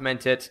always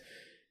meant it.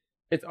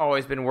 It's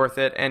always been worth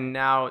it. And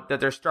now that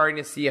they're starting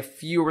to see a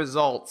few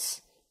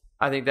results,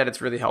 I think that it's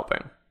really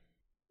helping.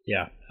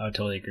 Yeah, I would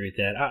totally agree with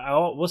that. I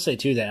will say,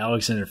 too, that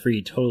Alexander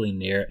Freed totally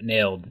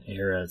nailed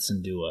Hera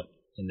Syndulla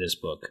in this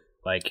book.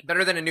 Like,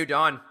 better than A New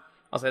Dawn.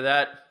 I'll say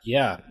that.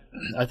 Yeah,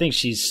 I think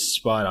she's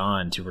spot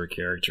on to her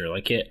character.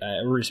 Like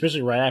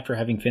especially right after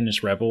having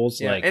finished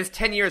Rebels. Yeah. Like and it's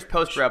 10 years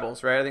post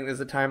Rebels, right? I think there's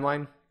a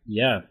timeline.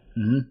 Yeah.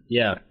 Mm-hmm.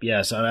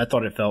 Yeah. So I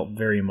thought it felt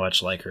very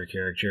much like her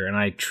character, and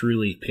I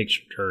truly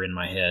pictured her in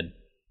my head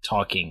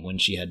talking when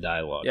she had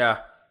dialogue. Yeah,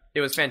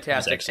 it was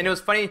fantastic. And it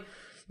was funny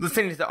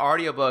listening to the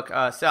audiobook.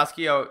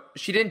 Saskia,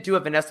 she didn't do a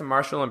Vanessa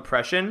Marshall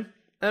impression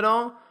at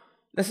all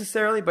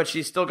necessarily, but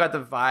she still got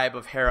the vibe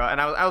of Hera. And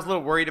I was a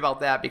little worried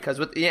about that because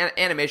with the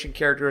animation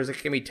characters, it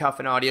can be tough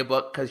in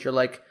audiobook because you're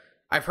like,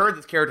 I've heard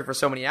this character for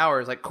so many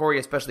hours, like Corey,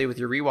 especially with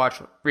your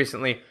rewatch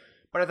recently.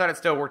 But I thought it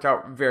still worked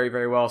out very,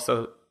 very well.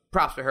 So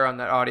props to her on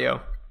that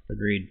audio.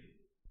 Agreed.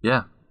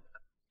 Yeah,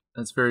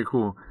 that's very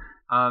cool.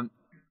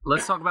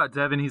 Let's talk about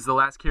Devin. He's the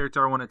last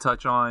character I want to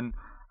touch on.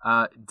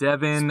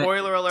 Devin.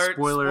 Spoiler alert.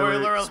 Spoiler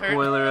alert.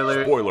 Spoiler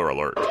alert. Spoiler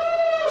alert.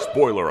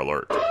 Spoiler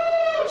alert.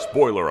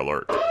 Spoiler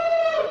alert.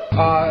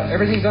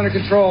 Everything's under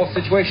control.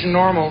 Situation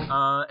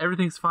normal.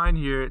 Everything's fine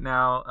here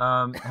now.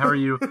 How are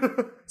you?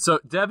 So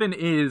Devin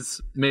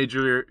is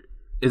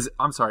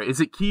I'm sorry. Is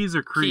it Keyes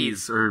or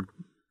Kreese? Or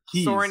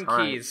Keyes? Soren All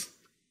Keyes.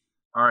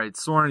 All right,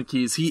 Soren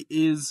Keyes. He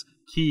is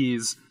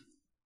Keyes.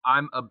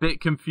 I'm a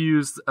bit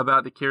confused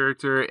about the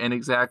character and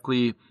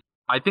exactly.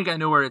 I think I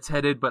know where it's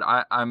headed, but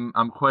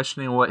I'm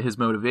questioning what his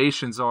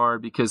motivations are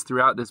because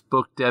throughout this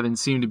book, Devin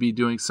seemed to be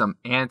doing some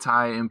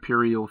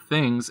anti-Imperial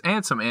things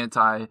and some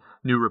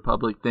anti-New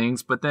Republic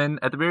things. But then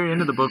at the very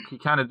end of the book, he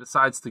kind of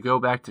decides to go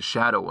back to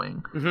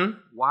Shadowing. Mm-hmm.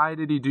 Why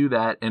did he do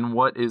that, and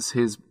what is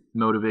his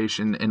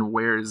motivation, and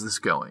where is this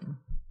going?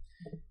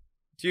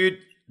 Dude.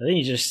 I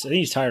think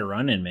he's tired of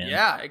running, man.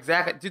 Yeah,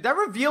 exactly. Dude, that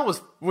reveal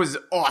was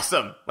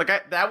awesome. Like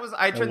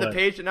I turned the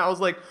page and I was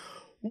like,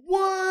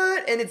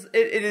 what? And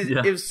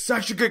it was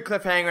such a good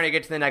cliffhanger when I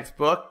get to the next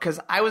book because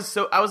I was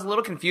a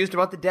little confused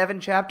about the Devon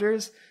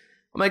chapters.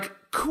 I'm like,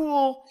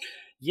 cool.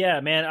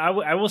 Yeah, man.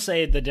 I will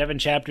say the Devon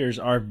chapters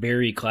are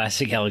very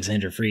classic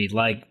Alexander Freed.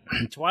 Like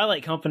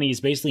Twilight Company is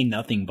basically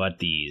nothing but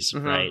these,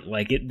 right?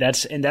 Like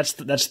that's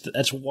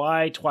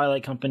why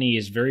Twilight Company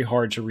is very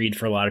hard to read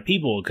for a lot of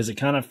people because it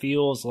kind of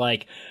feels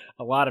like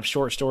a lot of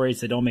short stories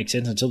that don't make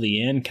sense until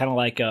the end, kind of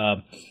like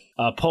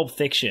Pulp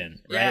Fiction,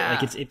 right? Yeah.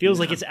 Like it feels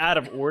like it's out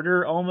of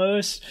order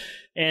almost.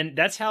 And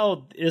that's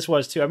how this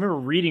was too. I remember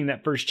reading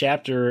that first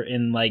chapter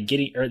and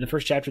the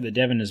first chapter that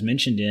Devon is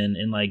mentioned in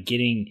and like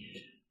getting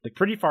like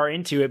pretty far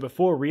into it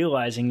before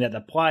realizing that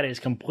the plot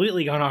has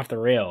completely gone off the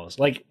rails.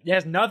 Like it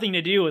has nothing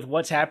to do with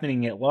what's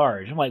happening at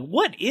large. I'm like,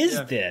 what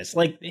is this?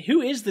 Like,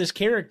 who is this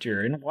character?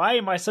 And why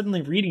am I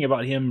suddenly reading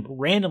about him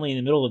randomly in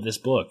the middle of this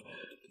book?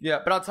 Yeah,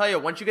 but I'll tell you,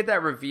 once you get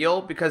that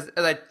reveal, because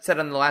as I said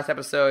on the last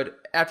episode,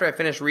 after I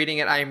finished reading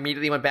it, I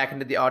immediately went back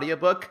into the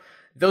audiobook.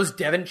 Those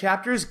Devon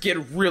chapters get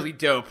really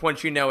dope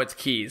once you know it's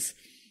Keyes.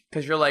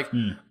 Because you're like,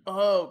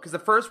 oh, because the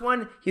first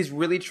one, he's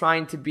really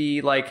trying to be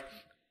like,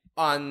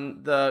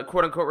 on the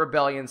quote-unquote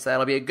rebellion side.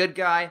 I'll be a good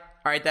guy.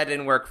 All right, that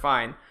didn't work.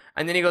 Fine.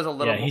 And then he goes a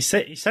little more... he's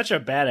such a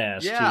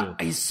badass, too.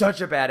 He's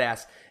such a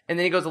badass. And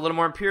then he goes a little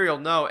more Imperial.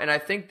 No, and I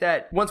think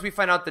that once we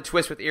find out the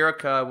twist with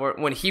Erica,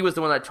 when he was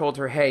the one that told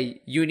her,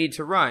 hey, you need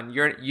to run.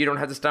 You don't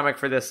have the stomach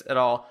for this at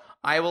all.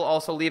 I will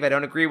also leave. I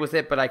don't agree with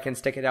it, but I can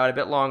stick it out a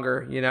bit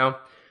longer, you know?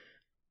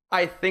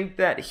 I think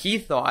that he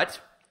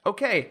thought,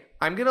 okay,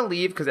 I'm going to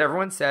leave because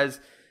everyone says,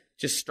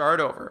 just start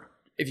over.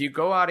 If you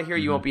go out of here,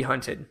 you won't be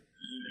hunted.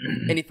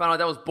 And he found out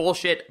that was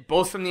bullshit,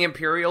 both from the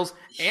Imperials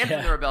and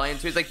from the rebellion.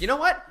 So he's like, you know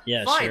what?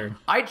 Yeah, fine. sure.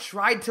 I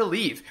tried to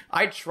leave.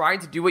 I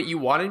tried to do what you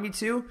wanted me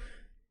to,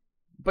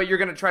 but you're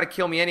going to try to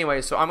kill me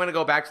anyway. So I'm going to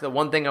go back to the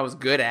one thing I was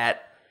good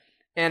at.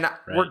 And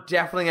we're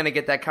definitely going to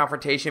get that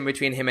confrontation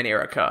between him and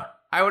Erica.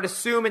 I would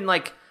assume in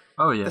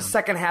the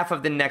second half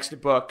of the next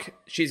book,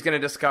 she's going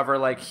to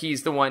discover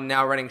he's the one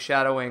now running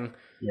Shadowing.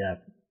 Yeah.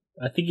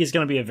 I think he's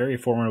going to be a very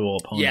formidable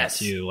opponent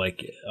too.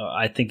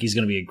 I think he's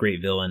going to be a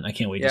great villain. I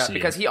can't wait to see. Yeah,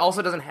 because he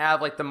also doesn't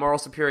have the moral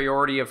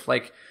superiority of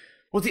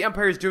what the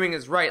Empire's doing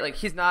is right. Like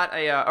he's not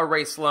a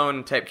Ray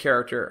Sloan type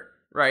character,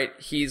 right?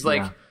 He's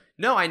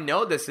no, I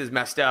know this is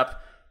messed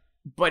up,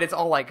 but it's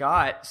all I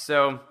got.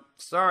 So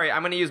sorry,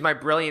 I'm going to use my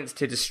brilliance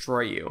to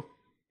destroy you,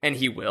 and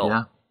he will.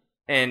 Yeah.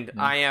 And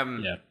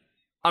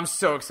I'm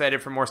so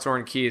excited for more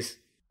Soren Keyes.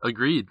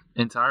 Agreed,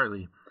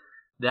 entirely.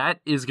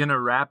 That is going to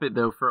wrap it,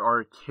 though, for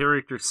our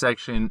character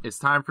section. It's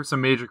time for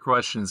some major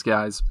questions,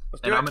 guys.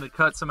 And I'm going to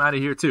cut some out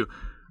of here, too.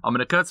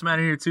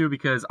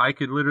 Because I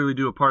could literally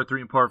do a part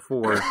 3 and part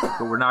 4,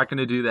 but we're not going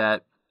to do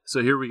that.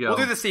 So here we go. We'll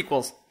do the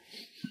sequels.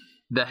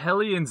 The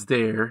Hellions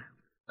Dare,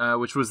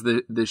 which was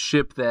the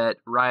ship that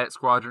Riot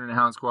Squadron and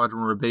Hound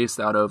Squadron were based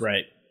out of,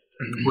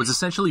 was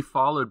essentially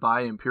followed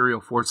by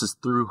Imperial forces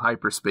through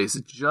hyperspace,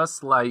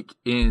 just like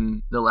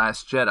in The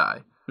Last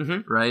Jedi,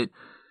 right?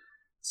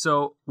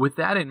 So, with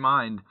that in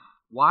mind,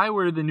 why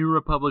were the New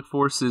Republic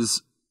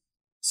forces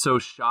so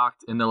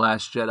shocked in The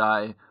Last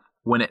Jedi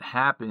when it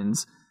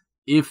happens,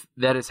 if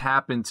that has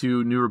happened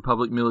to New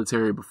Republic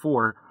military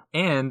before?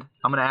 And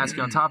I'm going to ask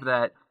you on top of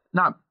that,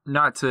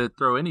 not to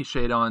throw any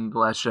shade on The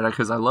Last Jedi,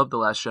 because I love The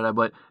Last Jedi,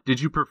 but did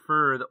you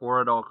prefer the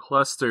Oradal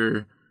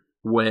cluster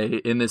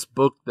way in this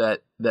book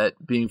that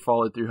being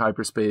followed through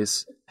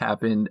hyperspace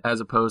happened, as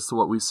opposed to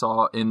what we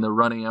saw in the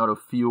running out of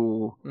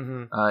fuel,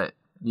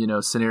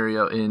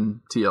 scenario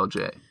in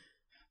TLJ.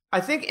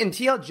 I think in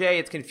TLJ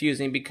it's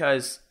confusing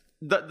because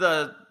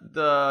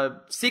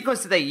the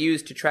sequence that they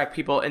use to track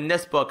people in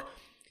this book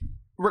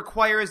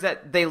requires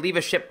that they leave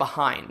a ship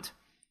behind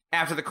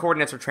after the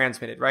coordinates are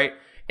transmitted, right?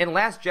 In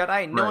Last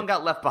Jedi, no one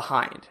got left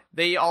behind.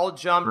 They all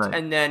jumped,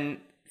 and then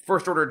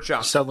First Order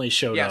jumped. Suddenly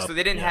showed up. Yeah, so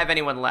they didn't have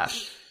anyone left.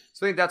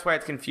 So I think that's why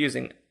it's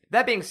confusing.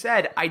 That being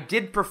said, I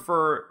did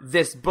prefer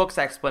this book's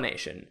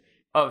explanation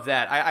of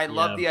that. I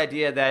love the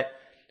idea that...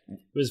 It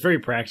was very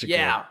practical.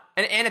 Yeah,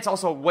 and it's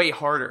also way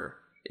harder.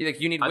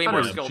 Like, you need way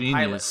more skilled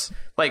pilots.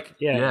 Like,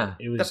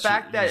 it was, the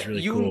fact that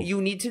really you cool.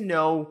 you need to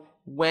know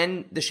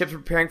when the ship's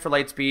preparing for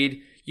light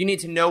speed, you need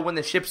to know when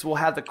the ships will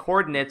have the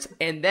coordinates,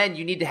 and then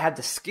you need to have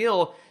the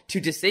skill to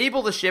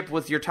disable the ship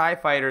with your TIE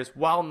fighters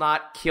while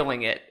not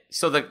killing it,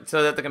 so that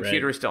the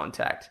computer is still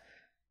intact.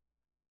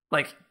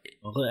 Like,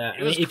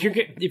 if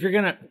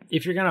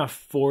you're gonna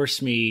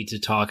force me to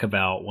talk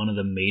about one of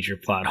the major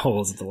plot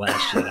holes of The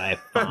Last Jedi,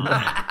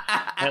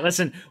 hey,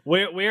 listen,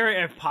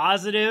 we're a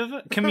positive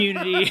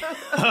community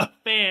of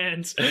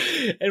fans,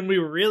 and we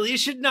really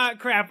should not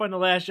crap on The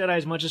Last Jedi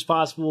as much as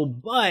possible.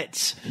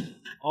 But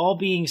all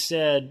being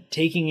said,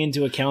 taking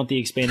into account the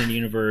expanded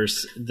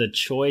universe, the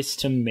choice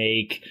to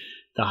make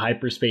the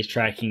hyperspace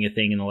tracking a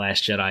thing in The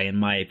Last Jedi, in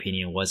my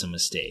opinion, was a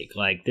mistake.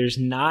 Like, there's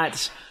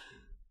not...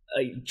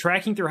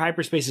 tracking through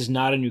hyperspace is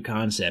not a new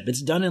concept.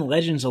 It's done in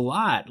Legends a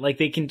lot. Like,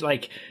 they can,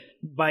 like,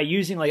 by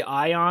using, like,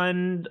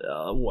 ion,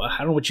 I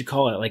don't know what you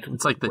call it. Like,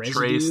 it's like the residue.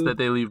 Trace that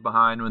they leave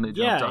behind when they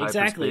jump to hyperspace.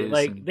 Yeah, exactly.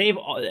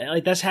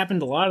 Like, that's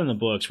happened a lot in the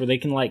books, where they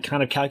can, like,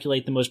 kind of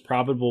calculate the most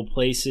probable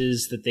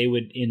places that they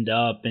would end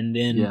up, and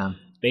then...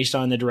 based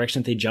on the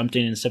direction that they jumped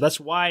in and stuff. That's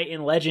why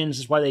in Legends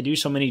is why they do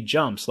so many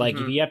jumps. Like,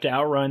 if you have to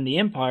outrun the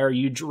Empire,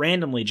 you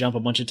randomly jump a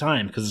bunch of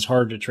times because it's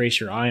hard to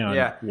trace your eye on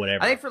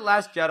whatever. I think for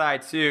Last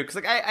Jedi, too, because,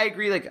 like, I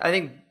agree. Like, I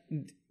think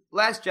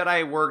Last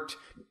Jedi worked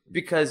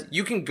because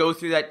you can go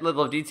through that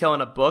level of detail in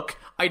a book.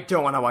 I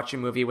don't want to watch a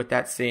movie with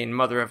that scene,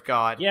 Mother of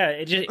God. Yeah,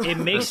 it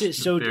makes it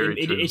so.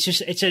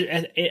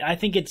 I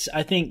think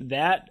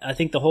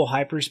the whole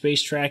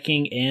hyperspace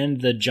tracking and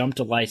the jump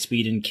to light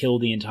speed and kill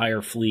the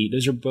entire fleet.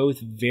 Those are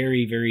both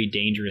very, very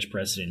dangerous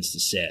precedents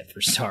to set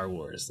for Star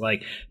Wars.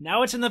 Like,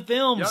 now it's in the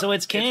film, so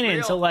it's canon.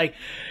 It's so, like,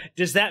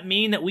 does that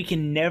mean that we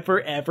can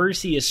never ever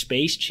see a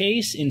space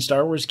chase in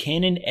Star Wars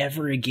canon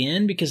ever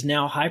again? Because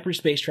now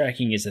hyperspace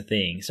tracking is a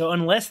thing. So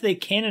unless they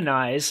canonize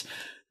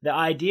the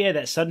idea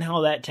that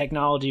somehow that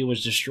technology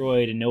was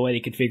destroyed and no way they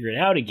could figure it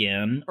out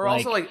again, or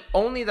also like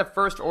only the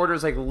First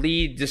Order's like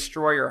lead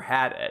destroyer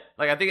had it.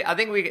 Like, I think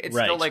it's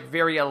still like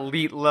very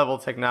elite level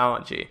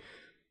technology.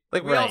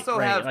 Like, we also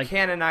have like,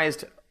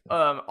 canonized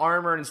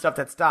armor and stuff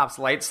that stops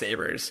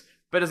lightsabers,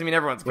 but it doesn't mean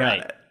everyone's got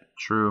it.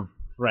 True.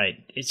 Right.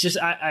 It's just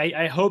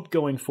I hope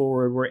going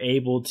forward we're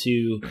able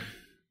to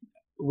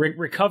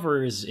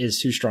recover is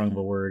too strong of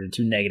a word and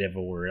too negative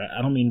a word.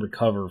 I don't mean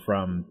recover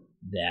from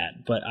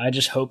that, but I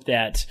just hope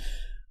that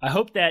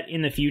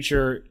in the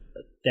future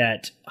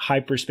that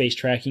hyperspace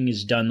tracking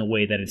is done the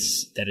way that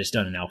it's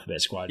done in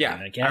Alphabet Squadron.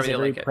 Yeah, like, it has a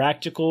very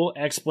practical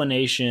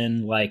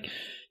explanation. Like,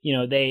 you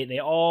know, they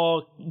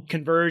all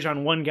converge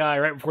on one guy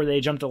right before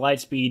they jump to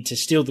light speed to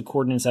steal the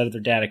coordinates out of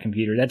their data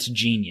computer. That's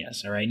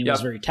genius. All right, and it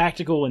was very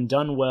tactical and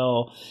done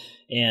well.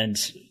 And,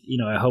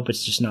 you know, I hope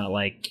it's just not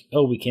like,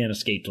 oh, we can't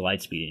escape to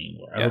light speed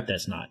anymore. I hope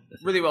that's not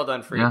really well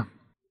done for you. Yeah,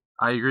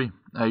 I agree.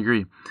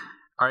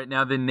 All right,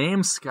 now the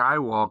name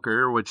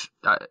Skywalker, which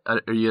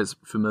are you guys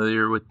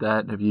familiar with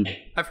that?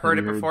 I've heard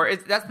it before.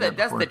 That's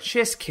the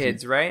Chiss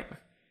kids, right?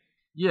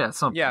 Yeah,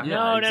 something. Yeah,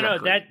 no.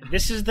 Exactly.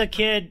 This is the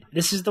kid.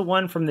 This is the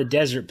one from the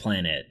desert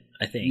planet,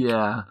 I think.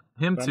 Yeah,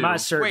 him too. I'm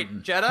not certain.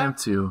 Wait, Jeddah? Him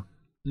too.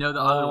 No,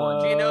 the other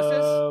one.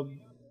 Geonosis?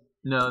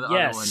 No, the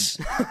other one.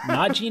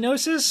 Not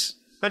Geonosis.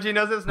 Not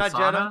Geonosis. Not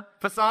Jeddah.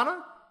 Fasana?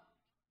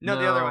 No,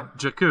 the other one.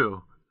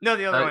 Jakku. No,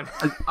 the other one.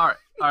 All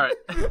right.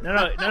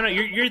 No.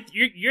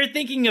 You're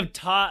thinking of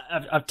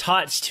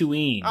Tots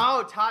Tatooine.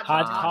 Oh,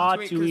 Tatooine.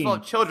 Because it's all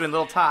children,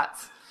 little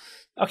tots.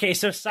 Okay,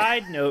 so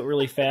side note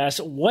really fast.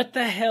 What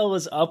the hell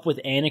is up with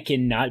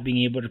Anakin not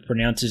being able to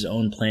pronounce his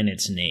own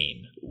planet's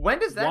name? When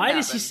does that happen? Why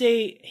does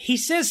he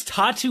says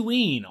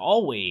Tatooine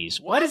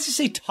always. What? Why does he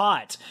say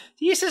Tot?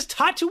 He says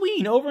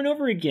Tatooine over and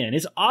over again.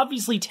 It's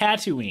obviously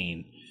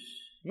Tatooine.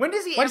 When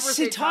does he ever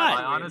say Tot?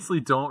 I honestly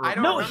don't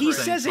remember. No, he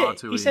says it.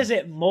 Tatooine. He says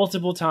it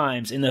multiple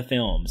times in the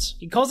films.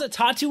 He calls it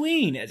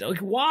Tatooine. Like,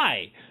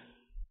 why?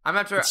 I'm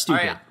not sure. It's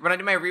stupid. All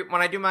right,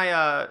 when I do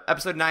my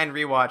episode 9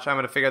 rewatch, I'm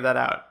going to figure that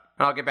out.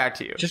 And I'll get back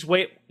to you. Just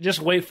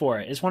wait for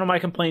it. It's one of my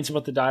complaints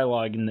about the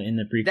dialogue in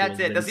the prequels. That's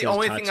it. That's the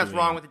only thing that's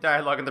wrong with the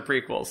dialogue in the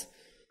prequels.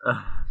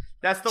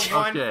 That's the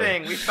one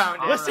thing we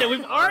found. Listen,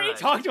 we've already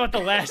talked about The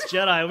Last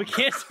Jedi. We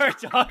can't start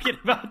talking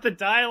about the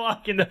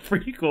dialogue in the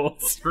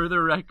prequels. For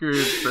the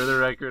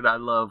record, I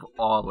love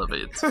all of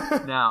it.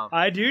 Now,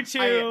 I do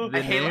too.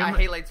 I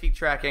hate light speed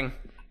tracking.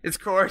 It's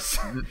coarse.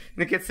 And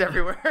it gets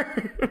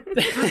everywhere.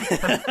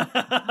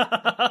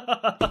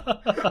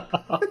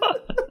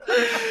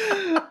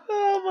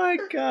 Oh my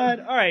god!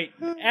 All right,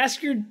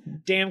 ask your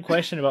damn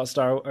question about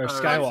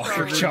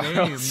Skywalker,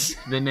 Charles.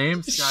 The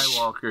name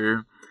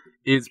Skywalker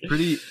is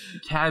pretty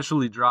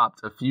casually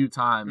dropped a few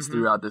times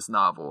throughout this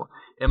novel.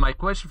 And my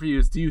question for you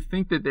is, do you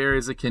think that there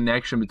is a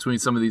connection between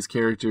some of these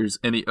characters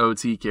and the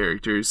OT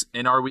characters?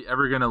 And are we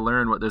ever going to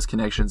learn what those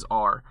connections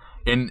are?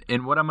 And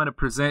what I'm going to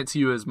present to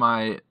you as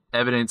my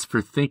evidence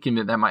for thinking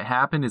that might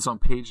happen is on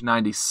page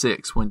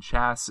 96 when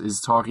Chas is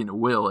talking to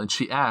Will and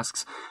she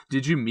asks,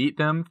 did you meet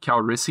them,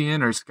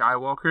 Calrissian or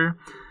Skywalker?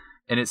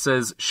 And it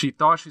says, she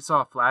thought she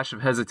saw a flash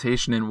of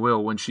hesitation in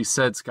Will when she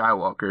said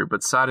Skywalker,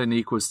 but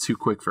Sadanique was too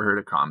quick for her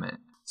to comment.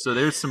 So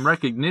there's some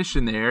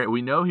recognition there.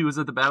 We know he was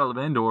at the Battle of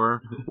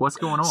Endor. What's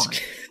going on?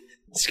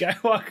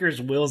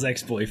 Skywalker's Will's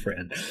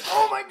ex-boyfriend.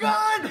 Oh my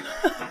god!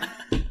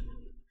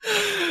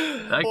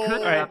 That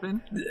could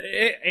happen.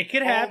 It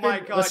could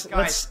happen. Oh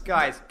my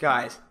god,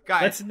 guys.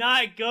 Let's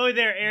not go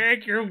there,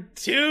 Eric. You're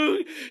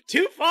too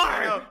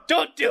far.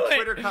 Don't do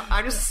it.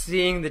 I'm just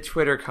seeing the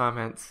Twitter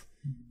comments.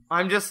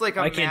 I'm just like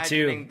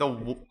imagining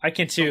I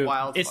can too.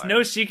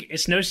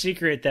 It's no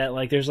secret that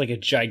like there's like a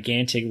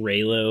gigantic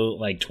Reylo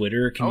like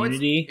Twitter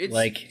community. It's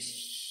like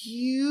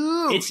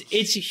huge.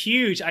 It's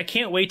huge. I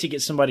can't wait to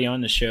get somebody on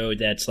the show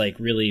that's like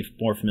really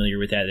more familiar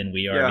with that than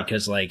we are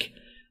because like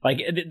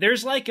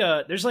there's like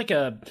a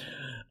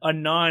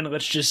non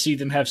let's just see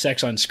them have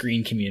sex on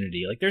screen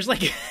community. Like there's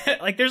like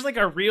there's like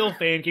a real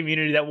fan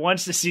community that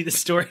wants to see the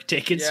story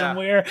taken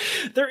somewhere.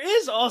 There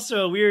is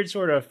also a weird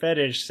sort of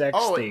fetish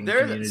sexting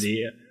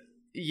community.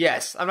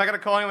 Yes, I'm not going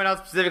to call anyone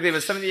out specifically,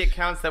 but some of the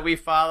accounts that we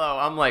follow,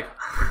 I'm like,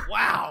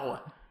 wow.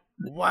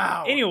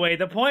 Anyway,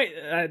 the point,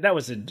 that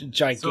was a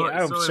gigantic,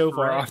 I'm so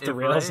far off the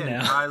rails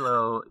now. If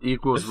Kylo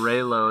equals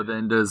Reylo,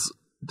 then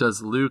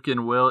does Luke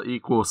and Will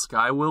equal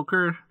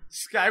Skywalker?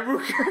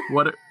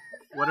 What are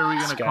we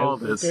going to call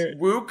this?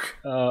 Wook?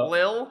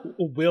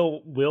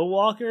 Will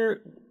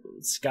Walker?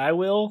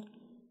 Skywill?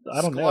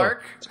 I don't know.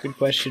 It's a good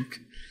question.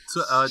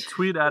 So,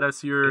 tweet at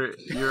us your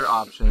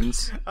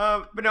options.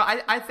 But no,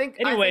 I think.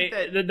 Anyway, I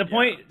think that, the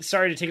point.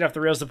 Sorry to take it off the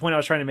rails. The point I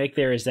was trying to make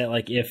there is that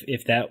like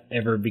if that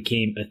ever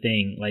became a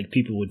thing, like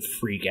people would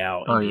freak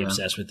out and be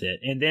obsessed with it,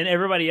 and then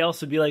everybody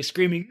else would be like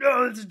screaming,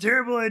 "No, that's a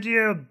terrible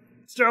idea.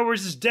 Star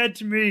Wars is dead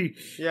to me."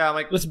 Yeah,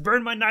 like let's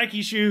burn my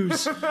Nike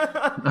shoes.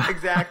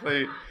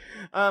 Exactly.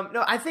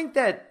 No, I think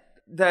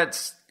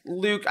that's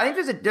Luke. I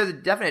think there's a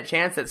definite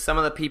chance that some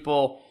of the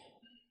people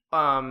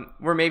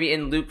were maybe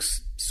in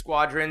Luke's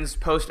squadrons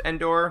post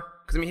Endor,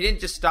 because I mean he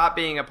didn't just stop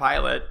being a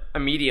pilot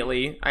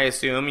immediately, I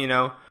assume,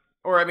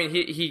 or I mean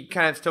he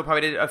kind of still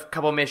probably did a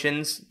couple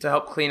missions to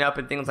help clean up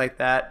and things like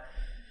that.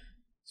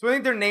 So I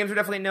think their names are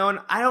definitely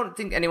known. I don't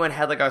think anyone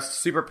had like a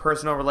super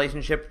personal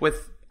relationship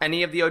with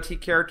any of the OT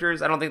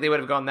characters. I don't think they would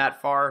have gone that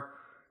far.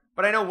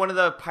 But I know one of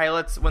the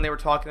pilots, when they were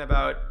talking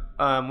about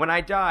when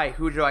I die,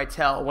 who do I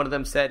tell? One of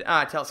them said,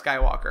 tell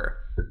Skywalker.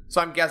 So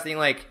I'm guessing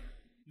like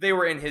they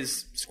were in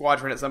his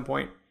squadron at some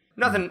point.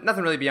 Nothing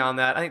really beyond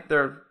that. I think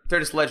they're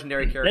just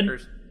legendary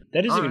characters.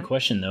 That is a good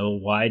question though.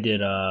 Why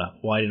did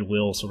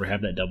Will sort of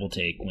have that double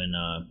take when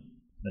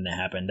that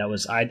happened? That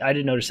was I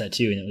did notice that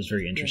too, and it was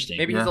very interesting.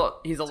 Maybe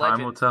he's a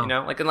legend,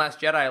 like in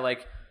Last Jedi,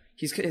 like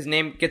his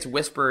name gets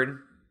whispered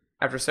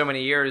after so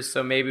many years,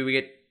 so maybe we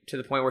get to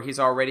the point where he's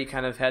already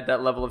kind of had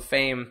that level of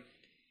fame.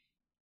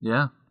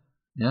 Yeah.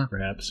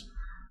 Perhaps.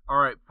 All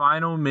right,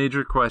 final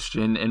major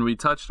question, and we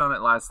touched on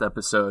it last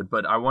episode,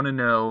 but I want to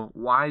know,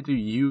 why do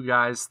you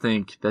guys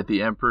think that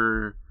the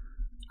Emperor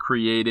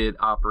created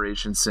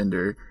Operation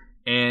Cinder,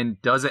 and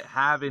does it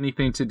have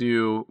anything to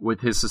do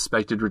with his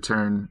suspected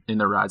return in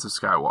The Rise of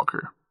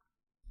Skywalker?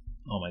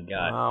 Oh my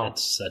god, wow.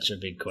 That's such a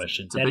big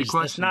question. It's a big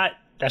question.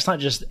 That's not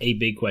just a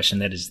big question,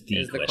 that is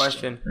the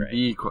question. Right?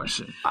 The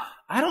question.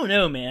 I don't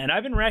know, man.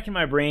 I've been racking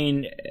my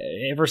brain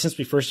ever since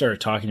we first started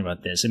talking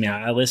about this. I mean,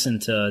 I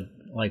listened to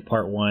like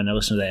part one. I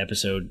listened to that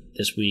episode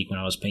this week when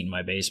I was painting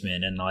my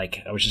basement, and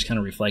like I was just kind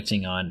of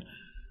reflecting on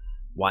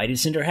why did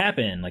Cinder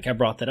happen? Like I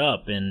brought that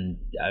up, and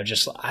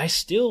I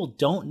still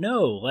don't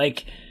know.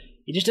 Like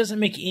it just doesn't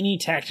make any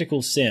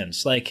tactical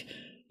sense. Like,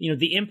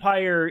 the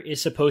Empire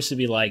is supposed to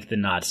be like the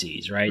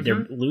Nazis, right?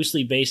 Mm-hmm. They're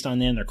loosely based on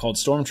them. They're called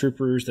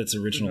stormtroopers. That's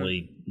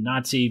originally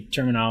Nazi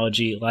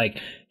terminology. Like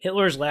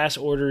Hitler's last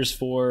orders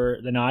for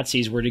the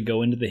Nazis were to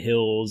go into the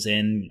hills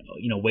and,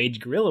 wage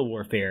guerrilla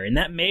warfare. And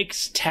that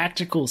makes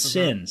tactical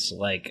sense.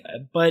 Like,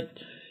 but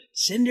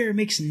Cinder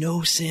makes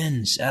no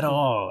sense at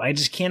all. I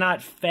just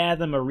cannot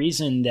fathom a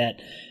reason that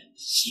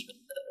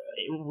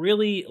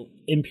really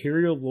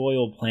Imperial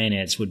loyal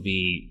planets would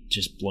be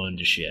just blown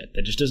to shit.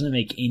 That just doesn't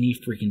make any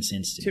freaking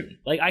sense to me.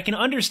 Like, I can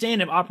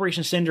understand if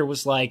Operation Cinder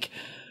was like,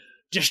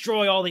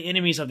 destroy all the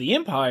enemies of the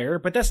Empire,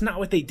 but that's not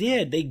what they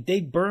did.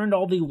 They burned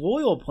all the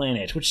loyal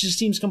planets, which just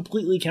seems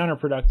completely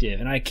counterproductive,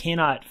 and I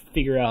cannot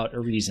figure out a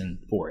reason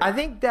for it. I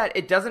think that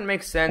it doesn't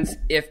make sense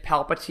if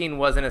Palpatine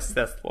wasn't a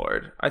Sith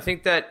Lord. I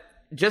think that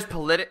just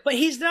political. But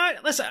he's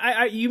not. Listen,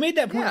 you made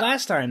that point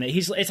last time that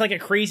it's like a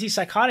crazy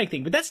psychotic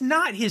thing, but that's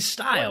not his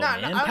style,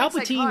 man.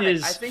 Palpatine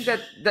is. I think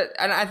that,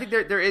 and I think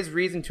there is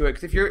reason to it,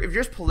 because if you're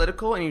just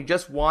political and you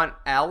just want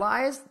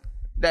allies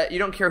that you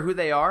don't care who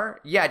they are,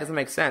 yeah, it doesn't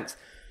make sense.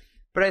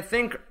 But I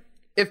think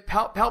if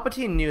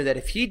Palpatine knew that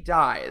if he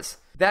dies,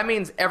 that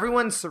means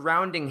everyone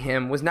surrounding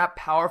him was not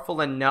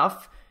powerful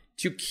enough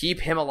to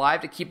keep him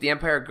alive, to keep the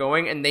Empire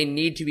going, and they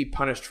need to be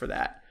punished for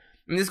that.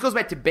 I mean, this goes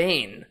back to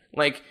Bane.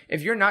 Like,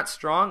 if you're not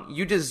strong,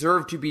 you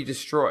deserve to be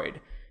destroyed.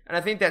 And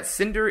I think that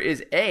Cinder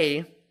is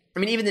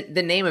even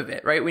the name of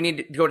it, right? We need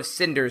to go to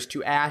cinders,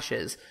 to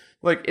ashes.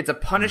 Like, it's a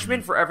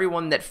punishment for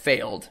everyone that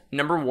failed,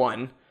 number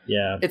one.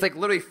 Yeah. It's like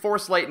literally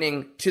Force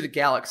Lightning to the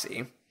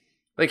galaxy.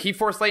 Like, he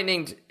Force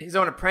Lightninged his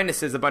own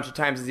apprentices a bunch of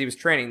times as he was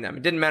training them.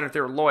 It didn't matter if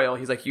they were loyal.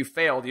 He's like, you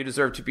failed. You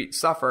deserve to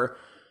suffer.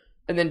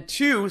 And then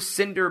two,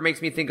 Cinder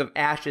makes me think of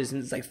ashes,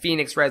 and it's like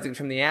Phoenix rising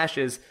from the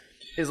ashes.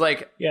 Is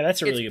like, yeah,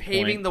 that's a really good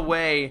paving point. the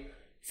way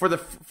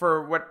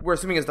for what we're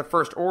assuming is the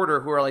First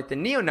Order, who are like the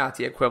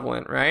neo-Nazi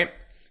equivalent, right?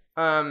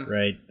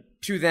 Right.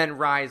 To then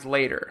rise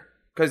later,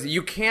 because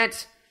you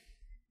can't.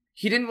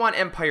 He didn't want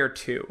Empire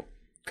 2,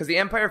 because the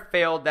Empire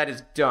failed. That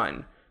is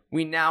done.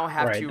 We now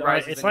have to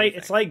rise.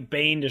 It's like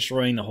Bane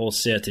destroying the whole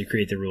Sith to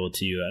create the Rule of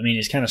Two. I mean,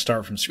 it's kind of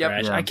start from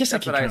scratch. Yep. I guess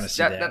that's I can kind of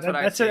see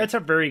that. That's a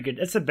very good.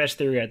 That's the best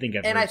theory I think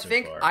I've heard so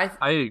far.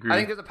 I agree. I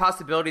think there's a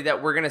possibility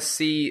that we're going to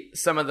see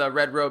some of the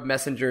Red Robe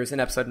messengers in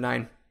Episode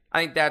 9. I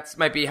think that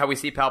might be how we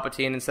see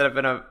Palpatine instead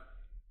of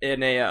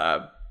in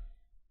a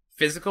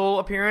physical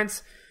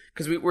appearance,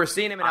 because we're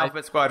seeing him in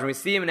Alphabet Squadron, we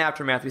see him in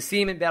Aftermath, we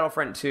see him in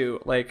Battlefront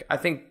 2. Like, I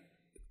think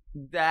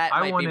that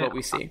might be what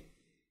we see.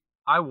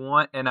 I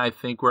want, and I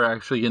think we're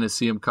actually going to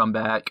see him come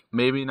back.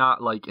 Maybe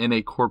not like in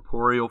a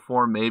corporeal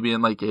form, maybe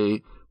in like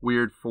a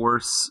weird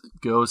force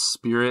ghost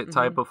spirit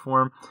type of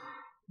form,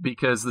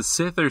 because the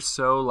Sith are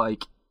so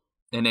like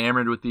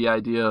enamored with the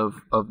idea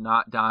of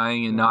not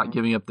dying and not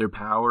giving up their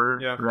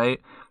power, right?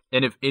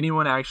 And if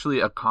anyone actually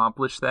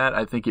accomplished that,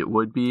 I think it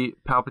would be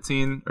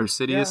Palpatine or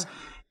Sidious.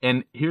 Yeah.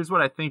 And here's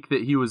what I think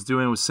that he was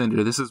doing with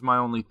Cinder. This is my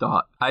only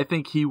thought. I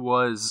think he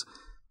was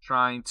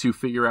trying to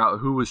figure out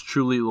who was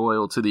truly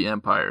loyal to the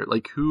Empire,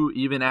 like who,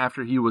 even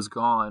after he was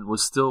gone,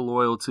 was still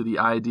loyal to the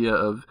idea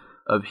of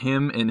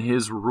him and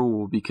his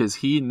rule, because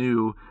he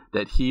knew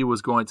that he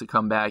was going to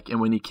come back, and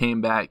when he came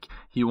back,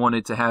 he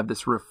wanted to have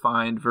this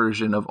refined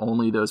version of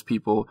only those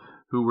people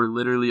who were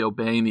literally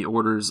obeying the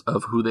orders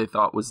of who they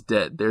thought was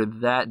dead. They're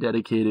that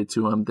dedicated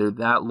to him, they're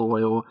that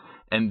loyal,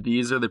 and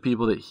these are the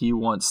people that he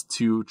wants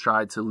to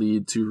try to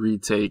lead to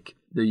retake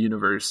the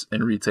universe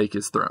and retake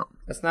his throne.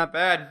 That's not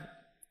bad.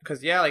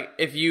 Because, like,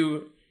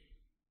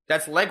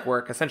 that's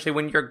legwork. Essentially,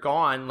 when you're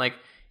gone, like,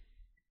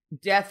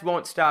 death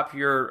won't stop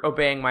your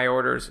obeying my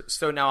orders,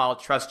 so now I'll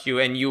trust you,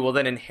 and you will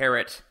then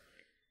inherit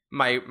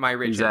my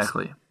riches.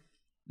 Exactly.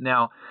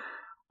 Now,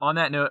 on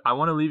that note, I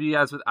want to leave you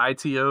guys with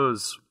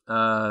ITO's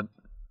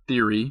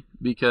theory,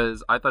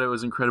 because I thought it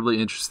was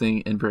incredibly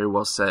interesting and very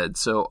well said.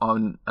 So,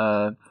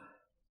 I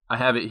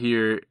have it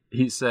here.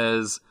 He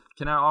says,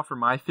 "Can I offer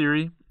my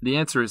theory? The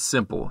answer is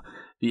simple.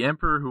 The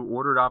Emperor who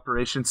ordered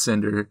Operation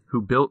Cinder,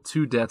 who built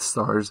 2 Death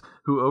Stars,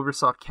 who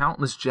oversaw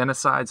countless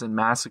genocides and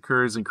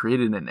massacres and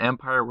created an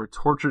empire where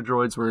torture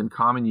droids were in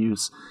common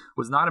use,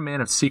 was not a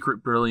man of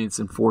secret brilliance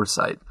and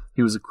foresight.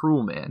 He was a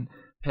cruel man,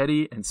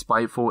 petty and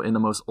spiteful in the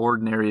most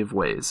ordinary of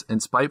ways,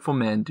 and spiteful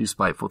men do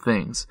spiteful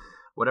things.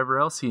 Whatever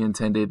else he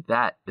intended,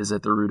 that is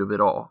at the root of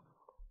it all."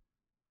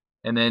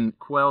 And then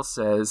Quell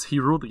says, "He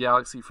ruled the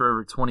galaxy for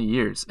over 20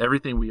 years.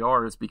 Everything we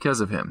are is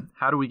because of him.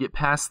 How do we get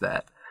past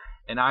that?"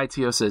 And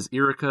ITO says,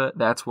 "Erica,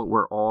 that's what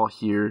we're all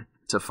here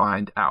to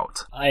find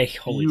out." I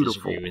wholly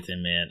disagree with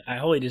him, man. I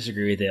wholly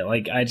disagree with it.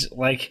 Like, I just,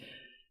 like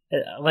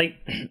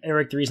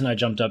Eric, the reason I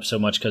jumped up so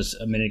much, because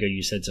a minute ago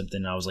you said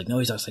something, I was like, no,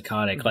 he's not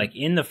psychotic. Mm-hmm. Like,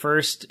 in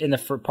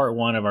the part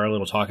 1 of our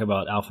little talk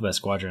about Alphabet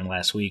Squadron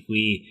last week,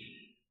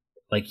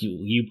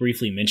 you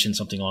briefly mentioned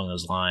something along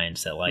those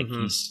lines, that like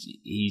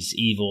he's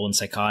evil and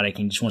psychotic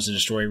and just wants to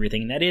destroy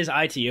everything. And that is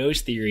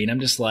ITO's theory, and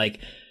I'm just like,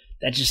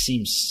 that just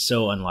seems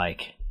so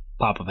unlike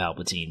Papa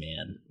Palpatine,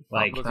 man.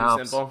 Like,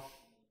 simple.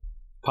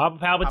 Papa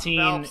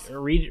Palpatine,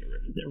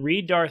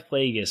 read Darth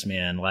Plagueis,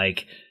 man.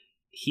 Like,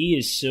 he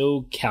is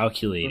so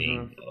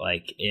calculating,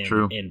 like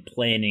in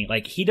planning.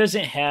 Like, he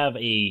doesn't have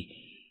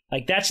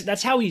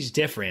that's how he's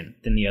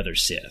different than the other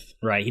Sith,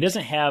 right? He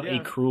doesn't have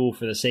a cruel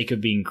for the sake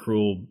of being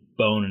cruel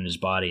bone in his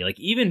body. Like,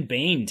 even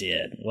Bane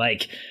did.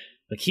 Like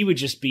he would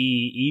just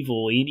be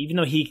evil, even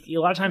though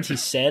a lot of times he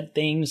said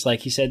things,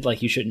 like he said,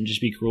 like, you shouldn't just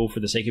be cruel for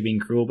the sake of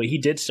being cruel, but he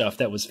did stuff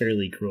that was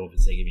fairly cruel for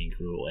the sake of being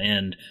cruel.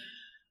 And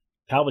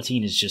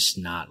Palpatine is just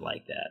not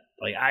like that.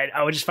 Like,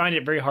 I would just find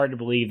it very hard to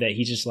believe that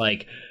he's just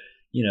like,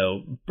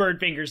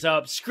 bird fingers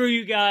up, screw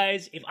you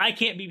guys. If I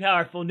can't be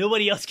powerful,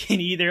 nobody else can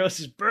either. Let's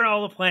just burn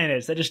all the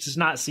planets. That just does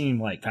not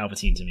seem like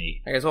Palpatine to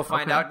me. I guess we'll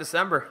find out in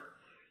December.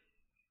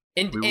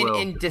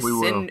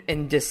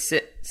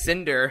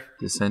 Cinder.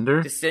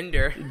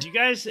 Do you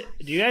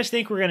guys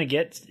think we're gonna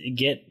get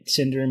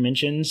Cinder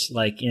mentions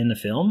like in the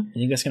film?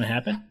 You think that's gonna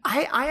happen?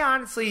 I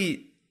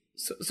honestly.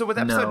 So with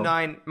episode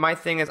 9, my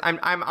thing is I'm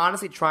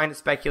honestly trying to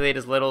speculate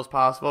as little as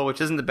possible, which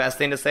isn't the best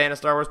thing to say in a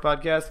Star Wars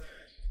podcast.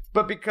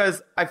 But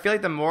because I feel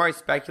like the more I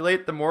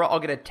speculate, the more I'll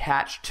get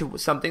attached to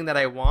something that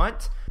I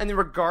want. And then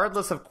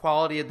regardless of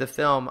quality of the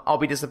film, I'll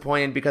be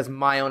disappointed because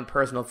my own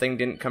personal thing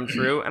didn't come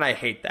true, and I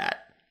hate that.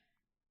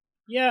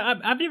 Yeah,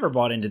 I've never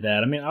bought into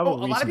that. I mean, I will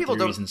read a lot of people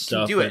don't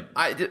do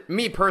it.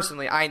 Me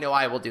personally, I know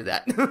I will do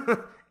that.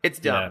 It's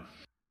dumb. Yeah.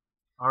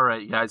 All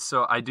right, guys.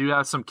 So I do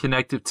have some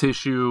connective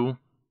tissue,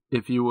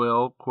 if you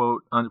will,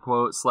 quote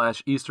unquote,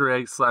 / Easter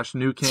eggs /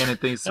 new canon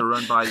things to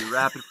run by you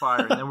rapid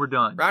fire, and then we're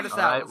done. Round us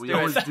out. Right? We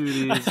always do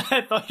these.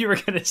 I thought you were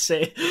gonna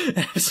say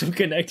I have some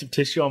connective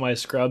tissue on my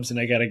scrubs, and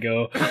I gotta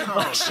go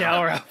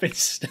shower up and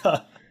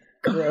stuff.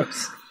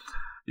 Gross.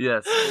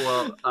 Yes.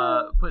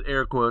 Well, put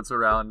air quotes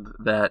around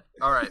that.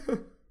 All right.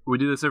 We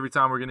do this every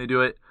time. We're gonna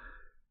do it.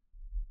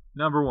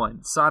 Number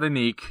 1,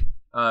 Sadanik,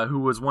 who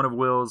was one of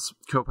Will's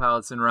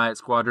co-pilots in Riot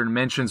Squadron,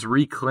 mentions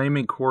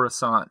reclaiming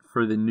Coruscant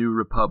for the New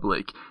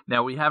Republic.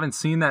 Now, we haven't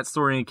seen that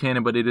story in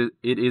canon, but it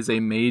is a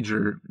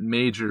major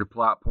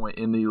plot point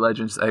in the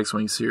Legends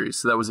X-Wing series,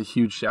 so that was a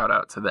huge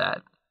shout-out to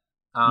that.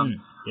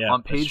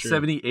 On page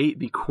 78,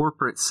 the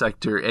corporate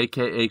sector,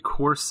 a.k.a.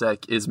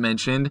 Corsec, is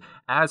mentioned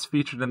as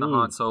featured in the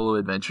Han Solo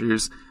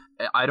adventures.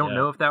 I don't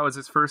know if that was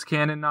his first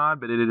canon nod,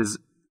 but it is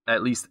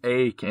at least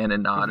a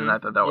canon nod, and I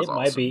thought that was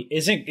awesome. It might be.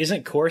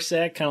 Isn't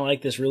Corsec kind of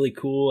like this really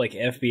cool like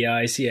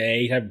FBI,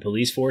 CIA type of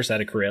police force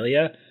out of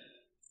Corellia?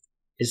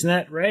 Isn't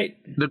that right?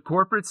 The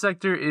corporate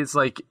sector is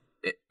like,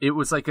 it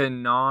was like a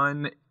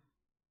non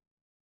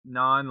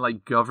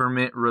like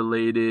government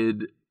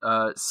related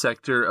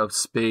sector of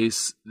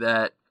space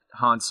that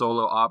Han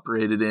Solo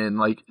operated in,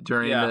 like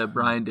during the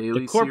Brian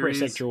Daly the corporate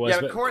series. sector was,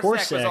 but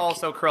Corsec was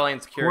also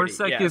Corellian security.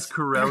 Corsec is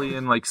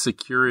Corellian like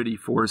security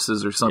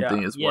forces or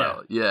something as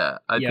well. Yeah,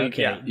 I think.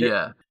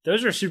 Okay.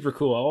 Those are super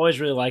cool. I always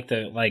really like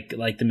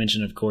the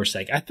mention of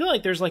Corsec. I feel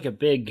like there's like a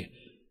big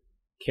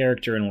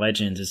character in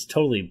Legends. It's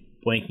totally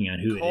blanking on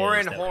who it is.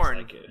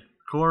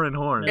 Corran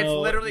Horn. It's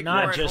literally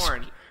not Corran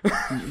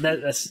Horn.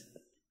 That's.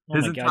 Oh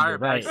his entire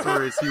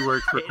backstory is he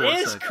worked for Corsec.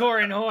 It is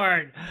Corran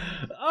Horn.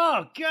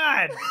 Oh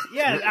God,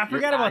 yeah, I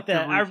forgot about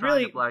that. I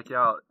really black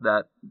out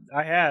that.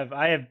 I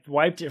have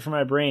wiped it from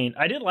my brain.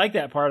 I did like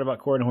that part about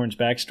Corran Horn's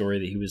backstory,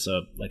 that he was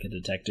like a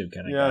detective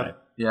kind of guy.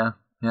 Yeah.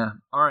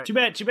 All right. Too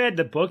bad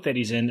the book that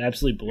he's in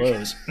absolutely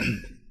blows.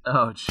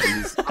 Oh,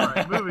 jeez. All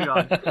right, moving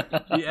on.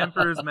 The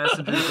Emperor's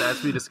Messengers,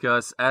 as we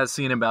discussed, as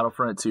seen in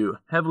Battlefront 2,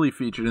 heavily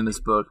featured in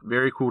this book.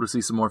 Very cool to see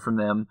some more from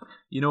them.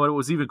 You know what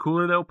was even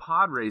cooler, though?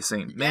 Pod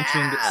racing.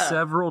 Mentioned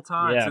several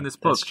times in this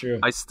book. That's true.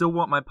 I still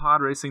want my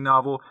pod racing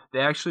novel. They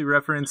actually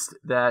referenced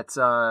that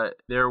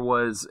there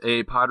was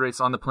a pod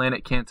race on the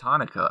planet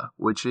Cantonica,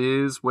 which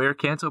is where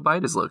Canto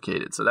Bight is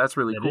located. So that's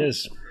really cool. That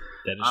is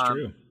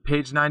true.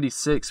 Page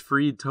 96,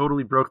 Freed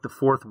totally broke the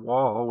fourth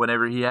wall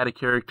whenever he had a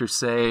character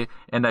say,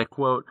 and I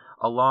quote,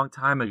 "a long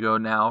time ago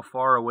now,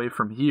 far away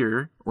from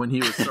here," when he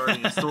was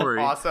starting a story.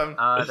 Awesome.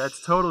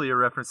 That's totally a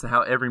reference to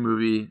how every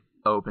movie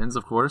opens,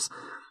 of course.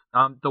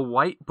 The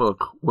White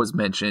Book was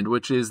mentioned,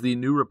 which is the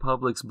New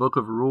Republic's book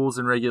of rules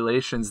and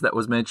regulations that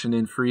was mentioned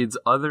in Freed's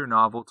other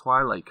novel,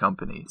 Twilight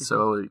Company.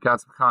 So you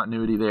got some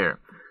continuity there.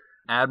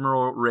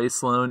 Admiral Ray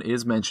Sloan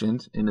is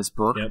mentioned in this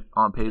book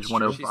on page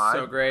 105. She's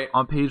so great.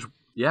 On page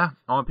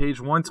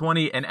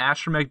 120, an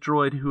astromech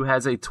droid who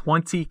has a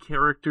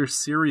 20-character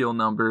serial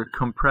number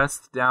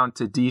compressed down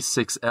to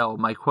D6L.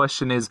 My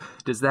question is,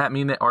 does that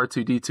mean that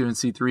R2-D2 and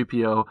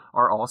C-3PO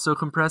are also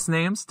compressed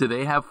names? Do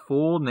they have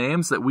full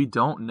names that we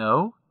don't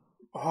know?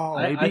 Oh,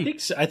 maybe.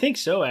 I think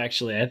so,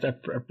 actually.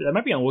 That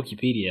might be on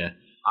Wikipedia.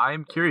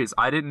 I'm curious.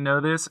 I didn't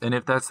know this, and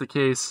if that's the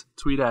case,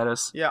 tweet at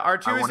us. Yeah,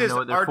 R2 is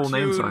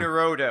R2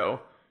 Naruto.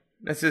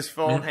 That's his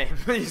full name.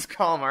 You just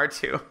call him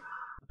R2.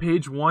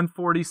 Page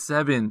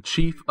 147,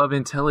 Chief of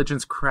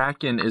Intelligence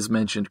Kraken is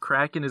mentioned.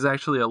 Kraken is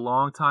actually a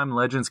longtime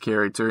Legends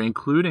character,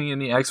 including in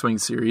the X-Wing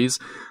series,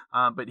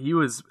 but he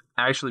was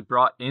actually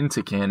brought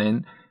into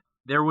canon.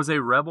 There was a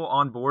rebel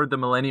on board the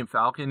Millennium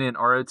Falcon in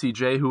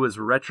ROTJ who was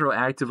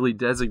retroactively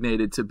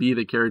designated to be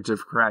the character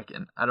of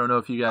Kraken. I don't know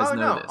if you guys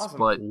know this,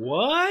 but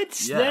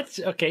what? Yeah. That's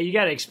okay. You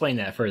got to explain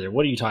that further.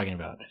 What are you talking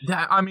about?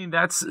 I mean,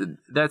 that's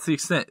the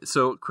extent.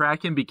 So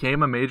Kraken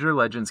became a major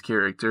Legends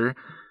character.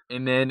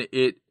 And then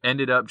it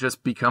ended up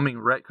just becoming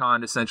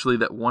retconned, essentially,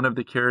 that one of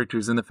the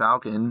characters in the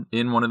Falcon,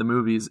 in one of the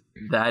movies,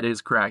 that is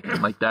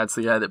Kraken. Like, that's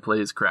the guy that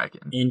plays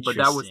Kraken. But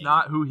that was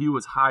not who he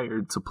was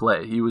hired to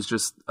play. He was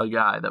just a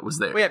guy that was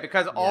there. Well, yeah,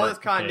 because all this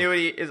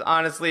continuity is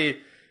honestly...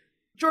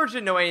 George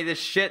didn't know any of this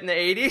shit in the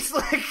 80s.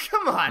 Like,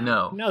 come on.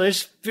 No,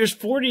 there's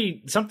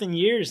 40-something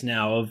years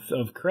now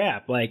of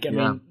crap. Like, I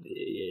mean,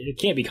 it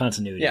can't be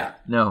continuity. Yeah.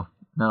 No,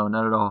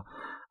 not at all.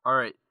 All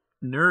right.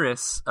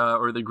 Nuris,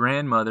 or the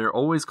grandmother,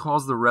 always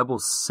calls the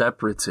rebels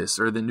separatists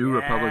or the New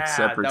Republic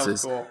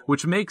separatists, cool.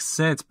 Which makes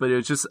sense, but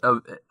it's just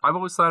I've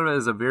always thought of it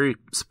as a very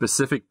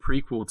specific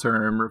prequel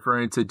term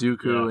referring to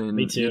Dooku and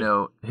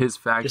his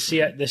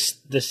faction. The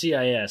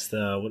CIS,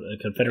 the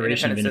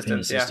Confederation of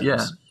Independent Systems.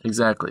 Yeah,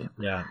 exactly.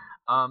 Yeah.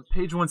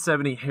 Page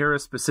 170, Hera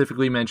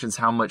specifically mentions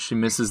how much she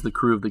misses the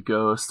crew of the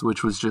Ghost,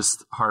 which was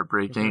just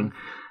heartbreaking.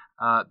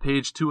 Mm-hmm.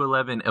 Page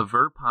 211, a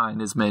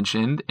Verpine is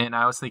mentioned, and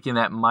I was thinking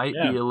that might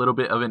be a little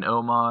bit of an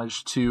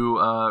homage to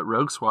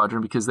Rogue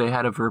Squadron because they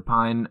had a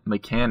Verpine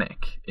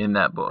mechanic in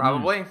that book.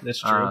 Probably. That's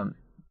true.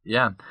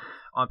 Yeah.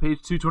 On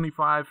page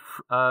 225,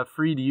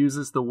 Freed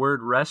uses the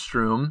word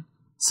restroom.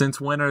 Since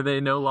when are they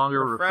no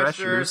longer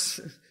refreshers?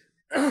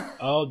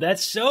 Oh,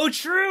 that's so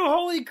true.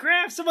 Holy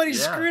crap. Somebody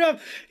screwed up.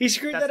 He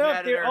screwed that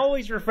up. They're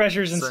always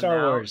refreshers in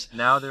Star Wars.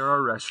 Now there are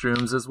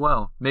restrooms as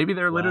well. Maybe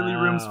they're literally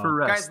rooms for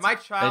rest. Guys, my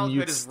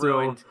childhood is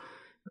ruined.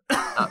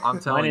 I'm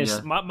telling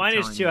you. Mine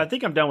is too. I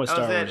think I'm done with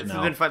Star Wars now.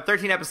 It's been fun.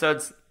 13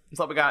 episodes. That's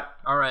all we got.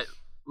 All right.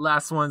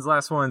 Last ones.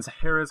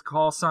 Hera's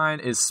call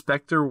sign is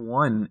Spectre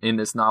 1 in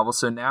this novel.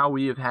 So now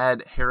we have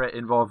had Hera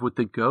involved with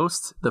the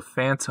Ghost, the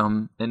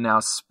Phantom, and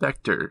now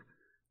Spectre.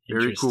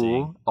 Very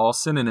cool. All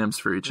synonyms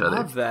for each other.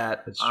 Love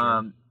that. That's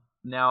true.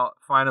 Now,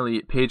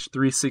 finally, page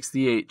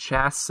 368,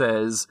 Chas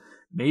says,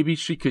 maybe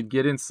she could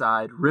get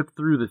inside, rip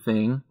through the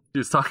thing. She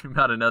was talking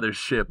about another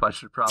ship. I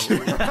should probably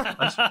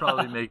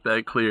make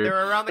that clear. They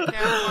were around the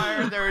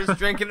campfire. They were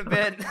drinking a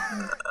bit.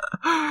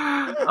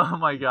 Oh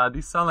my god,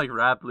 these sound like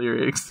rap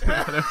lyrics.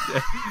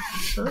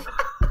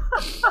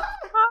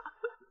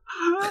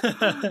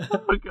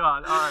 Oh my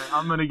god. Alright,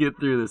 I'm gonna get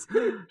through this.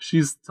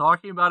 She's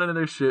talking about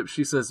another ship.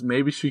 She says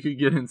maybe she could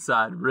get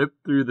inside, rip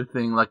through the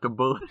thing like a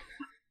bullet.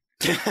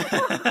 Go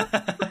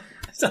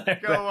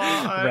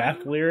on.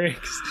 Rap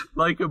lyrics.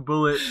 Like a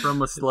bullet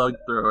from a slug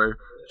thrower.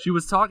 She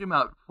was talking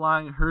about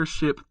flying her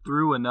ship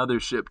through another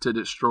ship to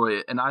destroy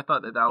it, and I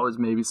thought that was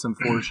maybe some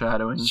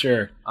foreshadowing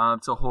to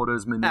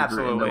Holdo's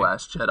maneuver in The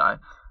Last Jedi.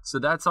 So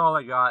that's all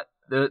I got.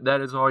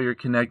 That is all your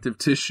connective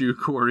tissue,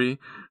 Corey.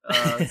 /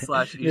 It's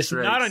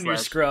not on your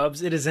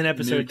scrubs. It is in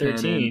episode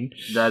 13.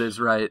 That is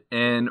right.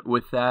 And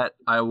with that,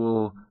 I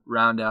will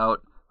round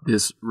out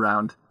this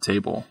round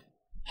table.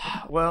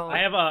 Well, I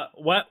have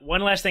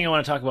one last thing I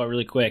want to talk about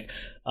really quick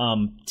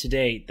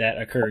today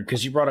that occurred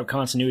because you brought up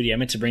continuity. I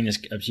meant to bring this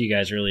up to you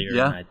guys earlier,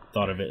 and I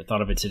thought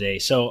of it today.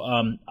 So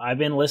I've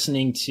been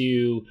listening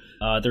to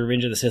the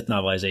Revenge of the Sith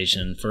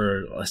novelization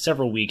for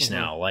several weeks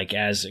now. Like,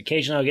 as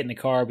occasionally I'll get in the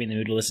car, be in the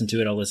mood to listen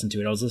to it, I'll listen to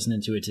it. I was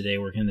listening to it today,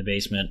 working in the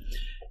basement,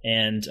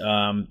 and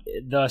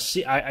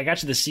I got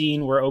to the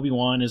scene where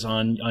Obi-Wan is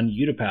on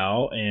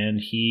Utapau, and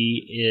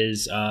he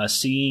is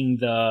seeing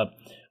the.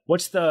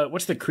 What's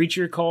the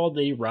creature called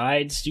that he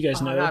rides? Do you guys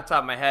know? Not off the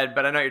top of my head,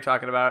 but I know what you're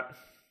talking about.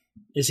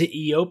 Is it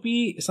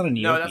Eope? It's not an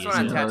Eope. No, that's not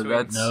on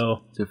Tatooine.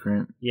 No,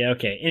 different. Yeah,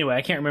 okay. Anyway,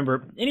 I can't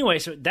remember. Anyway,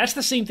 so that's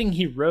the same thing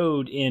he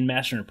rode in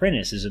Master and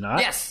Apprentice, is it not?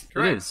 Yes,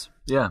 correct. It is.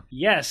 Yeah.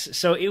 Yes.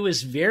 So it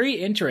was very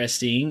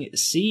interesting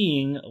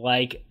seeing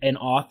like an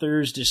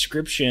author's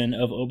description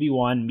of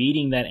Obi-Wan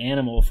meeting that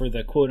animal for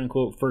the quote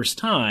unquote first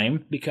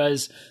time,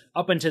 because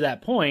up until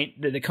that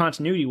point, the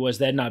continuity was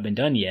that had not been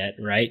done yet,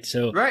 right?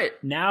 So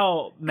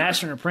now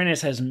Master and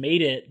Apprentice has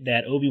made it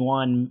that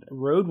Obi-Wan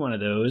rode one of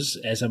those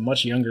as a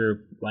much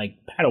younger like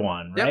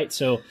Padawan, right? Yep.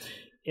 So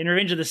in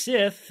Revenge of the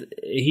Sith,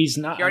 he's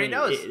not. He already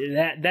knows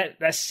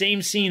that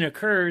same scene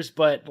occurs,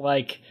 but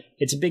like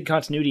it's a big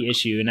continuity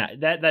issue,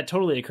 and that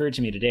totally occurred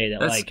to me today.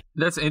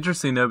 That's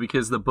interesting though,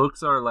 because the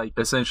books are like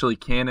essentially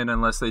canon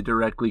unless they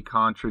directly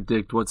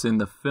contradict what's in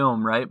the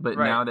film, right? But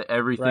now that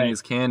everything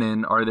is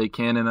canon, are they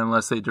canon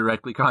unless they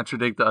directly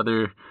contradict the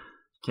other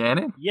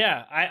canon?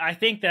 Yeah, I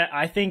think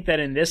that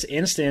in this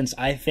instance,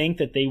 I think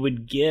that they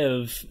would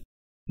give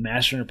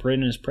Master and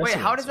Apprentice precedence.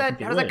 Wait, how does that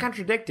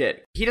contradict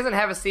it? He doesn't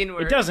have a scene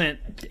where it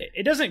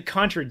doesn't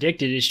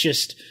contradict it. It's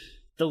just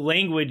the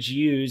language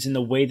used and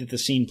the way that the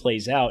scene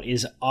plays out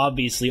is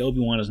obviously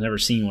Obi-Wan has never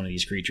seen one of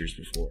these creatures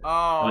before.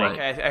 Oh,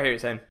 okay, I hear what you're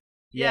saying.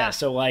 Yeah,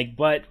 so like,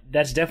 but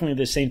that's definitely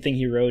the same thing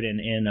he wrote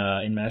in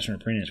Master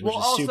and Apprentice, which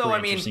is super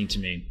interesting to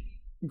me.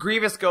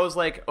 Grievous goes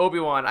like,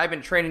 Obi-Wan, I've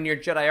been trained in your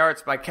Jedi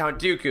arts by Count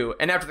Dooku,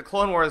 and after the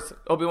Clone Wars,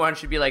 Obi-Wan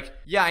should be like,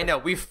 yeah, I know,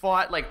 we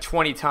fought like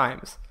 20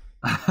 times.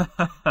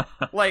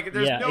 Like,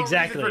 there's no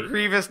reason for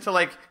Grievous to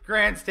like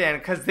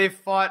grandstand because they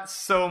fought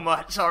so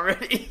much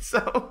already.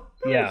 So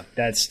yeah,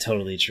 that's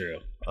totally true.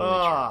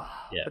 Yeah,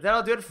 but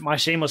that'll do it. My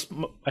shameless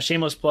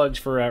plugs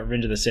for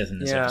Revenge of the Sith in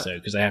this episode,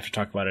 because I have to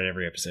talk about it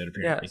every episode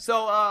apparently. Yeah.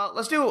 So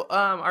let's do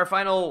our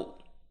final.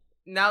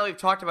 Now that we've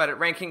talked about it,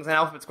 rankings and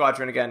Alphabet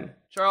Squadron again.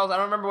 Charles, I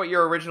don't remember what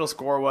your original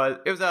score was.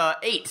 It was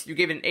 8. You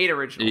gave it an 8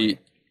 originally. 8.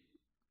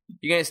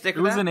 You gonna stick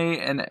with that? It was an 8,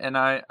 and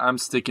I'm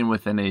sticking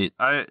with an 8.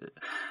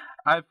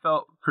 I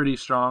felt pretty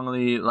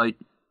strongly like,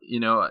 you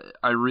know,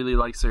 I really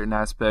like certain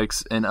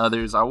aspects, and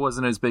others I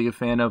wasn't as big a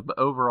fan of, but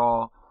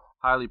overall,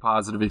 highly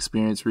positive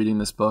experience reading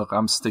this book.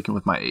 I'm sticking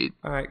with my 8.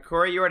 All right,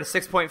 Corey, you're at a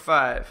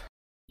 6.5.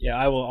 Yeah,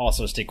 I will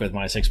also stick with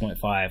my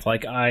 6.5.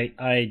 Like,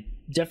 I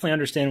definitely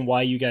understand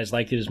why you guys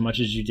liked it as much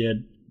as you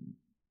did,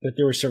 but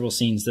there were several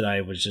scenes that I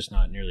was just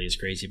not nearly as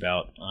crazy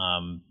about.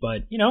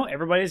 But, you know,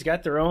 everybody's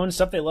got their own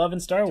stuff they love in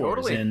Star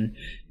Wars. And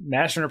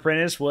Master and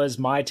Apprentice was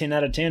my 10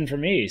 out of 10 for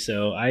me,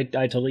 so I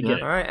totally get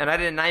it. All right, and I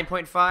did a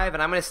 9.5,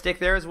 and I'm going to stick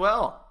there as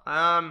well.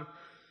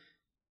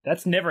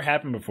 That's never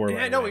happened before.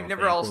 Yeah, no, we've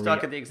never all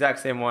stuck at the exact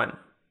same one.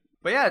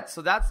 But yeah,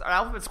 so that's our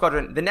Alphabet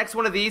Squadron. The next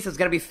one of these is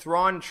going to be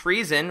Thrawn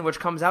Treason, which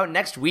comes out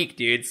next week,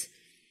 dudes.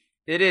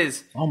 It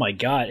is. Oh my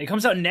god, it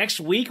comes out next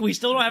week? We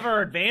still don't have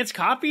our advanced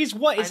copies?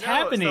 What is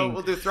happening? So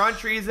we'll do Thrawn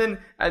Treason,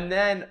 and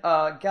then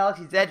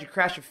Galaxy's Edge,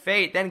 Crash of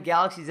Fate, then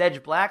Galaxy's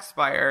Edge, Black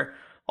Spire,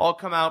 all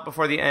come out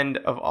before the end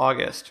of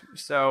August.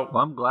 So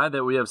well, I'm glad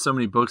that we have so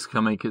many books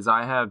coming, because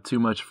I have too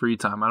much free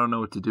time. I don't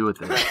know what to do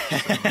with it.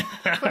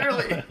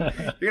 Clearly.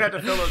 You're going to have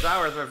to fill those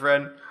hours, my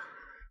friend.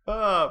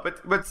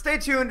 But stay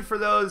tuned for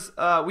those.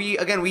 We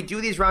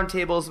do these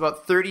roundtables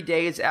about 30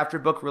 days after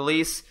book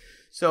release.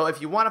 So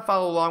if you want to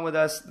follow along with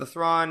us, the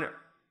Thrawn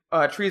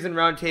Treason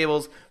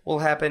roundtables will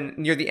happen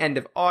near the end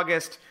of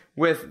August,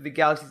 with the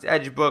Galaxy's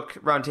Edge book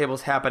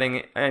roundtables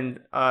happening in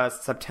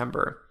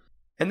September.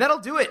 And that'll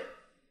do it.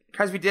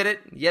 Guys, we did it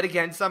yet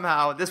again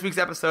somehow. This week's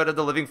episode of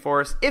The Living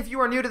Force. If you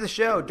are new to the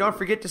show, don't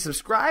forget to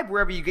subscribe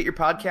wherever you get your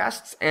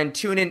podcasts, and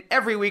tune in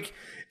every week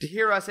to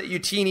hear us at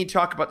Utini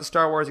talk about the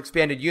Star Wars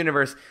Expanded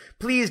Universe.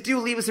 Please do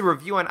leave us a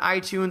review on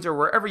iTunes or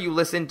wherever you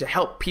listen to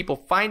help people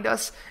find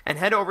us, and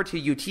head over to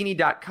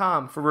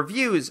utini.com for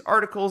reviews,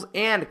 articles,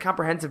 and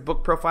comprehensive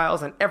book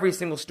profiles on every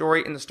single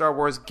story in the Star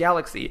Wars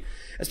galaxy.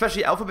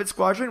 Especially Alphabet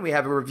Squadron, we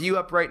have a review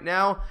up right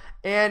now,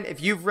 and if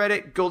you've read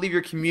it, go leave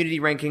your community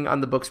ranking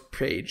on the book's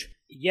page.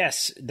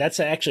 Yes, that's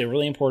actually a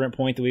really important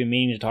point that we've been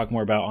meaning to talk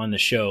more about on the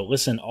show.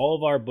 Listen, all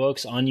of our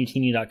books on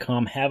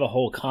utini.com have a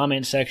whole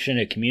comment section,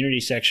 a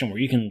community section where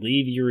you can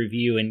leave your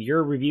review, and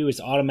your review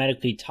is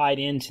automatically tied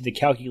into the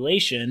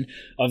calculation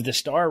of the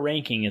star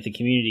ranking that the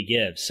community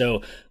gives.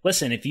 So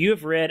listen, if you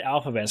have read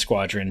Alphabet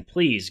Squadron,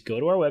 please go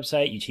to our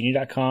website,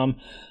 utini.com,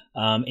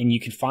 and you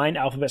can find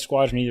Alphabet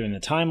Squadron either in the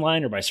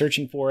timeline or by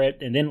searching for it,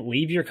 and then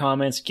leave your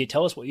comments.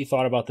 Tell us what you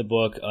thought about the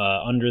book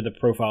under the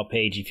profile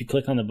page. If you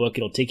click on the book,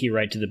 it'll take you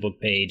right to the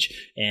book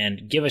page,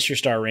 and give us your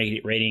star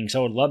ratings. I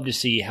would love to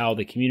see how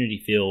the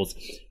community feels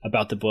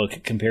about the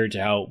book compared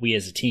to how we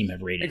as a team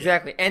have rated it.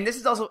 Exactly. And this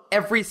is also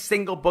every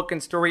single book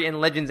and story in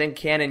Legends and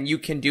canon. You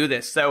can do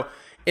this. So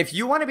if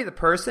you want to be the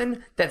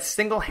person that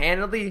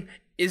single-handedly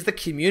is the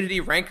community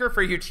ranker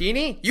for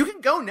Utini, you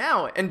can go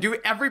now and do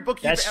every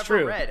book you've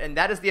ever read, and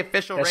that is the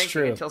official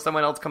ranking until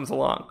someone else comes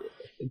along.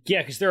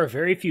 Yeah, because there are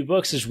very few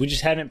books, we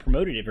just haven't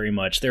promoted it very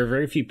much. There are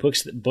very few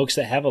books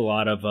that have a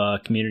lot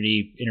of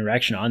community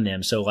interaction on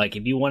them. So, like,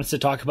 if you want us to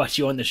talk about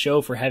you on the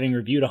show for having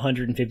reviewed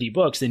 150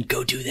 books, then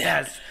go do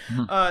that.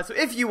 Yes. So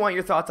if you want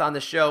your thoughts on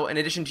the show, in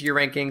addition to your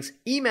rankings,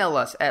 email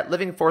us at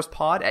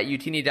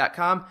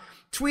livingforcepod@utini.com.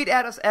 Tweet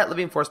at us at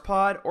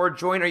livingforcepod, or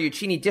join our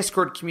Utini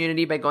Discord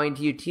community by going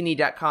to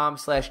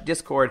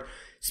utini.com/discord.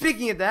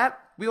 Speaking of that,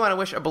 we want to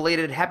wish a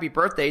belated happy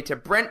birthday to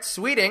Brent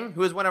Sweeting,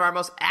 who is one of our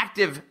most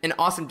active and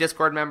awesome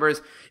Discord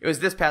members. It was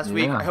this past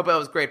week. I hope that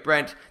was great,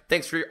 Brent.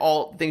 Thanks for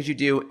all the things you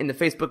do in the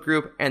Facebook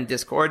group and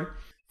Discord.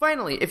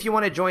 Finally, if you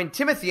want to join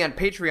Timothy on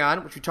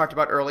Patreon, which we talked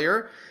about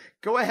earlier,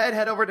 go ahead,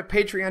 head over to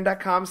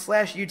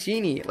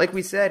patreon.com/Utini. Like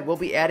we said, we'll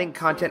be adding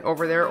content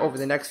over there over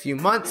the next few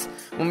months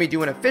when we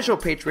do an official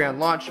Patreon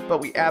launch,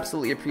 but we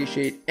absolutely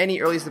appreciate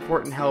any early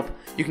support and help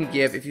you can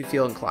give if you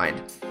feel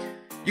inclined.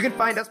 You can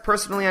find us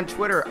personally on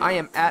Twitter. I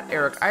am at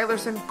Eric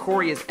Eilerson,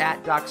 Corey is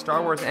at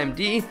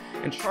DocStarWarsMD,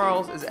 and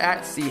Charles is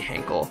at C.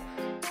 Henkel.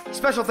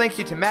 Special thank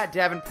you to Matt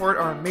Davenport,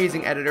 our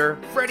amazing editor,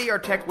 Freddie, our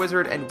tech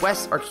wizard, and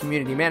Wes, our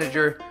community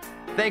manager.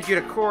 Thank you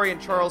to Corey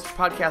and Charles for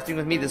podcasting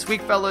with me this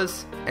week,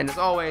 fellas. And as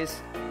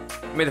always,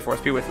 may the Force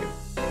be with you.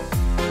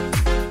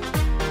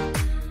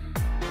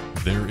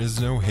 There is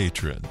no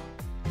hatred.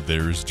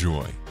 There is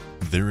joy.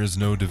 There is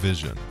no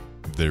division.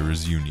 There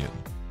is union.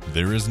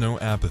 There is no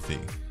apathy.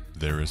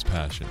 There is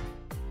passion.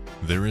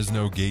 There is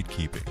no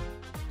gatekeeping.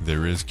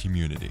 There is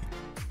community.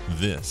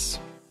 This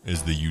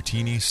is the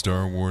Utini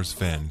Star Wars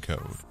Fan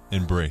Code.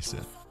 Embrace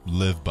it,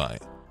 live by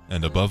it,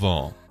 and above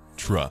all,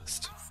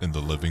 trust in the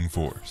living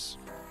force.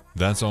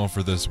 That's all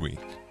for this week.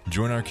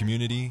 Join our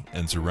community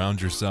and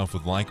surround yourself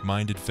with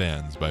like-minded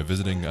fans by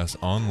visiting us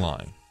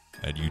online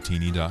at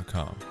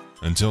utini.com.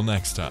 Until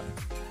next time,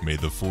 may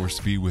the Force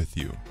be with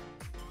you.